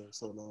seasons.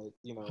 So like,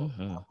 you know,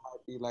 I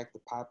might be like the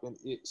popping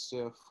it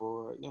chef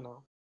for, you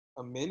know,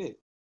 a minute.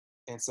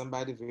 And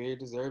somebody very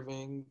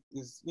deserving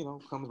is, you know,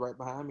 comes right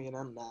behind me and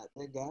I'm not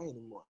that guy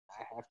anymore.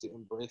 I have to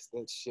embrace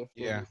that shift.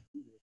 Yeah.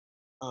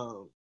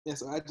 And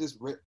so I just,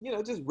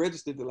 just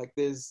registered that like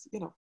there's,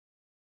 you know,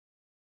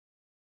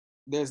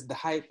 there's the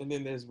hype and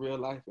then there's real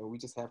life, and we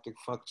just have to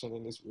function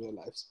in this real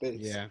life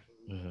space. Yeah.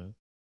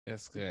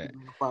 That's good.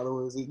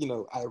 Followers, you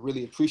know, I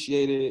really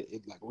appreciate it.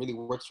 It like really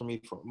works for me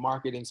from a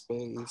marketing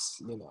space.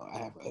 You know, I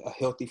have a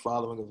healthy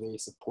following, a very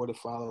supportive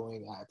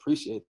following. I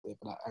appreciate that,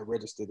 but I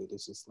registered it.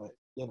 It's just like,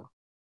 you know,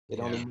 it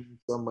only means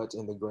so much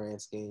in the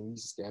grand scheme. You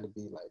just got to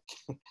be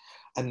like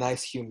a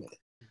nice human.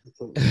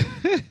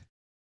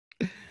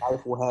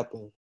 Life will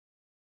happen.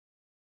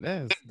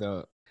 That's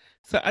dope.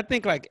 So I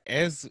think like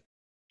as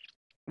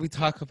we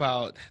talk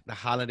about the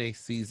holiday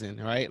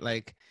season, right?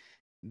 Like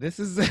this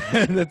is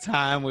the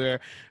time where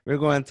we're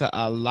going to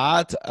a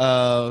lot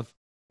of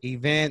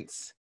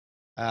events,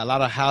 a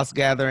lot of house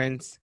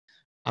gatherings.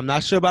 I'm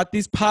not sure about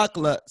these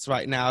potlucks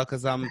right now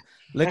because I'm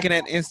looking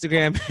at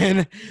Instagram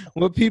and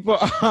what people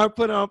are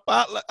putting on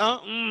potluck. I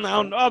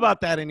don't know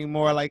about that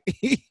anymore. Like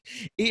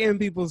eating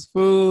people's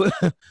food.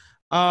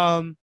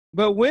 But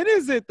when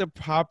is it the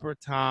proper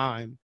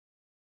time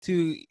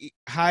to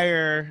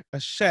hire a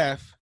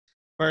chef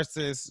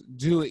versus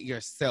do it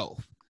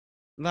yourself?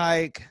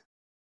 Like,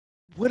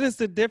 what is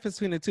the difference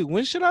between the two?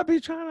 When should I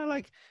be trying to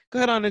like go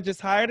ahead on and just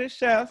hire this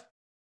chef,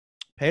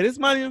 pay this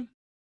money,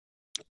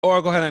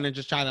 or go ahead and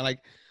just trying to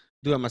like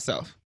do it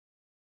myself?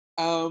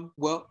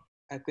 Well,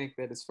 I think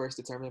that is first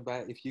determined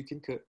by if you can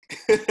cook.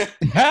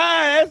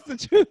 That's the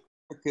truth.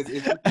 Because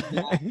if you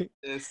cannot,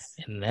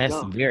 and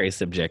that's very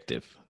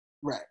subjective.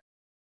 Right.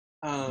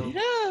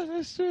 Yeah,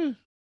 that's true.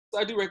 So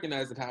I do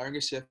recognize that hiring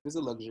a chef is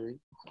a luxury.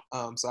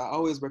 So I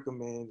always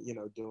recommend, you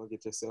know, doing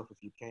it yourself if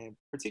you can,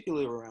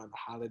 particularly around the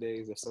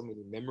holidays. There's so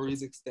many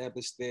memories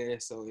established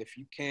there. So if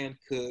you can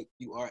cook,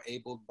 you are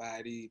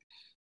able-bodied,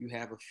 you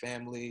have a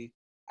family,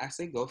 I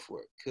say go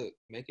for it. Cook,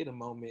 make it a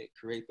moment,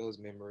 create those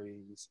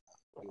memories.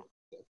 If you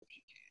can.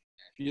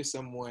 If you're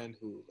someone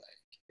who like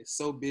is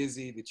so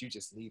busy that you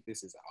just need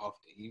this as an off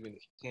day, even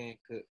if you can't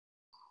cook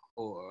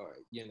or,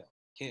 you know,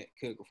 can't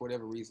cook for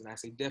whatever reason, I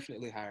say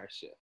definitely hire a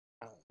chef.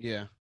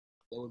 Yeah.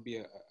 That would be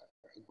a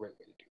great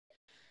way to do that.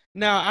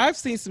 Now, I've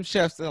seen some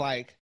chefs that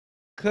like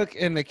cook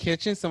in the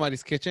kitchen,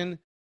 somebody's kitchen,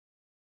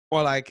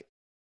 or like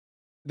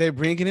they're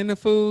bringing in the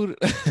food.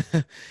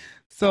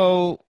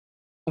 So,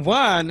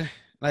 one,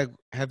 like,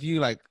 have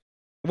you like,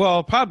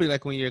 well, probably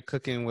like when you're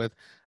cooking with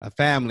a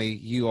family,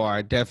 you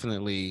are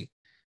definitely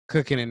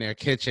cooking in their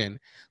kitchen.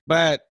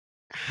 But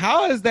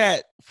how is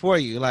that for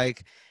you?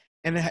 Like,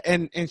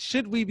 and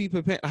should we be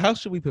prepared? How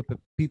should we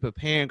be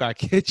preparing our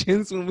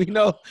kitchens when we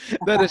know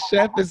that a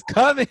chef is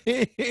coming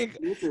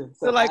to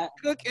like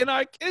cook in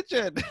our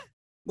kitchen?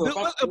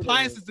 What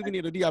appliances do we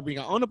need? Do y'all bring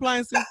our own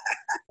appliances?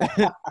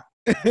 So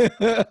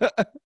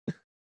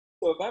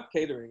if I'm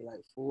catering, like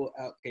full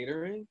out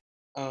catering,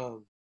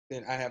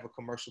 then I have a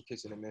commercial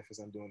kitchen in Memphis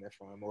I'm doing that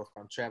from. Or if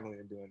I'm traveling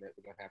and doing that,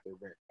 we're gonna have to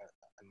rent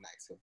a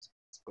nice house.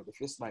 But if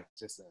it's like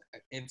just an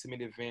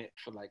intimate event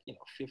for like, you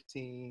know,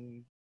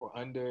 15 or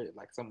under,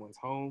 like someone's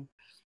home,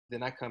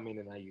 then I come in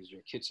and I use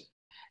your kitchen.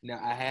 Now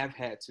I have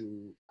had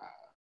to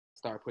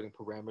start putting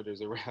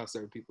parameters around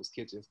certain people's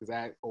kitchens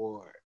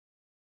or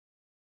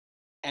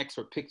ask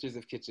for pictures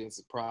of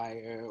kitchens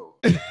prior.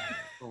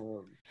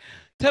 Or,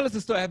 Tell us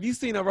the story. Have you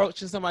seen a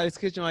roach in somebody's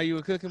kitchen while you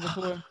were cooking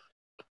before?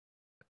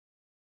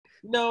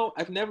 No,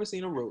 I've never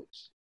seen a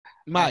roach.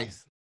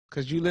 Mice,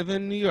 because you live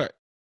in New York.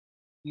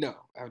 No,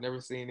 I've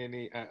never seen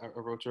any a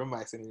roach or a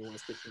mice in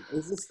anyone's kitchen.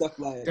 It's just stuff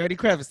like dirty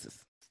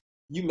crevices.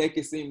 You make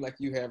it seem like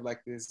you have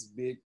like this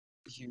big,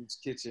 huge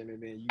kitchen,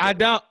 and then you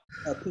don't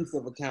a piece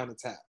of a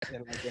countertop,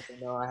 and I guess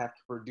no, I have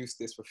to produce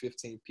this for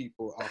 15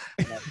 people off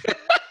this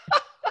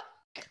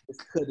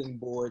cutting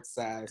board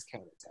size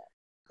countertop,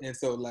 and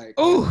so like,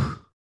 ooh,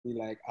 be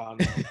like, oh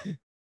no,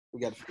 we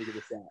got to figure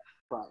this out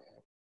prior.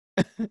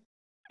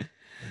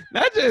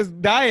 Not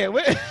just diet.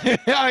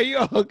 Are you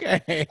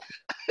okay?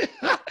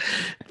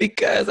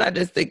 Because I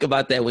just think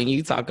about that when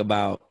you talk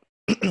about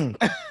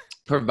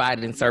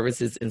providing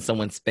services in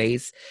someone's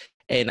space.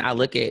 And I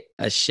look at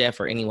a chef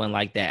or anyone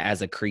like that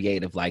as a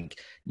creative. Like,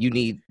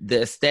 the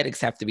aesthetics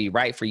have to be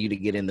right for you to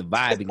get in the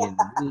vibe and get in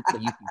the mood so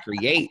you can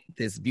create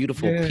this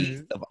beautiful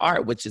piece of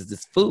art, which is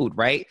this food,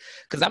 right?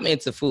 Because I'm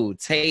into food,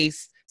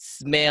 taste,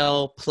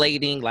 smell,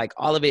 plating, like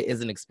all of it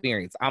is an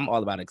experience. I'm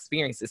all about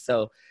experiences.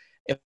 So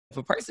if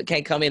a person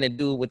can't come in and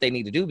do what they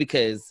need to do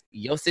because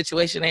your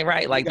situation ain't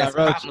right, like that's a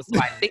problem. So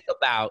I think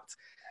about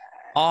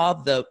all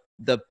the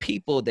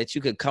people that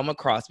you could come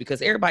across,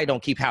 because everybody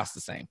don't keep house the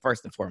same,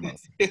 first and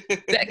foremost.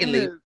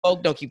 Secondly,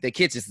 folk don't keep their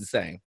kitchens the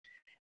same.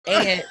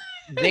 And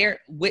they're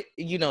with,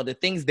 the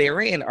things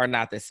they're in are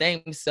not the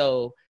same.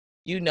 So,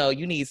 you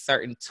need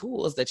certain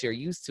tools that you're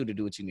used to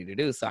do what you need to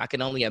do. So I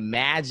can only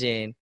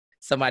imagine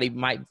somebody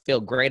might feel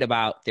great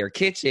about their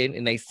kitchen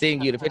and they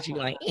send you the picture, you're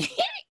like,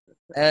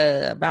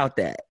 about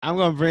that. I'm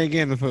going to bring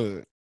in the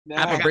food.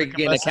 I'm going to bring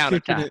in the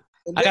countertop.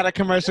 I got a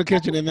commercial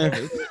kitchen in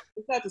Memphis.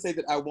 It's not to say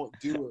that I won't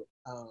do it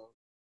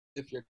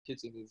if your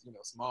kitchen is,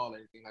 small or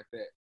anything like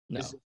that. No.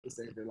 It's just to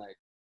say that, like,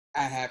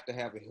 I have to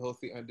have a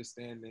healthy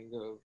understanding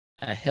of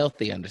myself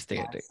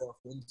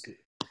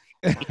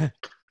into.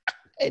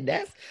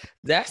 And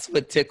that's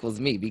what tickles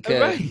me,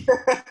 because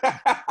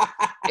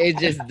it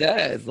just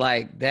does.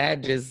 Like,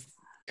 that just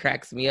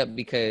cracks me up,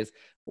 because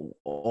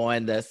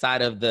on the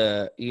side of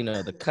the,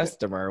 the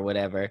customer or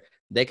whatever,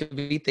 they could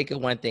be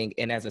thinking one thing,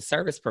 and as a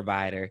service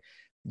provider,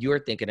 you're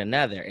thinking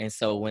another. And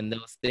so when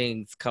those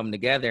things come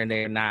together and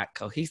they're not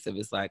cohesive,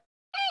 it's like,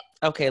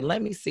 okay, let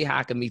me see how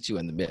I can meet you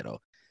in the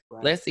middle.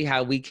 Right. Let's see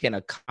how we can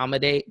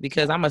accommodate,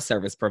 because I'm a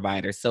service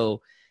provider.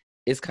 So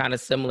it's kind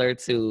of similar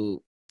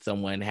to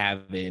someone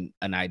having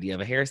an idea of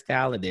a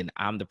hairstyle, and then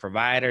I'm the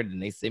provider, then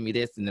they send me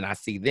this, and then I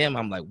see them.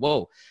 I'm like,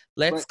 whoa,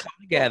 let's come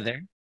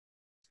together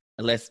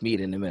and let's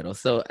meet in the middle.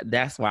 So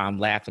that's why I'm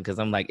laughing, because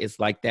I'm like, it's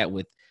like that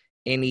with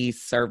any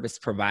service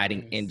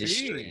providing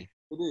industry.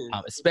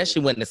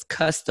 Especially when it's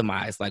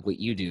customized, like what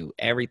you do.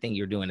 Everything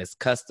you're doing is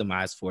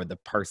customized for the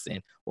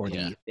person or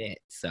the event.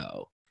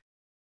 So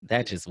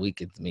that just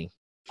weakens me.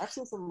 I've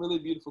seen some really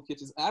beautiful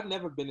kitchens. I've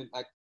never been in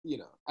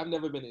I've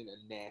never been in a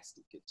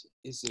nasty kitchen.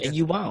 It's just, and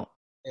you won't.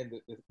 And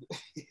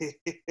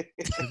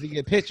you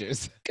get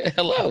pictures.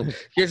 Hello,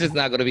 you're just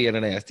not going to be in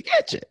a nasty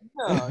kitchen.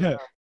 No.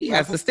 He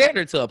has the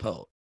standard to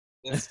uphold.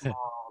 It's small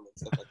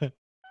and stuff like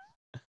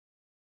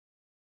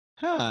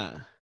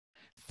that.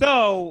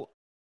 So,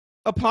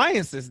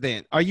 appliances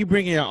then. Are you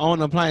bringing your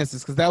own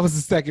appliances? Because that was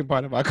the second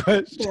part of my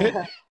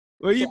question.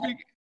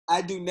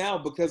 I do now,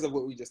 because of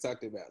what we just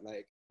talked about.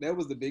 Like, that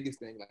was the biggest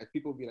thing. Like,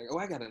 people be like, oh,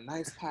 I got a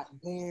nice pot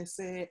and pan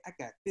set. I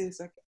got this,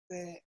 I got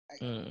that.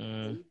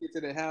 You get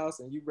to the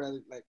house and you rather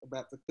like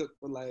about to cook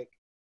for like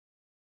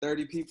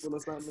 30 people or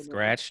something.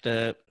 Scratched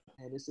up.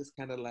 And it's just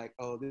kind of like,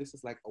 oh, this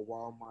is like a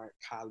Walmart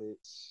college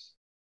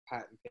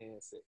pot and pan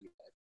set.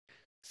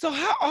 So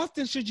how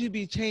often should you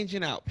be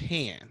changing out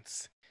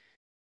pans?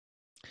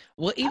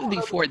 Well, even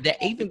before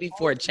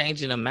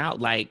changing them out,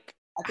 like,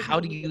 how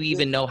do you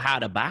even know how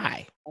to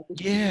buy?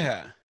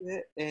 Yeah.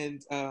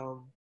 And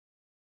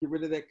get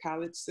rid of that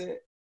college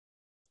set.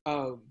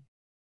 I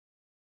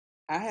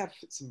have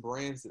some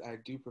brands that I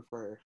do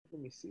prefer.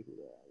 Let me see who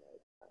they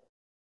are.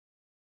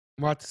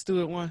 Martha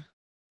Stewart one?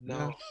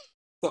 No.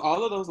 So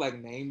all of those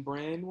like name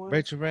brand ones.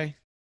 Rachel Ray?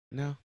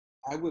 No.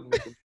 I wouldn't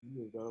look at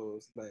any of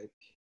those. Like,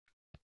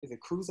 is it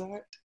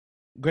Cruzart?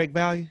 Great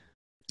Value?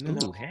 No.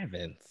 Ooh,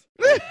 heavens.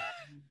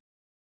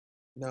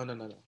 No.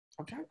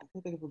 I can't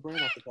think of a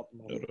brand off the top of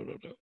my head.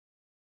 No.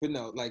 But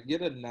no, like,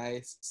 get a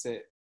nice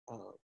set.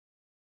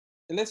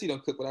 Unless you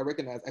don't cook, but I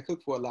recognize I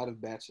cook for a lot of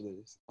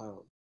bachelors.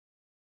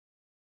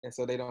 And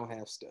so they don't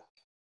have stuff.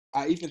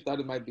 I even thought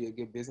it might be a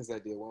good business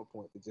idea at one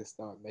point to just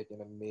start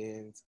making a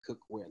men's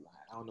cookware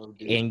line. I don't know.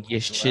 And you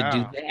should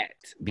do that,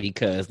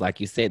 because, like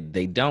you said,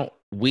 they don't.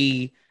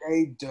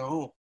 They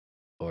don't.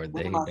 Or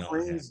one of my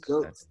friends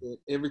jokes that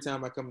every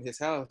time I come to his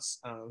house,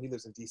 he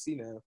lives in DC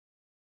now,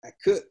 I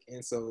cook,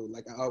 and so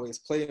like I always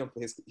play him for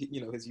his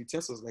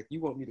utensils. Like, you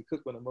want me to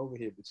cook when I'm over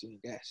here, but you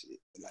ain't got shit.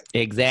 Like,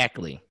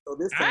 exactly. So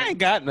this time, I ain't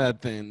got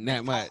nothing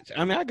that much.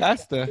 I mean, I got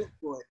stuff.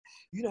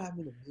 You know how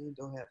many men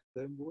don't have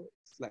cutting boards?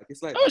 Like,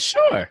 it's like, oh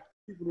sure,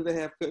 people that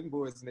have cutting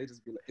boards and they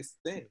just be like, it's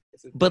a thing.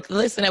 But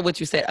listen at what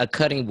you said. A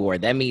cutting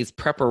board, that means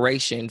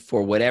preparation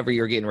for whatever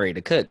you're getting ready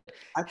to cook.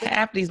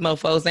 Half these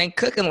mofos ain't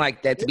cooking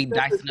like that to be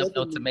dicing up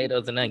no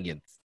tomatoes and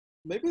onions.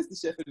 Maybe it's the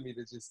chef in me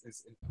that just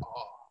is in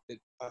awe that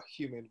a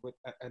human with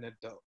an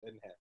adult didn't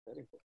have a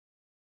cutting board.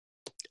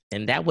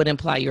 And that would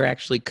imply you're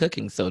actually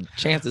cooking. So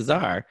chances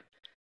are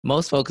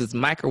most folks is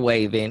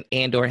microwaving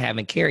and or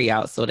having carry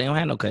out, so they don't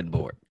have no cutting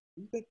board.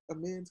 You think a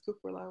man's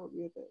cookware line would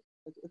be a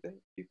thing?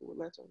 People would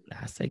latch on?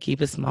 I say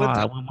keep it small.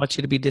 I wouldn't want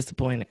you to be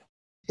disappointed.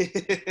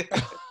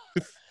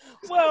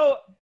 Well,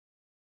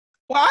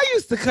 I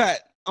used to cut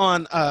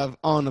on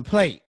a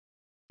plate.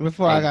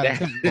 before I got a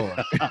cutting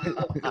board.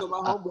 So my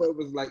homeboy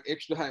was like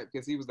extra hype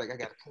because he was like, I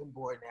got a cutting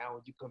board now.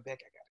 When you come back,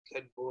 I got a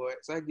cutting board.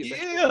 So I get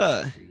back.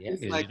 Yeah.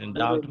 It's like you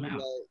dogged him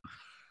out.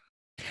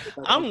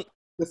 I'm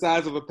the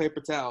size of a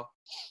paper towel.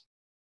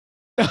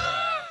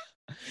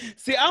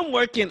 See, I'm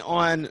working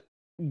on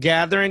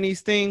gathering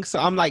these things, so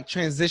I'm like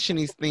transitioning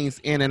these things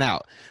in and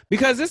out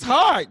because it's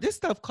hard. This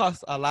stuff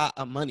costs a lot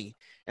of money,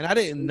 and I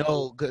didn't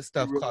know good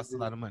stuff costs a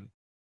lot of money.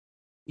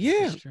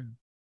 Yeah.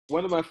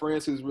 One of my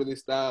friends who's really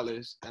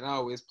stylish, and I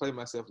always play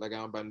myself like I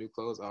don't buy new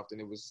clothes often.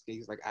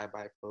 He's like, I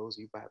buy clothes,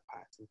 you buy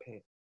pots and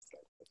pans.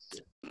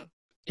 Like,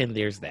 and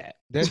there's that.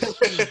 That's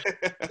true.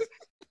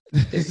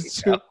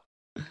 That's true.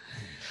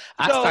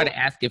 I started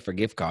asking for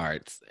gift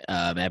cards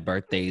at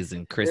birthdays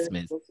and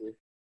Christmas.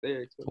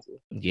 They're expensive.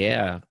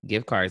 Yeah,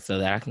 gift cards so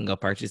that I can go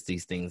purchase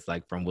these things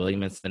like from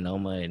Williams and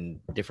Sonoma and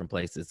different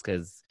places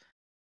because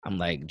I'm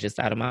like just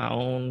out of my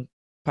own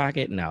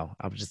pocket. No,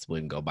 I just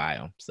wouldn't go buy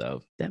them.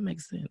 So that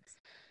makes sense.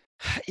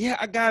 Yeah,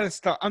 I gotta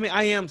start. I mean,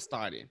 I am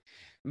starting,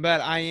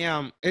 but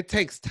it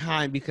takes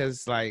time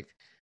because like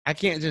I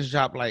can't just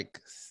drop like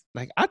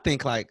I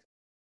think like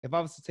if I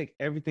was to take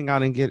everything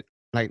out and get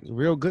like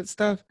real good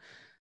stuff,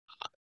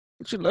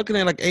 you're looking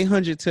at like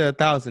 $800 to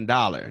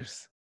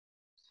 $1,000.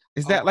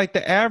 Is that like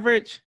the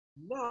average?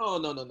 No.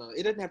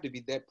 It doesn't have to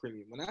be that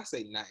premium. When I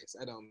say nice,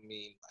 I don't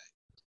mean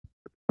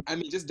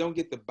just don't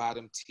get the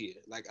bottom tier.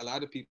 Like a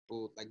lot of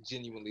people like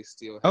genuinely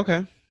still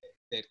have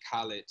that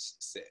college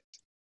set.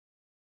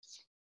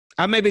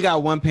 I maybe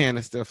got one pan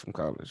that's still from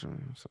college. So.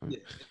 Yeah,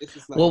 it's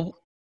just like,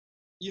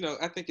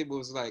 I think it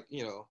was like,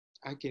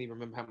 I can't even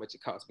remember how much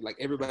it cost, but like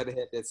everybody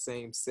had that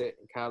same set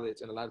in college,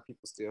 and a lot of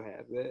people still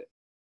have that.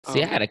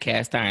 See, I had a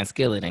cast iron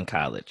skillet in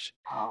college.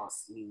 Oh,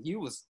 see,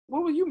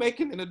 what were you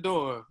making in the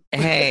dorm?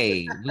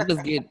 Hey, we was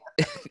getting.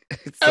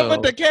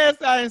 But the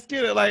cast iron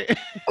skillet, like,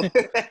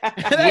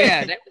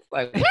 yeah, that was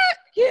like, what?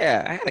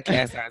 Yeah, I had a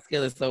cast iron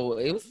skillet, so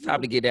it was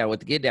time to get down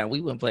with the get down.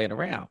 We weren't playing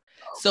around.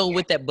 So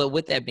with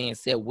that being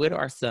said, what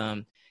are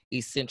some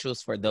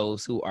essentials for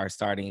those who are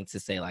starting to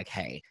say like,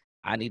 hey,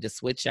 I need to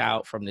switch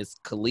out from this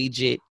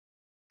collegiate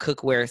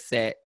cookware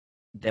set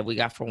that we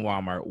got from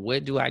Walmart?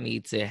 What do I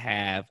need to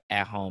have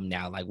at home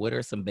now? Like, what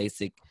are some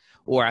basic,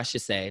 or I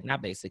should say,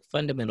 not basic,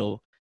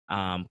 fundamental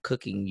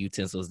cooking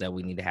utensils that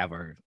we need to have,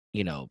 or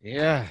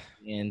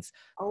pans,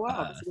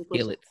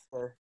 skillets.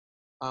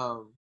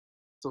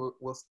 So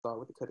we'll start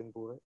with the cutting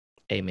board.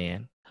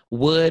 Amen.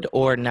 Wood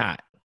or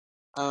not?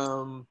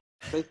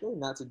 They say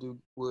not to do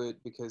wood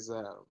because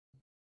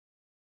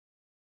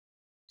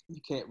you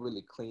can't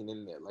really clean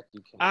in there like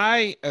you can.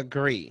 I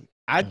agree.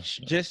 I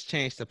just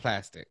changed to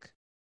plastic.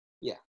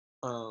 Yeah.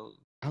 I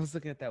was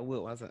looking at that wood.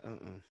 I was like,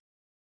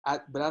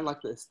 But I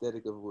like the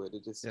aesthetic of wood.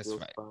 It just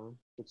feels fun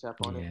to chop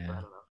on it. But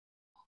I don't know.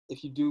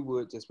 If you do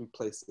wood, just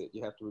replace it.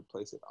 You have to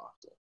replace it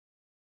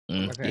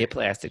often. Get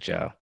plastic,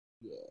 y'all.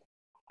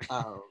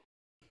 Yeah.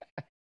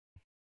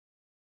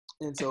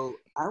 And so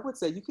I would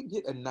say you could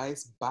get a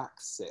nice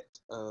box set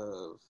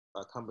of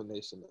a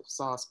combination of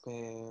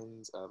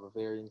saucepans of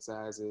varying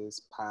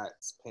sizes,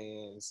 pots,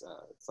 pans,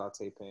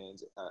 saute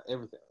pans,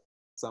 everything.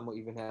 Some will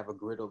even have a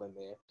griddle in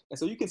there. And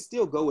so you can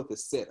still go with a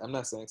set. I'm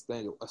not saying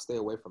stay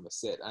away from a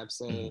set. I'm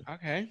saying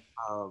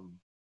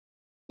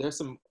there's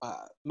some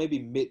maybe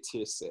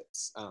mid-tier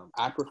sets.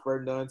 I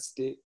prefer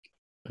non-stick.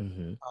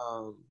 And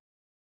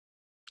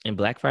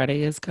Black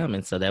Friday is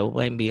coming, so that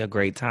might be a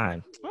great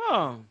time.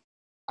 Oh.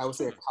 I would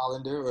say a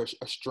colander or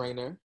a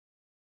strainer.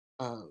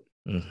 Not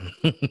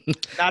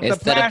the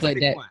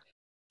plastic one.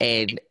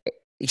 And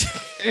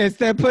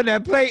instead of putting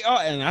that plate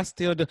on, and I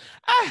still do.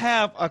 I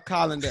have a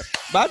colander,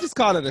 but I just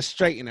call it a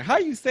straightener. How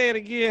you say it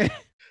again?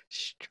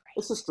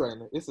 It's a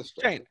strainer. It's a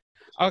strainer.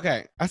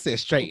 Okay, I said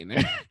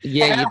straightener.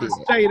 Yeah, you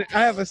did. I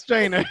have a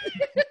strainer.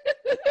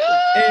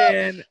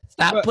 And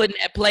stop putting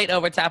that plate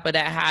over top of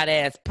that hot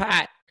ass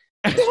pot.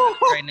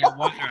 Strain that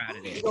water out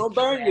of there. You're gonna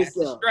burn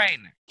yourself.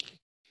 Strainer.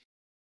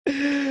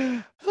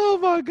 Oh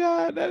my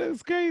God, that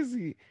is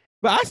crazy.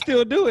 But I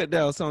still do it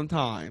though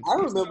sometimes. I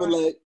remember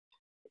like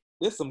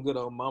there's some good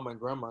old mama and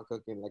grandma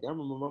cooking. Like I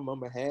remember my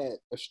mama had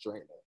a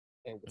strainer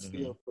and would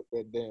still put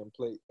that damn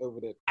plate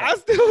over that pot. I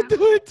still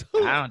do it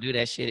too. I don't do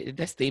that shit.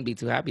 That steam be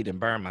too hot. I be to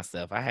burn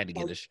myself. I had to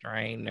get a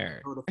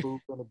strainer. You know the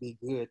food's gonna be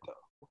good though.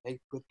 They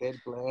put that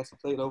glass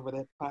plate over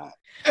that pot.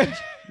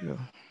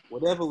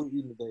 Whatever we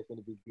eating today is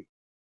gonna be good.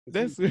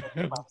 That's the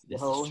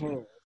whole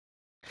hand.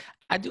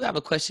 I do have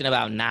a question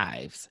about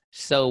knives.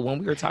 So when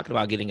we were talking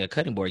about getting a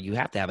cutting board, you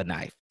have to have a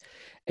knife.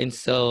 And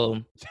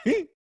so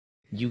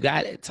you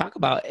got to talk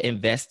about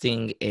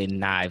investing in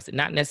knives,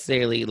 not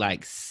necessarily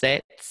like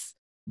sets,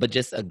 but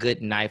just a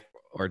good knife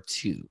or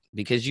two.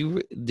 Because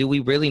do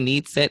we really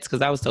need sets?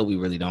 Because I was told we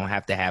really don't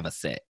have to have a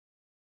set.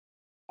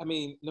 I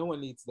mean, no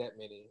one needs that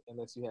many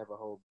unless you have a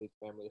whole big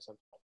family or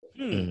something like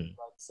that.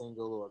 Like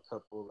single or a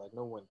couple, like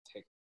no one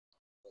takes.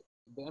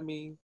 But I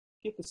mean,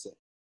 get the set.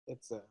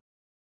 It's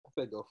I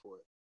say go for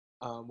it.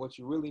 What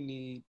you really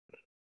need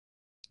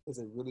is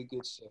a really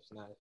good chef's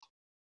knife.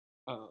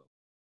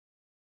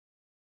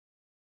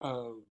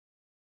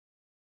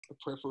 a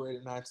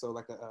perforated knife, so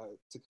like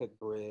to cut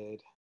bread,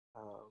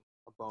 a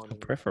bone. A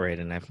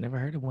perforated knife. Never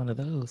heard of one of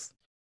those.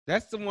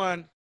 That's the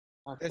one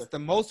that's the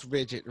most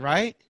rigid,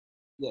 right?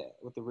 Yeah,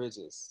 with the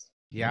ridges.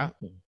 Yeah.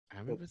 Mm-hmm. I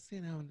remember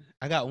seeing that one.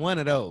 I got one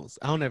of those.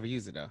 I don't ever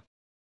use it though.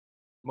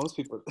 Most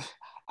people,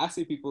 I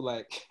see people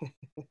like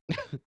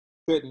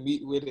cutting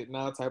meat with it and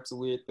all types of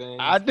weird things.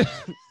 Let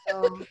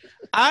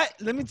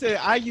me tell you,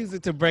 I use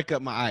it to break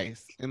up my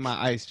ice in my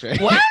ice tray.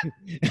 What?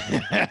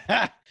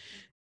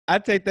 I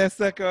take that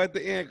sucker at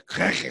the end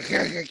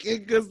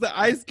because the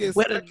ice gets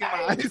stuck in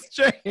my ice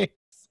tray.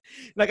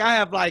 Like I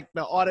have like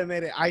the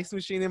automated ice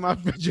machine in my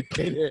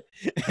refrigerator,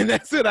 and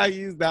that's what I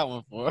use that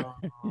one for.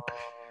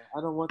 I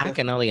don't want that. I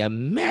can only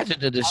imagine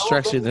the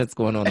destruction that's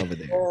going on over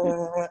there. I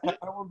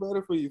want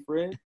better for you,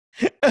 Fred.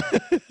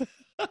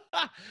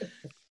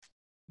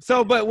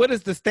 So, but what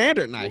is the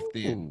standard knife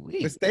then?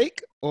 The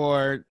steak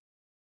or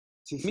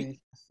the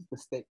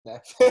steak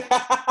knife?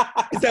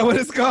 Is that what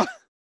it's called?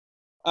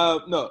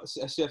 No,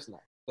 a chef's knife.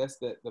 That's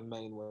the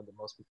main one that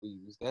most people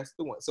use. That's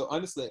the one. So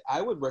honestly,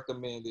 I would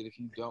recommend that if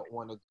you don't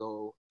want to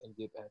go and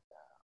get a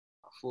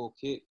full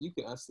kit, you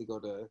can honestly go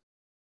to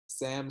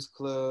Sam's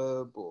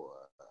Club or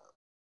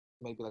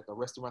maybe like a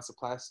restaurant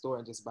supply store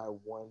and just buy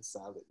one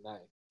solid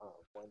knife.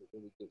 One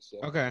really good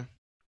chef. Okay.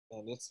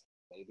 And it's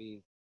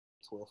maybe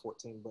 $12,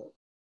 $14.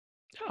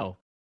 Oh.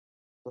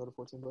 $12 to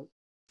 $14.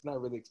 It's not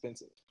really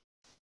expensive.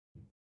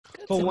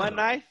 For one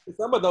knife?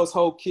 Some of those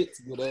whole kits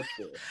get up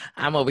there.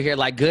 I'm over here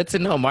like, good to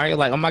know, Mario.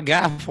 Like, oh my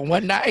God, for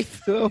one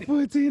knife. 12,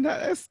 14,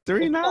 that's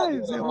 3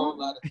 knives. A whole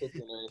lot of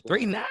cooking or anything.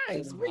 3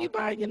 knives? Where you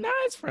buying your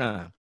knives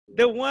from?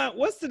 The one,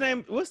 what's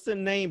the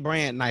name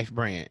brand, knife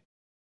brand?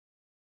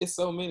 It's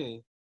so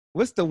many.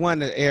 What's the one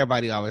that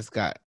everybody always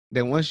got?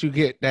 Then once you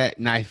get that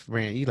knife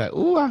brand, you like,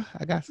 ooh, I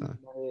got some.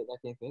 I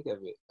can't think of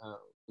it.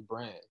 The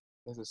brand.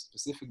 There's a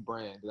specific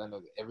brand that I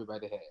know that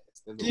everybody has.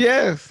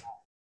 Yes.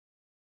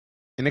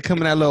 And they come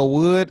in that little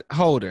wood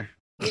holder.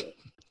 Yeah.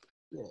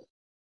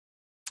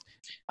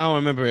 I don't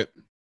remember it.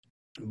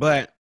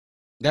 But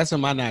that's where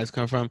my knives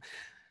come from.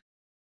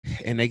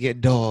 And they get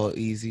dull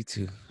easy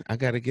too. I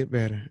got to get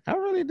better. I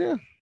really do.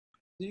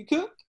 Do you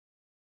cook?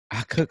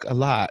 I cook a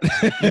lot.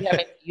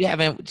 You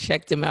haven't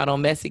checked him out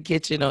on Messy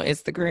Kitchen on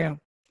Instagram?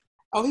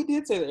 Oh, he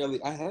did say that earlier.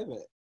 I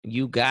haven't.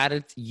 You got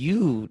it.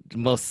 You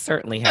most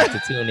certainly have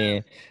to tune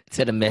in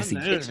to the Messy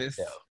Kitchen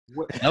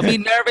show. Don't be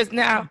nervous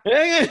now.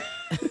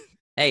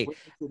 Hey,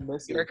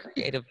 you're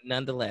creative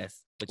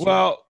nonetheless.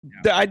 Well,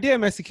 the idea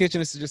of Messy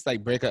Kitchen is to just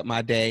like break up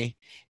my day.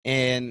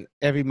 And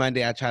every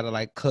Monday I try to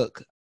like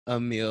cook a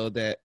meal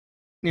that,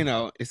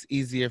 it's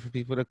easier for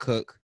people to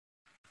cook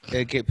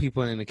and get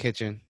people in the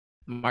kitchen.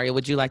 Mario,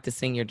 would you like to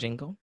sing your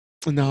jingle?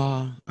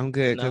 No, I'm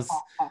good because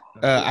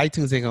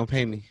iTunes ain't going to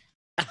pay me.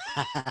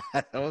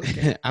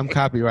 Okay. I'm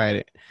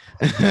copyrighted.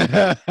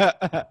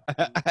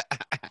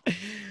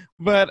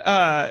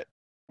 But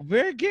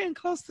we're getting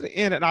close to the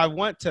end, and I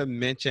want to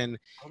mention.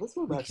 Oh, this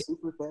went by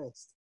super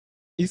fast.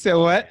 You said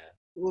what?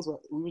 We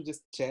were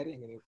just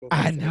chatting. And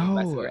I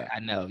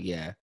know.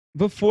 Yeah.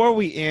 Before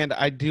we end,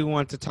 I do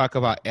want to talk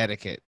about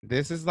etiquette.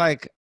 This is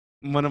like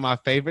one of my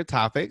favorite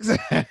topics,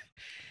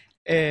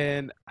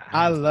 and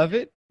I love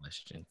it.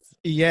 Questions.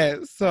 Yeah.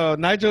 So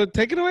Nigel,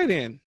 take it away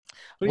then.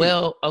 Please.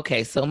 Well,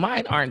 okay, so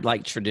mine aren't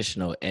like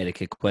traditional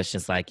etiquette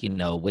questions like,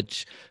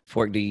 which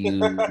fork do you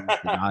use and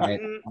all that.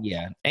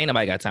 Yeah, ain't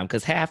nobody got time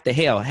because half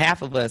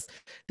of us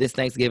this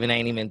Thanksgiving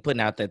ain't even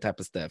putting out that type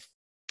of stuff.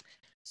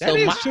 That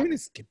is true.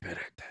 Let's get better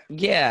at that.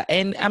 Yeah,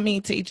 and I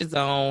mean, to each his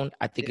own.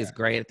 I think it's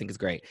great.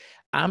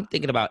 I'm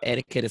thinking about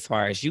etiquette as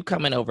far as you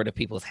coming over to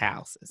people's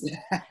houses.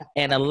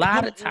 And a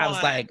lot of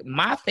times, like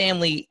my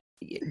family,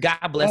 God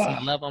bless them,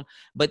 I love them,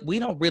 but we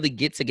don't really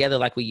get together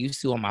like we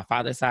used to on my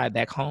father's side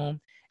back home.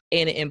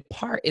 And in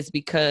part, it's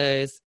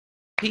because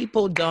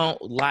people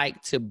don't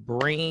like to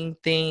bring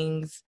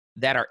things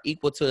that are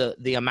equal to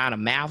the amount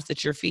of mouths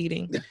that you're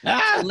feeding.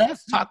 So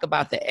let's talk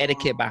about the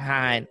etiquette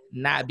behind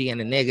not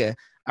being a nigga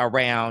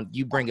around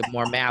you bringing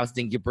more mouths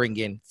than you're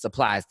bringing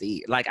supplies to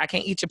eat. Like, I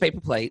can't eat your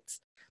paper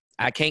plates.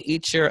 I can't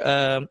eat your,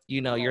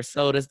 your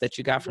sodas that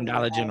you got from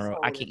Dollar General.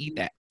 I can't eat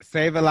that.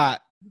 Save a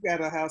lot. You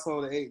got a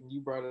household of 8 and you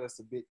brought us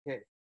a big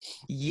cake.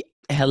 Yeah.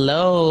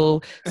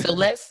 Hello. So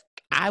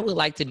I would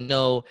like to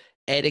know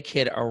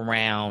etiquette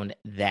around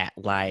that.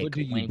 Like, what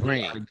do you when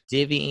bring? you're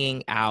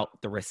divvying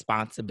out the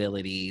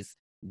responsibilities,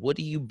 what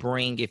do you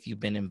bring if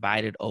you've been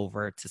invited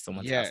over to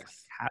someone's house?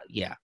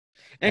 Like,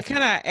 And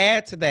can I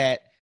add to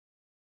that?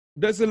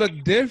 Does it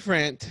look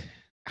different?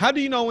 How do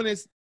you know when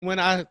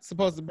I'm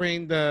supposed to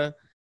bring the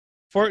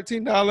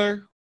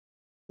 $14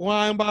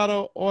 wine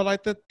bottle or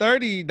like the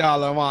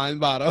 $30 wine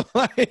bottle?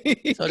 So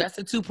that's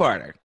a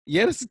 2-parter.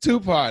 Yeah, that's a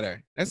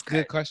 2-parter. That's a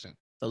good question.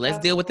 So let's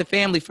deal with the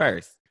family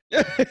first.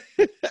 So,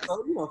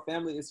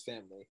 family is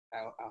family.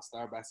 I'll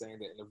start by saying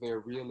that in a very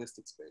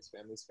realistic space,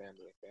 family is family,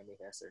 and family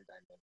has certain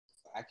dynamics.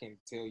 So I can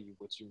tell you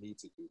what you need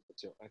to do,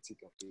 but your auntie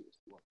can do what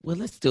you want. Well,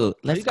 let's do it.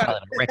 Let's call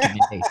it a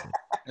recommendation.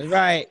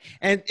 Right,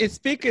 and it's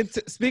speak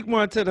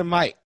more to the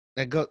mic.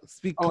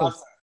 Speak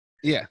close.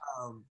 Yeah.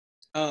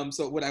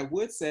 So what I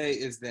would say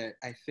is that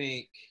I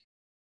think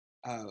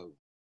a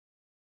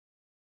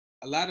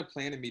lot of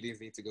planning meetings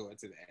need to go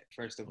into that.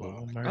 First of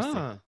all,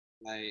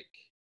 like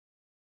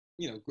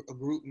a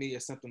group meet or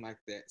something like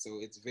that. So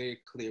it's very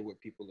clear what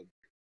people are.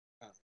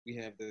 We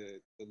have the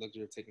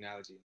luxury of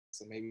technology,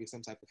 so maybe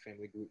some type of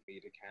family group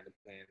meet to kind of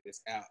plan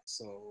this out.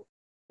 So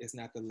it's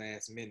not the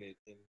last minute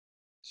and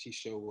she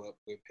show up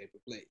with paper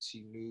plates.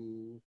 She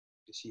knew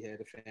that she had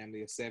a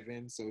family of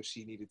 7, so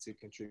she needed to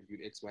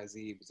contribute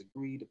XYZ. It was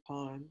agreed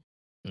upon.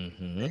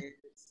 Mm-hmm.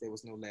 There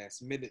was no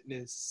last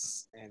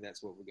minuteness, and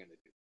that's what we're gonna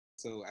do.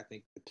 So I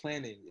think the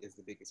planning is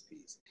the biggest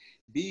piece.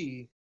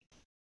 B,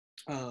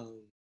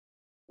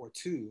 or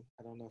 2.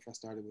 I don't know if I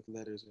started with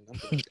letters or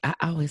numbers. I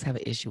always have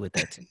an issue with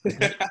that too.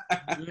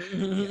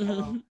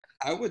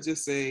 I would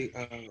just say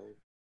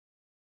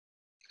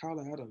call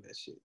her out on that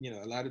shit.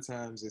 A lot of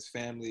times as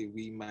family,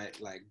 we might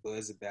like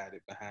buzz about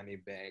it behind their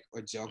back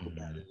or joke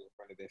about it in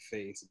front of their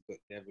face, but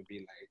never be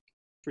like,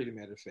 pretty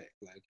matter of fact,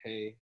 like,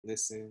 hey,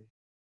 listen,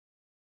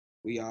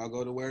 we all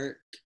go to work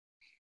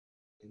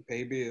and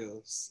pay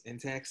bills and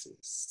taxes.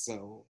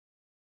 So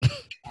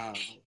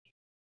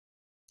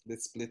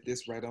let's split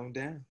this right on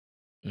down.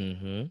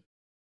 Mm-hmm.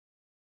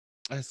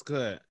 That's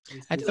good.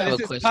 I do have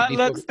a question.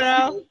 Potluck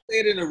style? Say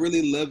it in a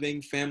really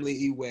loving,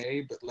 family-y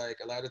way, but like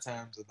a lot of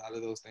times, a lot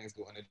of those things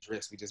go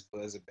unaddressed. We just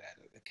buzz about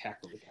it and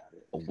cackle about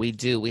it. We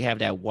do. We have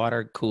that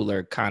water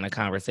cooler kind of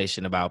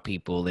conversation about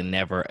people and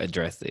never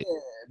address it. Yeah,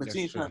 but that's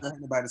you ain't trying to hurt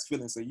anybody's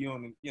feelings, so you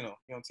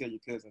don't tell your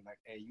cousin like,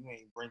 hey, you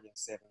ain't bringing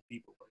 7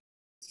 people for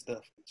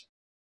stuff with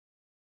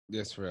you.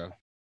 That's real.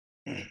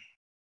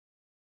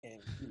 And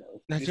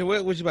now,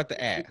 what was you about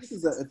to ask?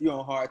 If you're on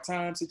a hard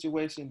time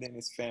situation, then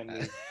it's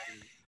family.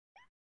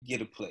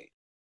 Get a plate.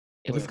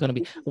 It was going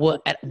to be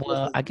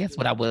I guess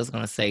what I was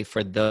going to say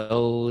for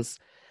those,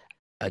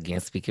 again,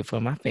 speaking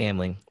for my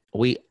family,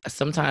 we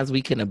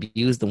can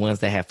abuse the ones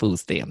that have food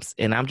stamps,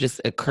 and I'm just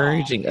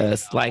encouraging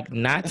us like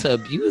not to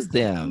abuse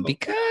them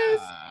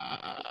because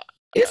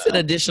it's an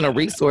additional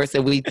resource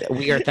and we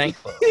are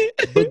thankful.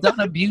 But don't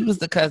abuse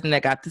the cousin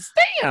that got the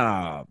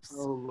stamps.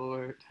 Oh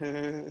Lord.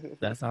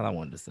 That's all I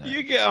wanted to say.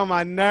 You get on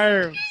my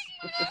nerves.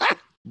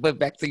 But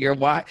back to your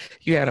wine.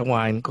 You had a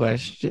wine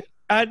question.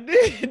 I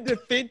did the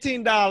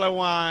 $15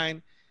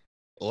 wine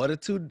or the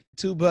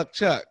 $2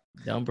 Chuck.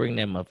 Don't bring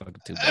that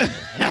motherfucker $2.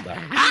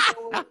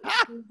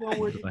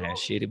 You're gonna have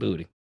shitty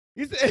booty.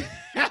 You said,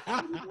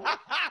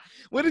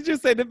 what did you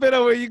say? Depending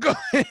on where you going.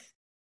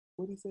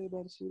 What did he say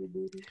about the shitty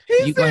booty?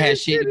 You gonna have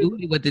shitty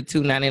booty with the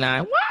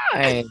 $2.99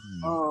 wine.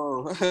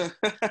 Oh.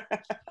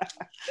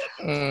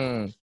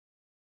 I'm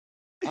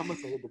gonna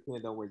say it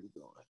depends on where you're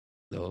going.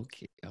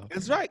 Okay.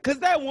 That's right, because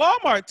that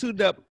Walmart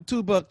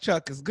 $2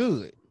 Chuck is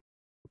good.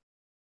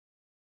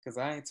 Because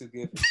I ain't too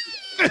good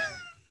for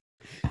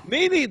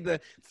Me neither.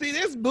 See,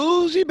 this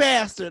bougie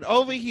bastard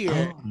over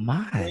here. Oh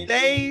my.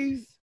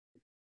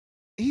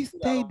 He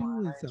stayed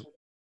doing something.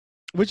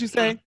 What you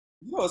say?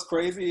 You know what's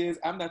crazy is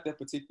I'm not that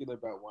particular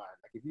about wine.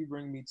 Like if you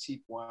bring me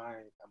cheap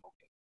wine, I'm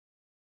okay.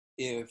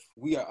 If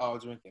we are all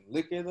drinking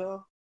liquor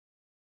though,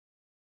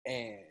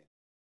 and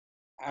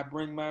I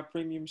bring my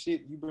premium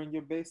shit, you bring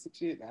your basic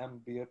shit, I'm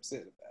gonna be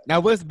upset about it. Now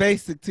what's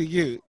basic to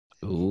you?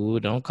 Ooh,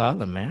 don't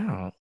call him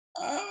out.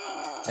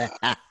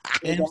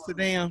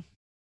 Amsterdam.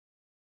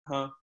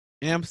 Huh?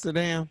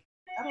 Amsterdam.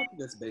 I don't think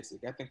that's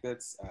basic. I think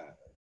that's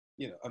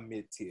a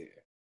mid-tier.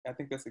 I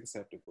think that's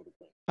acceptable to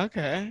drink.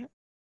 Okay.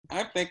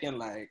 I'm thinking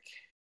like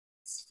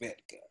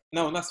Svedka.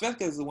 No, not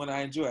Svedka is the one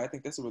I enjoy. I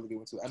think that's a really good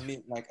one too. I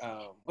mean, like,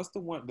 what's the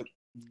one, the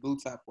blue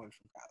top one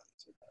from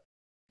college?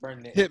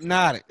 Burnett.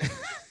 Hypnotic.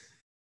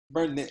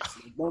 Burnett.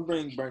 Don't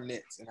bring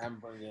Burnett, and I'm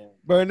bringing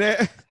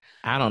Burnett.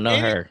 I don't know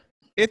her.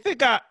 If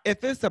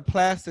it's a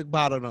plastic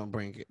bottle, don't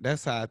bring it.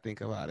 That's how I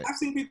think about it. I've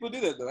seen people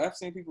do that though. I've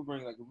seen people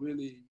bring like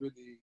really,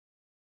 really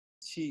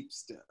cheap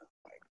stuff,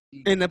 like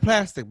in the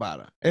plastic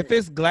bottle. If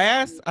it's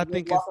glass, I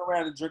think walk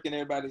around and drinking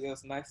everybody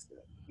else nice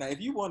stuff. Now,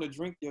 if you want to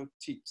drink your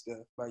cheap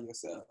stuff by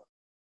yourself,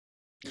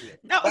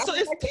 no. So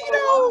it's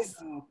Tito's.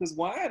 Because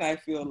wine, I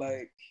feel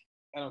like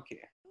I don't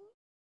care.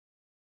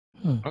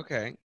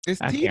 Okay,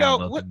 it's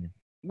Tito's.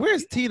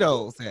 Where's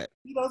Tito's at?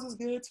 Tito's is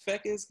good.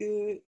 Feka is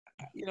good.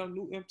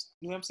 New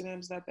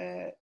Amsterdam's not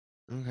bad.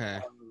 Okay.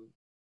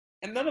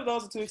 And none of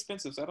those are too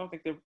expensive, so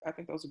I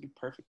think those would be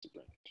perfect to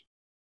bring.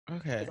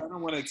 Okay. I don't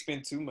want to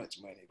expend too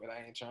much money, but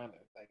I ain't trying to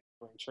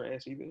bring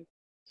trash either.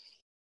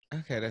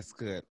 Okay, that's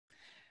good.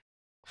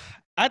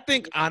 I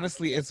think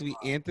honestly, as we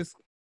end this,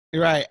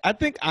 right? I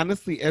think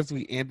honestly, as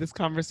we end this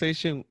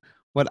conversation,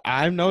 what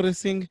I'm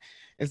noticing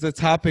is the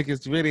topic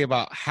is really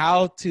about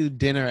how to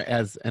dinner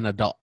as an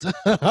adult.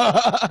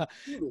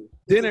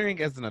 Dinnering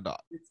as an adult.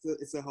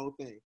 It's a whole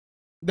thing.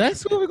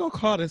 That's what we're gonna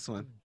call this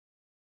one.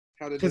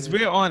 Because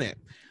we're on it.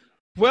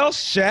 Well,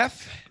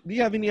 Chef, do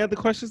you have any other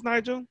questions,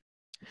 Nigel?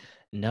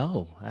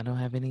 No, I don't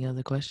have any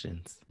other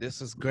questions. This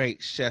was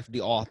great, Chef,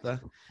 the author.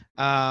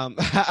 How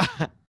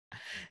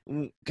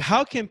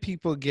can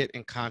people get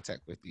in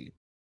contact with you?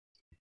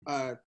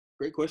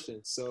 Great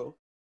question. So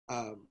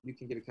You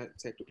can get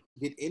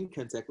in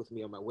contact with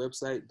me on my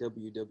website,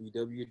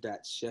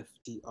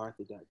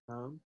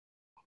 www.chefdarthur.com.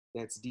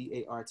 That's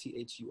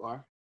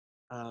DARTHUR.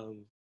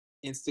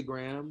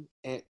 Instagram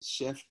at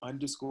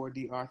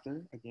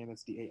chef_DArthur. Again,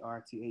 that's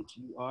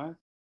DARTHUR.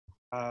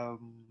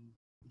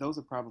 Those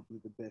are probably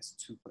the best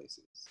two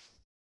places.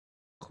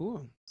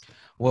 Cool.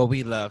 Well,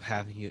 we love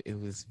having you. It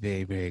was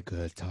very, very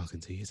good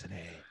talking to you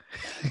today.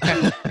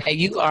 And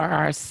you are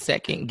our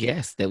second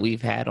guest that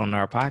we've had on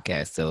our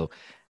podcast. So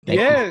thank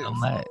you so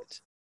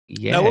much.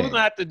 Yeah. Now, what we're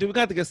gonna have to do, we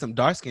got to get some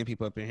dark skinned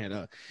people up in here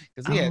though.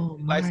 Because we had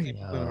light skinned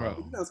people in the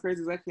row. What's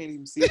crazy is I can't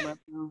even see myself.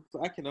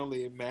 So I can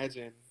only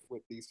imagine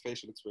what these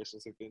facial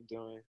expressions have been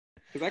doing.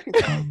 Because I can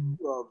see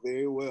you all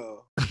very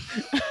well.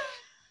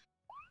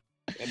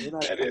 And then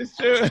that is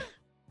true.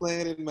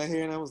 Playing in my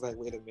hair, and I was like,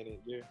 wait a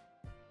minute,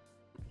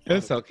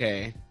 it's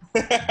okay.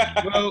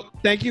 Well,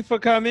 thank you for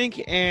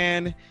coming,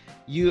 and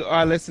you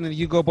are listening to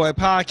You Go Boy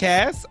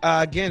Podcast.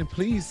 Again,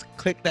 please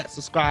click that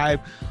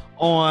subscribe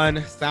on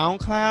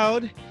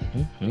SoundCloud.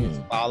 Please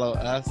follow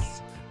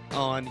us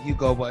on You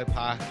Go Boy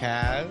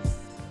Podcast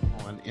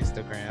on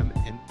Instagram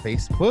and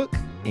Facebook.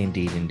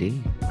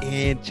 Indeed.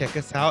 And check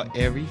us out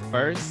every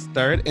first,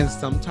 third, and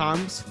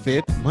sometimes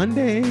fifth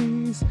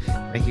Mondays.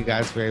 Thank you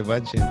guys very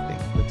much, and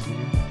thank you for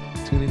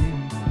tuning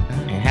in.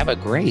 And have a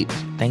great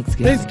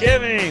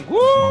Thanksgiving. Woo!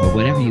 Or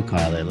whatever you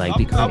call it. Like,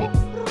 be great.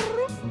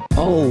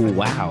 Oh,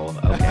 wow.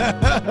 Okay.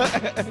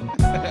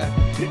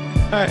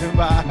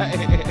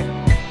 Bye.